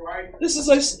 That's right. This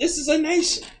is a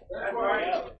nation. That's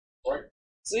right.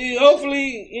 See,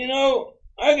 hopefully,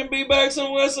 I can be back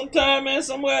somewhere sometime, man.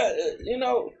 Somewhere, I'm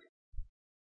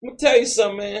gonna tell you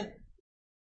something, man.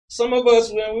 Some of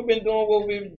us, man, we've been doing what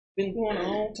we've been doing a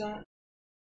long time.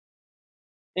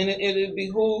 And it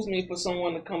behooves me for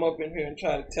someone to come up in here and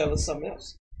try to tell us something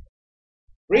else.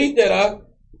 Read that out.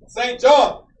 St.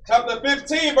 John, chapter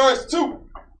 15, verse 2.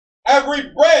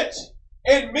 Every branch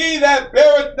in me that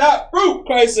beareth not fruit.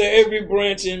 Christ said, every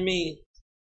branch in me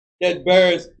that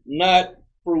bears not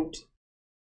fruit.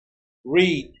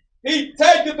 Read. He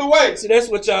taketh away. See, that's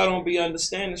what y'all don't be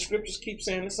understanding. The scriptures keep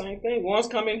saying the same thing. Ones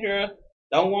come in here,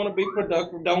 don't want to be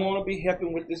productive, don't want to be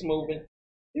helping with this movement.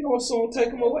 You're going to soon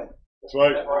take them away. That's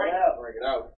right. Bring it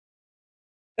out.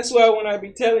 That's why when I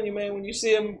be telling you, man, when you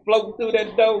see them floating through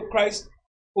that door, Christ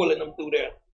pulling them through there.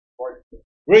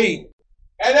 Read.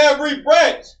 And every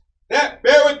branch that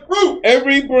beareth fruit.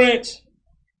 Every branch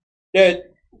that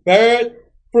beareth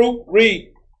fruit,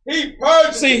 read. He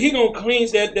purges. See, he going to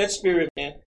cleanse that spirit,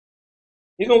 man.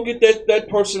 He going to get that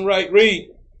person right.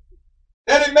 Read.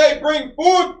 That it may bring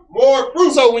forth more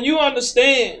fruit. So when you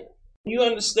understand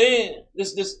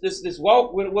this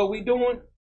walk with what we doing,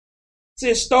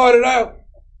 see, it started out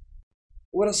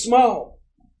with a small.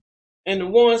 And the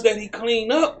ones that he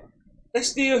cleaned up, they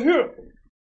still here.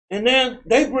 And then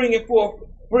they bringing forth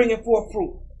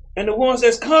fruit. And the ones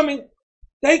that's coming,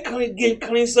 they getting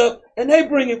cleansed up and they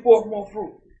bringing forth more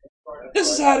fruit.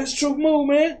 This is how this truth move,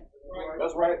 man.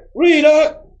 That's right. Read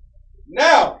up.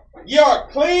 Now, ye are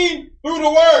clean through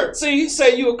the word. See, he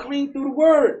said you are clean through the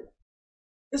word.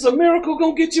 Is a miracle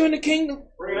going to get you in the kingdom?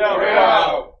 Bring it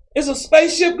out. Is a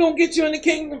spaceship going to get you in the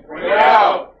kingdom? Bring it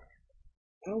out.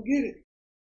 I don't get it.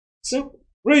 Simple.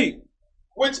 Read.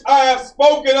 Which I have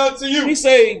spoken unto you. He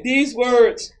said, these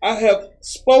words I have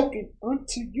spoken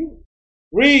unto you.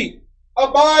 Read.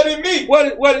 Abide in me.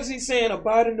 What is he saying?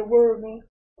 Abide in the word, man.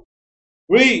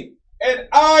 Read. And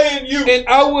I in you. And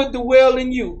I will dwell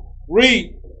in you.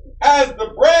 Read. As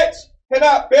the branch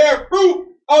cannot bear fruit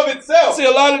of itself. See,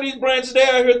 a lot of these branches, they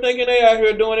out here thinking they out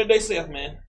here doing it themselves,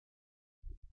 man.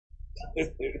 Bring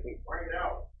it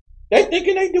out. They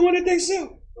thinking they doing it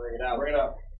themselves. Bring it out. Bring it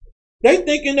out. They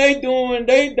thinking they doing,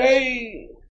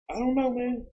 I don't know,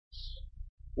 man.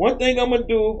 One thing I'm going to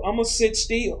do, I'm going to sit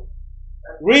still.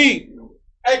 Read.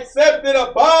 Except it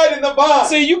abide in the vine.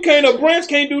 See, a branch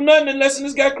can't do nothing unless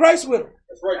it's got Christ with him.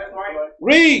 That's right.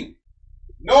 Read.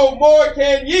 No more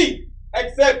can ye,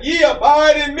 except ye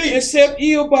abide in me. Except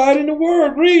ye abide in the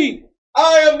word. Read.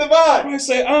 I am the vine. Christ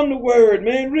say, I'm the word,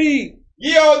 man. Read.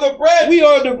 Ye are the branches. We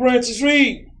are the branches.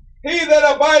 Read. He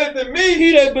that abideth in me.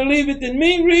 He that believeth in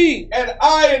me. Read. And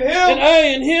I in him. And I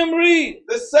in him. Read.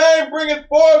 The same bringeth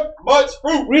forth much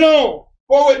fruit. Read on.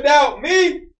 For without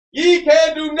me, ye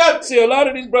can do nothing. See, a lot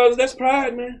of these brothers, that's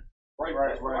pride, man.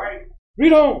 Right.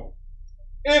 Read on.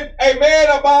 If a man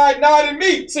abide not in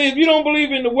me. See, if you don't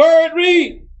believe in the word,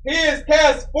 read. He is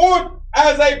cast forth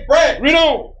as a branch. Read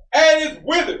on. And is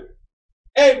withered.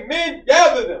 And men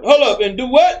gather them. Hold up, and do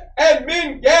what? And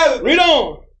men gather them. Read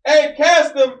on. And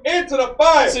cast them into the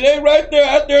fire. See, they right there,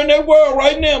 out there in that world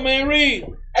right now, man. Read.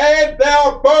 And they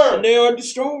are burned. And they are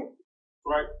destroyed.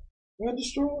 Right. They are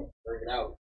destroyed. Bring it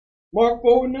out. Mark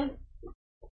 4:9.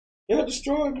 They are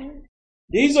destroyed, man.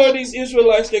 These are these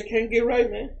Israelites that can't get right,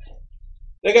 man.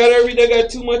 They got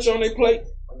too much on their plate.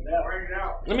 Bring it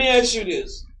out. Let me ask you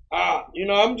this.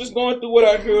 I'm just going through what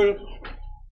I heard.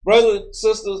 Brothers,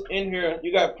 sisters in here,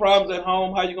 you got problems at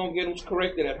home. How you gonna get them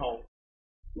corrected at home?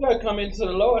 You gotta come into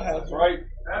the Lord house. Right.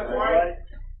 That's right.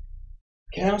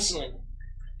 Counseling.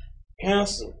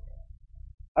 Counsel.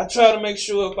 I try to make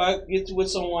sure if I get with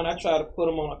someone, I try to put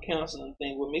them on a counseling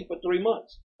thing with me for 3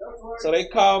 months. That's right. So they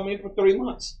call me for 3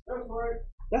 months. That's right.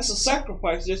 That's a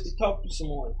sacrifice just to talk to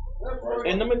someone. That's right.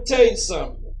 And let me tell you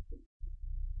something.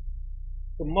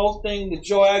 The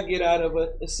joy I get out of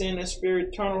it is seeing that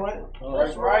spirit turn around.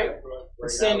 That's right.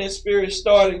 Seeing that spirit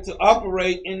starting to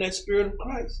operate in that spirit of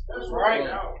Christ. That's right.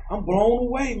 I'm blown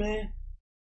away, man.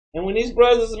 And when these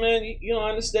brothers, man, you don't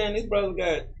understand, these brothers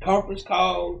got conference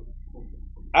calls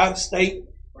out of state.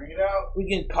 Bring it out. We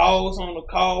getting calls on the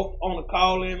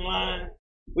call-in line.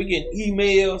 We getting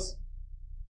emails.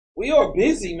 We are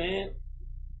busy, man.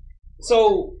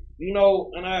 So,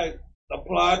 and I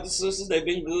applaud the sisters. They've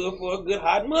been good for a good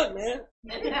hot month, man.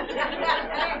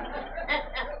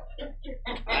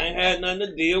 I ain't had nothing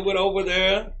to deal with over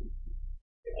there.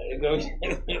 There you go.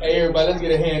 Hey, everybody, let's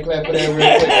get a hand clap for that real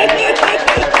quick.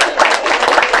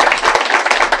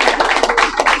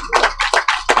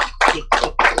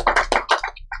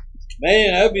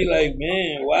 Man, I'd be like,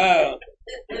 man, wow.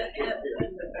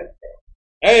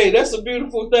 Hey, that's a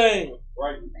beautiful thing.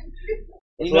 Right.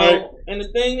 Right. And the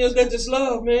thing is, that's just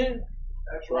love, man.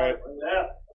 That's right.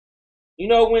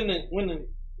 Yeah. When the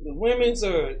women's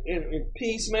are in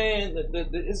peace, man,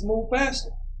 it's moved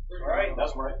faster. Right.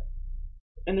 That's right.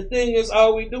 And the thing is,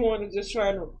 all we doing is just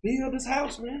trying to build this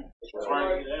house, man. That's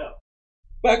right. Yeah.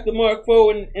 Back to Mark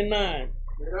 4:9.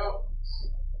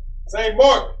 St.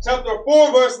 Mark chapter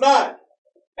 4 verse 9.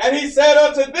 And he said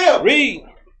unto them, Read.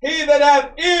 He that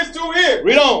hath ears to hear,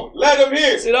 Read on. let him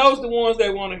hear. See, those the ones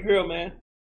that want to hear, man.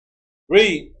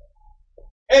 Read.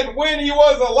 And when he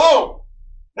was alone,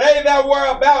 they that were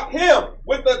about him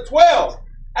with the 12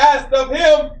 asked of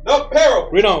him the parable.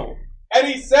 Read on. And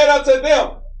he said unto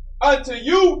them, Unto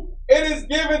you it is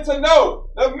given to know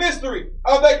the mystery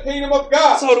of the kingdom of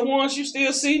God. So the ones you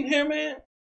still seeing here, man,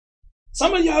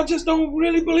 some of y'all just don't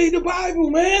really believe the Bible,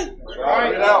 man.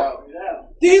 Right.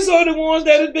 These are the ones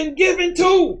that have been given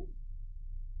to.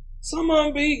 Some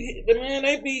of them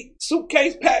they be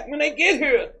suitcase packed when they get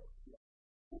here.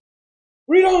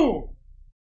 Read on.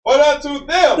 But unto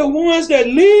them, the ones that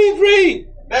leave, read.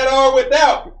 That are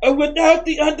without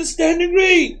the understanding,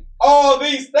 read. All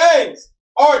these things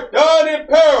are done in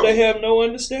peril. They have no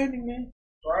understanding, man.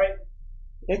 Right.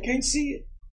 They can't see it.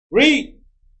 Read.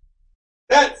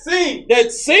 That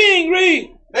seeing,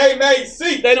 read. They may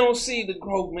see. They don't see the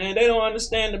growth, man. They don't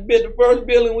understand the first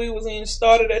building we was in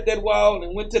started at that wall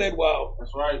and went to that wall.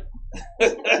 That's right.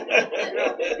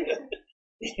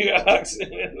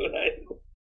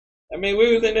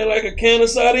 We was in there like a can of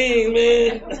sardines,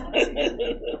 man.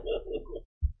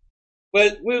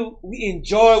 But we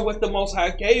enjoy what the Most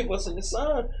High gave us in the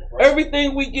Son. Right.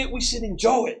 Everything we get, we should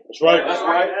enjoy it. That's right. That's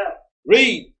right.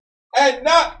 Read. And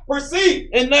not perceive.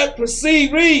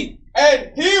 Read.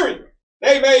 And hearing.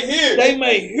 They may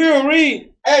hear.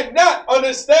 Read. And not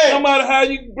understand. No matter how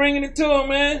you bringing it to them,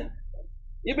 man.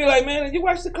 You be like, man, did you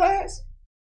watch the class?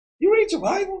 You read your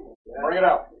Bible? Bring it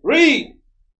out. Read.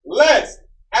 Lest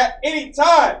at any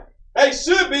time they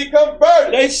should be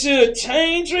converted. They should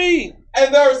change, read.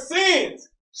 And their sins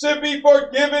should be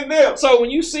forgiven them. So when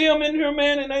you see them in here,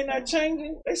 man, and they not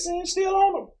changing, their sins still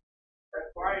on them.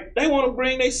 That's right. They want to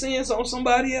bring their sins on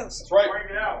somebody else. That's right.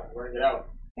 Bring it out. Bring it out.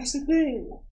 That's the thing.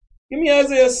 Give me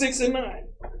Isaiah 6:9.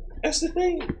 That's the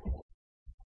thing.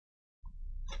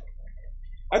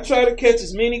 I try to catch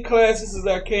as many classes as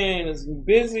I can. As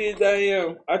busy as I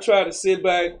am, I try to sit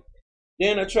back.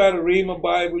 Then I try to read my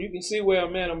Bible. You can see where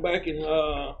I'm at. I'm back in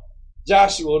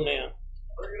Joshua now.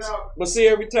 But see,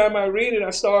 every time I read it,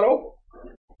 I start over.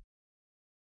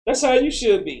 That's how you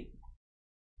should be.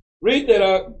 Read that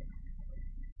up.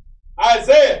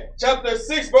 Isaiah chapter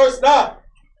 6 verse 9.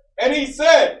 And he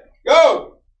said,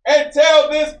 go and tell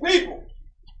this people,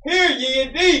 hear ye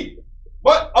indeed,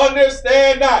 but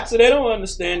understand not. So they don't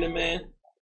understand it, man.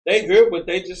 They hear, but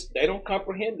they don't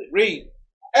comprehend it. Read.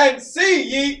 And see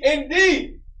ye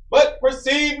indeed, but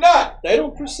perceive not. They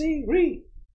don't perceive. Read.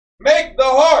 Make the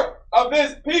heart of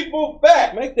this people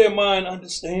fat. Make their mind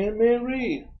understand, man.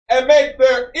 Read. And make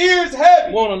their ears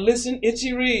heavy. Want to listen?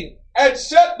 Itchy. Read. And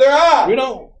shut their eyes. Read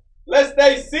on. Lest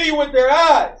they see with their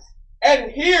eyes,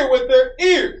 and hear with their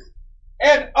ears,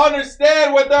 and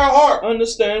understand with their heart.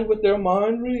 Understand with their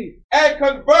mind. Read. And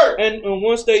convert. And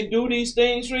once they do these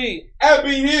things, read. And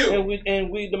be healed. And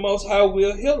we the Most High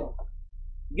will heal them.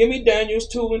 Give me Daniel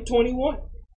 2:21.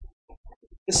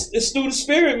 It's through the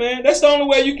Spirit, man. That's the only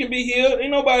way you can be healed.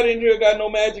 Ain't nobody in here got no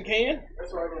magic hand.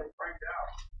 That's why I got cranked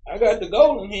out. I got the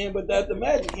golden hand, but not the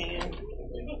magic hand.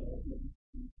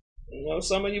 You know,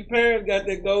 some of your parents got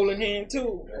that golden hand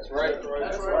too. That's right.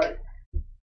 That's right.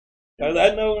 Because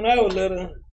I know when I was little,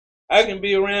 I can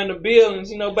be around the buildings.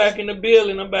 You know, back in the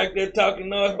building, I'm back there talking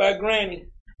noise by Granny.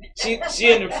 She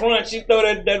in the front. She throw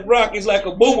that rock. It's like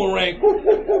a boomerang.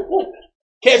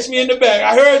 Catch me in the back.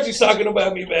 I heard you talking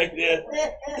about me back there.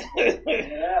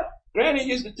 Yeah. Granny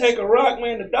used to take a rock,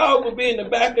 man. The dog would be in the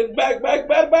back. She'd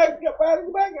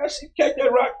catch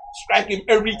that rock, strike him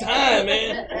every time,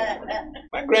 man.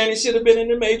 My granny should have been in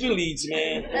the major leagues,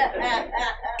 man.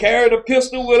 Carried a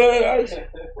pistol with her.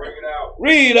 Bring it out.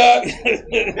 Read up.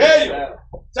 Daniel,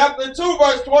 chapter 2,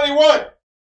 verse 21.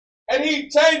 And he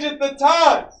changeth the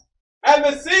times and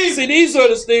the seasons. See, these are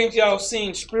the things y'all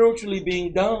seen spiritually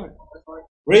being done.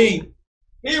 Read.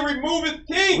 He removeth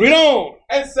kings. Read on.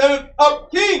 And setteth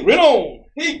up kings. Read on.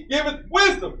 He giveth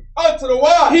wisdom unto the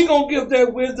wise. He gonna give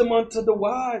that wisdom unto the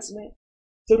wise, man.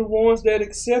 To the ones that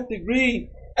accept it.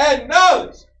 Read. And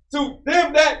knowledge to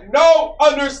them that know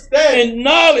understand. And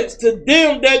knowledge to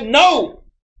them that know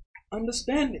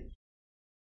understanding.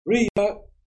 Read up.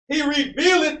 He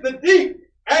revealeth the deep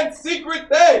and secret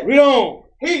things. Read on.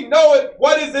 He knoweth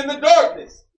what is in the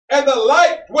darkness, and the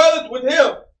light dwelleth with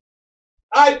him.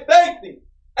 I thank thee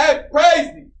and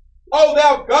praise thee, O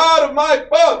thou God of my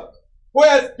fathers, who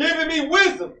hast given me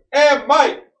wisdom and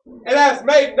might, and hast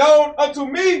made known unto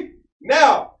me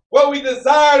now what we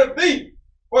desired of thee.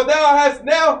 For thou hast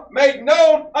now made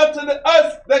known unto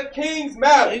us the king's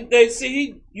matter. They see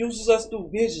he uses us through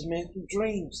visions, man, through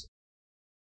dreams.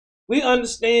 We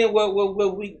understand what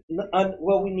we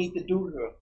need to do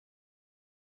here.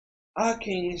 Our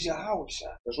king is Yahweh.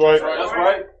 That's right. That's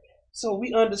right. So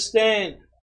we understand.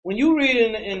 When you read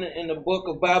in the book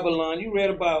of Babylon, you read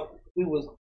about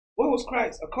what was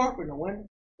Christ? A carpenter, wasn't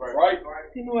he? Right.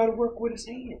 He knew how to work with his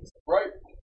hands. Right.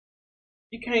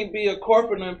 You can't be a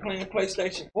carpenter and playing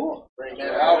PlayStation 4. Bring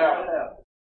that out.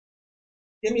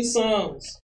 Give me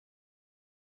Psalms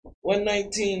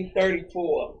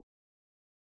 119:34.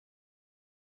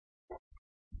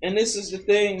 And this is the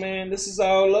thing, man. This is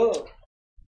all love.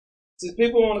 See,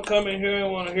 people want to come in here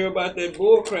and want to hear about that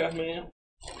bullcrap, man.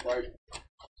 Right.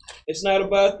 It's not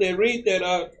about that. Read that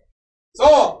out.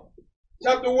 Psalm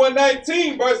chapter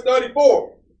 119, verse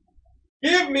 34.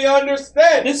 Give me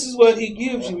understanding. This is what he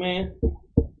gives you, man.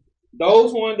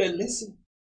 Those ones that listen.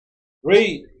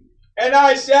 Read. And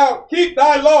I shall keep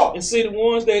thy law. And see, the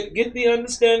ones that get the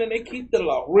understanding, they keep the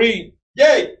law. Read.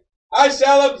 Yea, I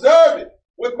shall observe it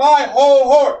with my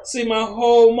whole heart. See, my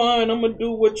whole mind, I'm going to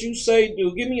do what you say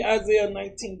do. Give me Isaiah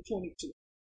 19:22.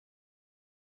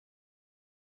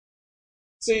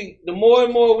 See, the more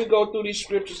and more we go through these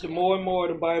scriptures, the more and more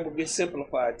the Bible gets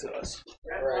simplified to us.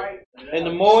 That's right. And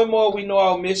the more and more we know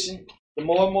our mission, the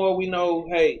more and more we know,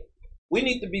 hey, we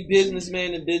need to be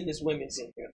businessmen and businesswomen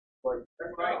in here.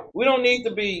 That's right. We don't need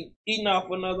to be eating off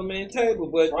another man's table,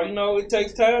 but you know, it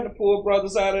takes time to pull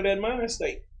brothers out of that mind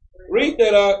state. Read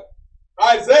that up.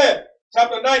 Isaiah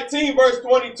chapter 19, verse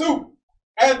 22.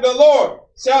 And the Lord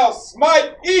shall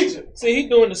smite Egypt. See, he's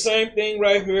doing the same thing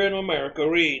right here in America.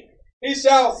 Read. He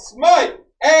shall smite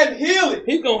and heal it.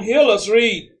 He's going to heal us.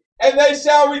 Read. And they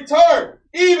shall return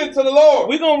even to the Lord.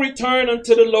 We're going to return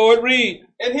unto the Lord. Read.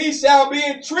 And he shall be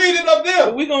entreated of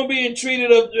them. We're going to be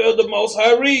entreated of the Most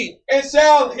High. Read. And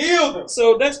shall heal them.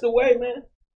 So that's the way, man.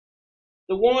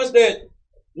 The ones that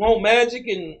want magic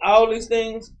and all these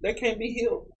things, they can't be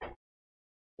healed.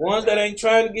 Ones that ain't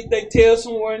trying to get their tail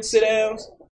somewhere and sit down,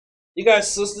 You got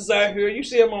sisters out here. You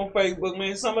see them on Facebook,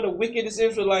 man. Some of the wickedest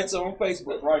Israelites are on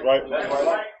Facebook.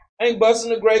 Right. Ain't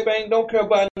busting the grape, don't care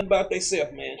about nothing about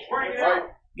themselves, man. Right.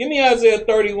 Give me Isaiah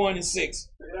 31:6.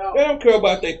 They don't care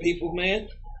about their people, man.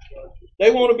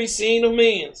 They want to be seen of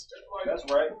men. That's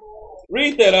right.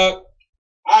 Read that up.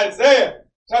 Isaiah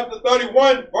chapter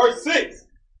 31, verse 6.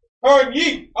 Turn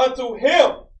ye unto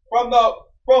him from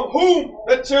whom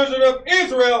the children of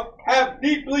Israel have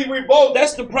deeply revolted.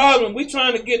 That's the problem. We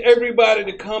trying to get everybody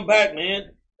to come back,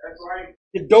 man. That's right.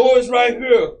 The door is right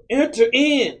here. Enter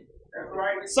in. That's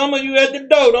right. Some of you at the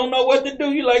door don't know what to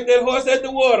do. You like that horse at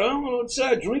the water. I don't know what should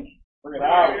I drink. Bring it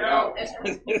out.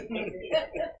 Bring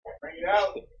it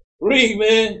out. Read,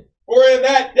 man. For in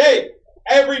that day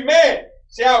every man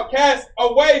shall cast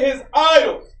away his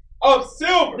idols of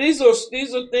silver. These are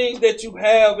things that you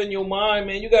have in your mind,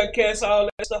 man. You gotta cast all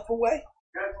that stuff away.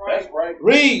 That's right.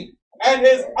 Read. And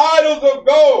his idols of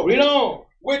gold, Read on.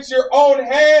 which your own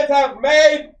hands have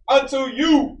made unto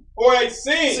you for a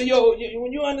sin. So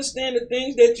when you understand the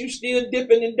things that you still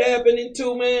dipping and dabbing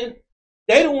into, man,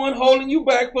 they the one holding you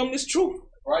back from this truth.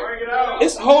 Right. Bring it out.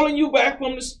 It's holding you back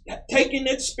from this, taking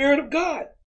that spirit of God.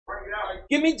 Bring it out.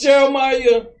 Give me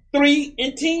Jeremiah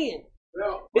 3:10.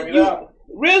 Bring it out.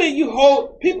 Really, you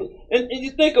hold people, and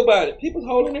you think about it. People's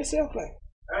holding themselves back.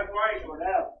 That's right. Bring it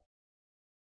out.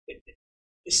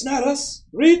 It's not us.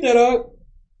 Read that up.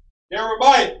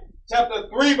 Jeremiah chapter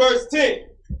 3, verse 10.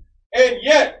 And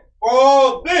yet, for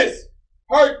all this,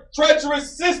 her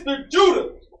treacherous sister Judah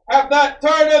hath not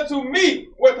turned unto me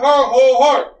with her whole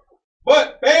heart,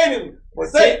 but banning me.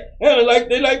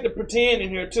 They like to pretend in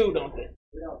here too, don't they?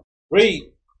 Yeah.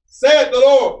 Read. Saith the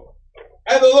Lord.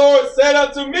 And the Lord said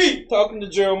unto me, Talking to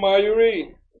Jeremiah,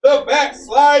 read. the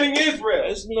backsliding Israel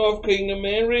That's North Kingdom,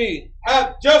 man. Read.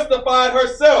 hath justified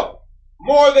herself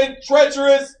more than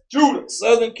treacherous Judah.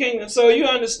 Southern Kingdom. So you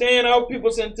understand our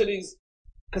people's into these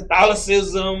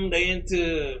Catholicism. They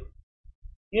into,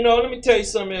 let me tell you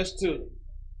something else too.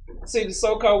 See, the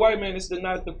so-called white man is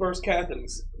not the first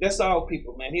Catholics. That's our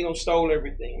people, man. He done stole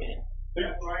everything, man.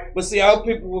 That's right. But see, our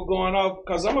people were going off,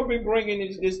 because I'm going to be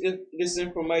bringing this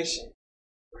information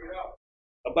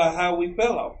about how we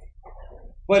fell off.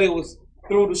 But it was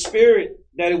through the Spirit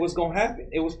that it was going to happen.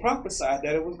 It was prophesied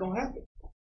that it was going to happen.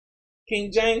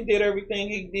 King James did everything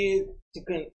he did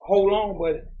to hold on,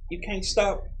 but you can't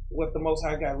stop what the Most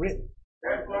High got written.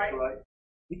 That's right.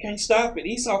 You can't stop it.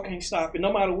 Esau can't stop it.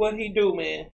 No matter what he do,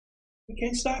 man, he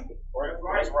can't stop it.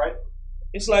 That's right.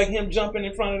 It's like him jumping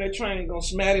in front of that train, gonna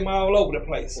smack him all over the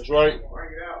place. That's right.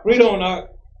 Read on, Doc.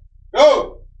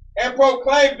 Go and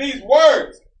proclaim these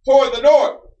words toward the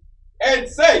north, and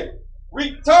say,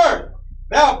 return,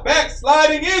 thou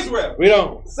backsliding Israel, Read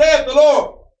on. saith the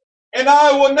Lord, and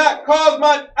I will not cause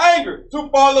my anger to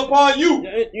fall upon you.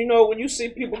 When you see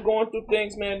people going through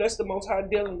things, man, that's the Most High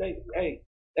dealing.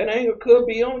 That anger could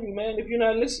be on you, man, if you're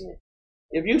not listening.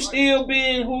 If you still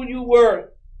being who you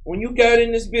were when you got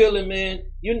in this building, man,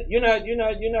 you're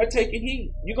not taking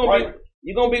heed. You're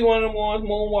gonna be one of them ones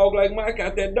moonwalk like Mike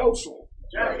out that door soon.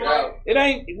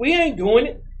 We ain't doing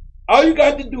it. All you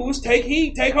got to do is take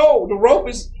heed, take hold. The rope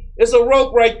it's a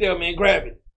rope right there, man. Grab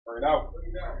it. Bring it out.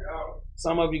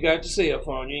 Some of you got your cell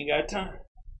phone. You ain't got time.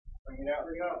 Bring it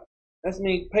out. That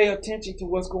means pay attention to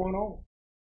what's going on.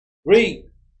 Read.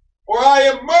 For I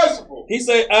am merciful. He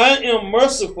said, I am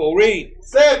merciful. Read.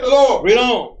 Saith the Lord. Read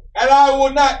on. And I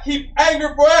will not keep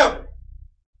anger forever.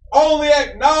 Only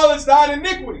acknowledge thine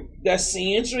iniquity. That's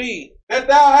sins. Read. That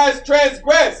thou hast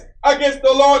transgressed against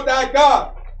the Lord thy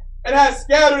God, and hast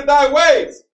scattered thy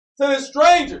ways to the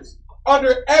strangers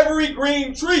under every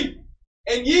green tree,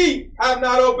 and ye have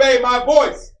not obeyed my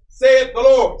voice, saith the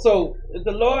Lord. So, if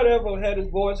the Lord ever had his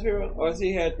voice here, or has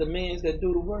he had the men that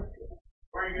do the work?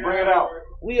 Bring it out.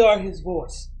 We are his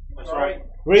voice. That's right.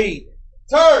 Read.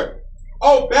 Turn,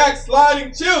 O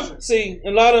backsliding children. See, a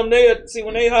lot of them,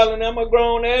 when they hollering, I'm a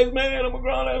grown ass man, I'm a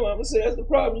grown ass man. I say, that's the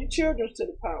problem. You children's to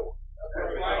the power.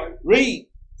 Right. Read.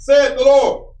 Saith the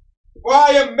Lord, for I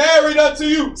am married unto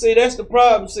you. See, that's the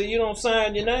problem. See, you don't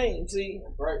sign your name. See,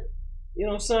 Right. you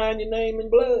don't sign your name in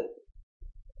blood.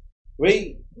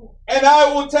 Read. And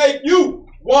I will take you,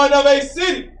 one of a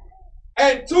city,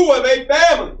 and two of a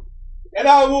family, and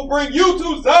I will bring you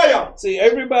to Zion. See,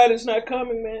 everybody's not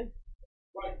coming, man.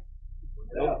 Right.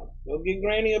 Go get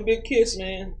Granny a big kiss,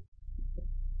 man.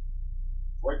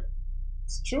 Right.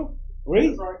 It's true.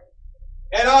 Read. Right.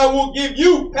 And I will give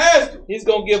you pastors. He's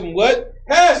going to give them what?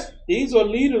 Pastors. These are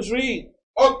leaders. Read.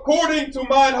 According to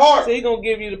mine heart. So he's going to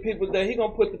give you the people that he's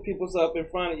going to put the peoples up in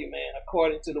front of you, man,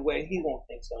 according to the way he wants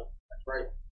things done. That's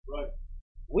right.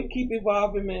 We keep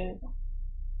evolving, man.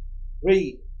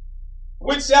 Read.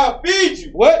 which shall feed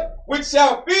you. What? Which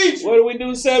shall feed you. What do we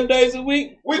do 7 days a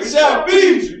week? Which shall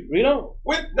feed you. We don't.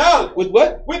 With knowledge. With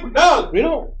what? With knowledge. We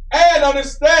don't. And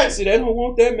understanding. See, they don't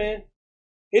want that, man.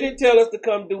 He didn't tell us to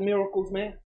come do miracles,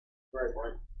 man. Right,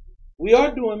 right. We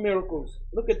are doing miracles.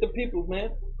 Look at the people,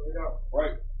 man.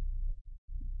 Right.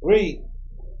 Read.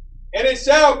 And it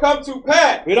shall come to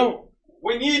pass. We don't.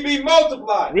 When ye be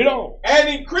multiplied. We don't. And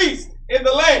increased in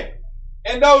the land.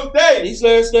 In those days. These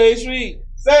last days, read.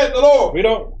 Saith the Lord. We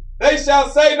don't. They shall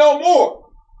say no more,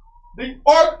 the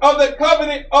ark of the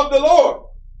covenant of the Lord,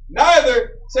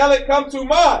 neither shall it come to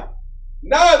mind,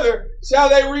 neither shall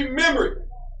they remember it,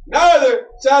 neither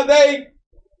shall they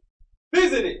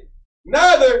visit it,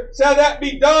 neither shall that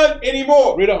be done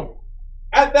anymore. We don't.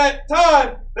 At that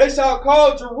time they shall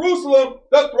call Jerusalem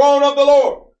the throne of the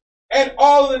Lord, and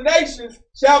all the nations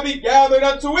shall be gathered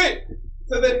unto it,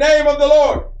 to the name of the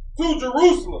Lord, to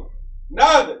Jerusalem.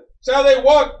 Neither shall they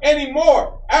walk any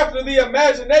more after the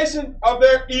imagination of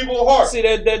their evil heart. See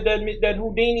that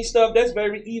Houdini stuff? That's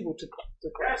very evil to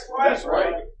That's right. That's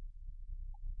right.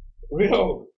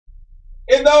 Real.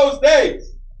 In those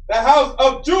days, the house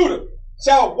of Judah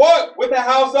shall walk with the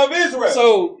house of Israel.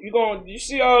 So you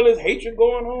see all this hatred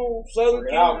going on, Southern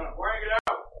Kingdom? Bring it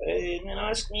out. Hey man,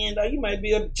 I stand out. You might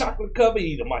be a chocolate cover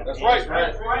eater, Mike. That's right.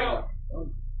 That's right.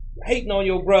 Hating on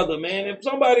your brother, man. If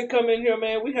somebody come in here,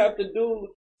 man, we have to do.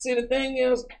 See, the thing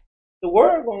is, the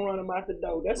word gonna run them out the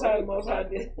door. That's how the Most High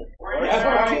did.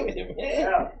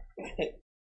 Man.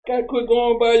 Gotta quit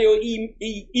going by your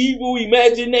evil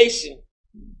imagination.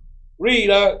 Read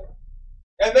out.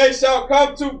 And they shall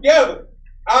come together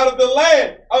out of the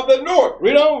land of the north.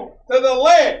 Read on. To the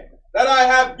land that I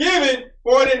have given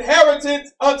for an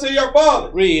inheritance unto your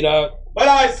fathers. Read out. But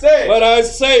I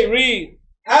say, read.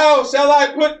 How shall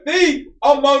I put thee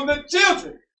among the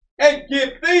children, and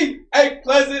give thee a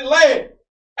pleasant land,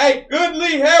 a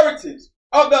goodly heritage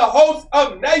of the host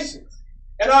of nations?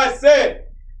 And I said,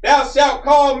 thou shalt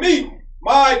call me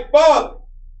my father,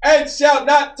 and shalt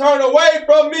not turn away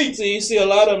from me. See, you see a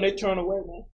lot of them, they turn away,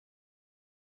 man.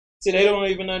 See, they don't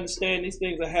even understand these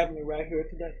things are happening right here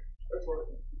today.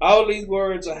 All these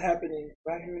words are happening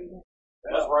right here today.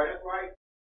 That's right. That's right.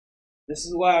 This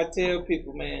is why I tell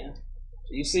people, man.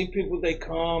 You see people, they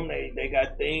come, they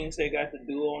got things they got to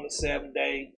do on the 7th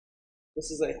day. This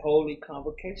is a holy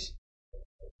convocation.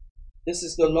 This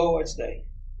is the Lord's day.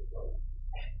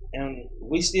 And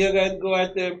we still got to go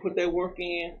out there and put that work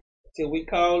in till we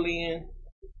call in.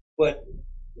 But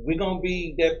we're going to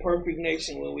be that perfect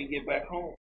nation when we get back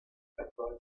home.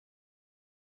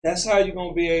 That's how you're going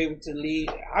to be able to lead.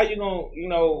 How you going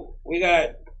to, we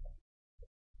got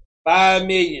 5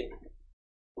 million.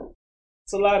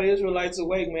 It's a lot of Israelites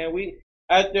awake, man. We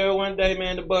out there one day,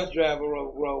 man, the bus driver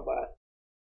rolled by.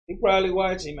 He probably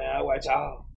watching, man. I watch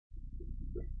y'all.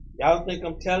 Y'all think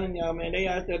I'm telling y'all, man, they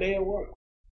out there, they at work.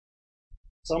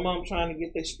 Some of them trying to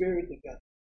get their spirit together.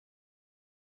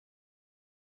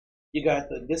 You got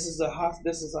this is a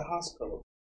hospital.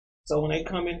 So when they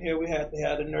come in here, we have to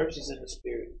have the nurses in the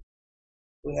spirit.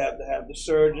 We have to have the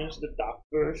surgeons, the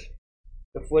doctors,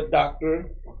 the foot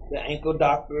doctor, the ankle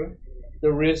doctor,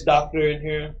 the wrist doctor in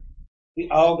here. We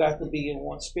all got to be in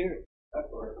one spirit.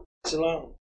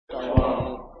 Shalom.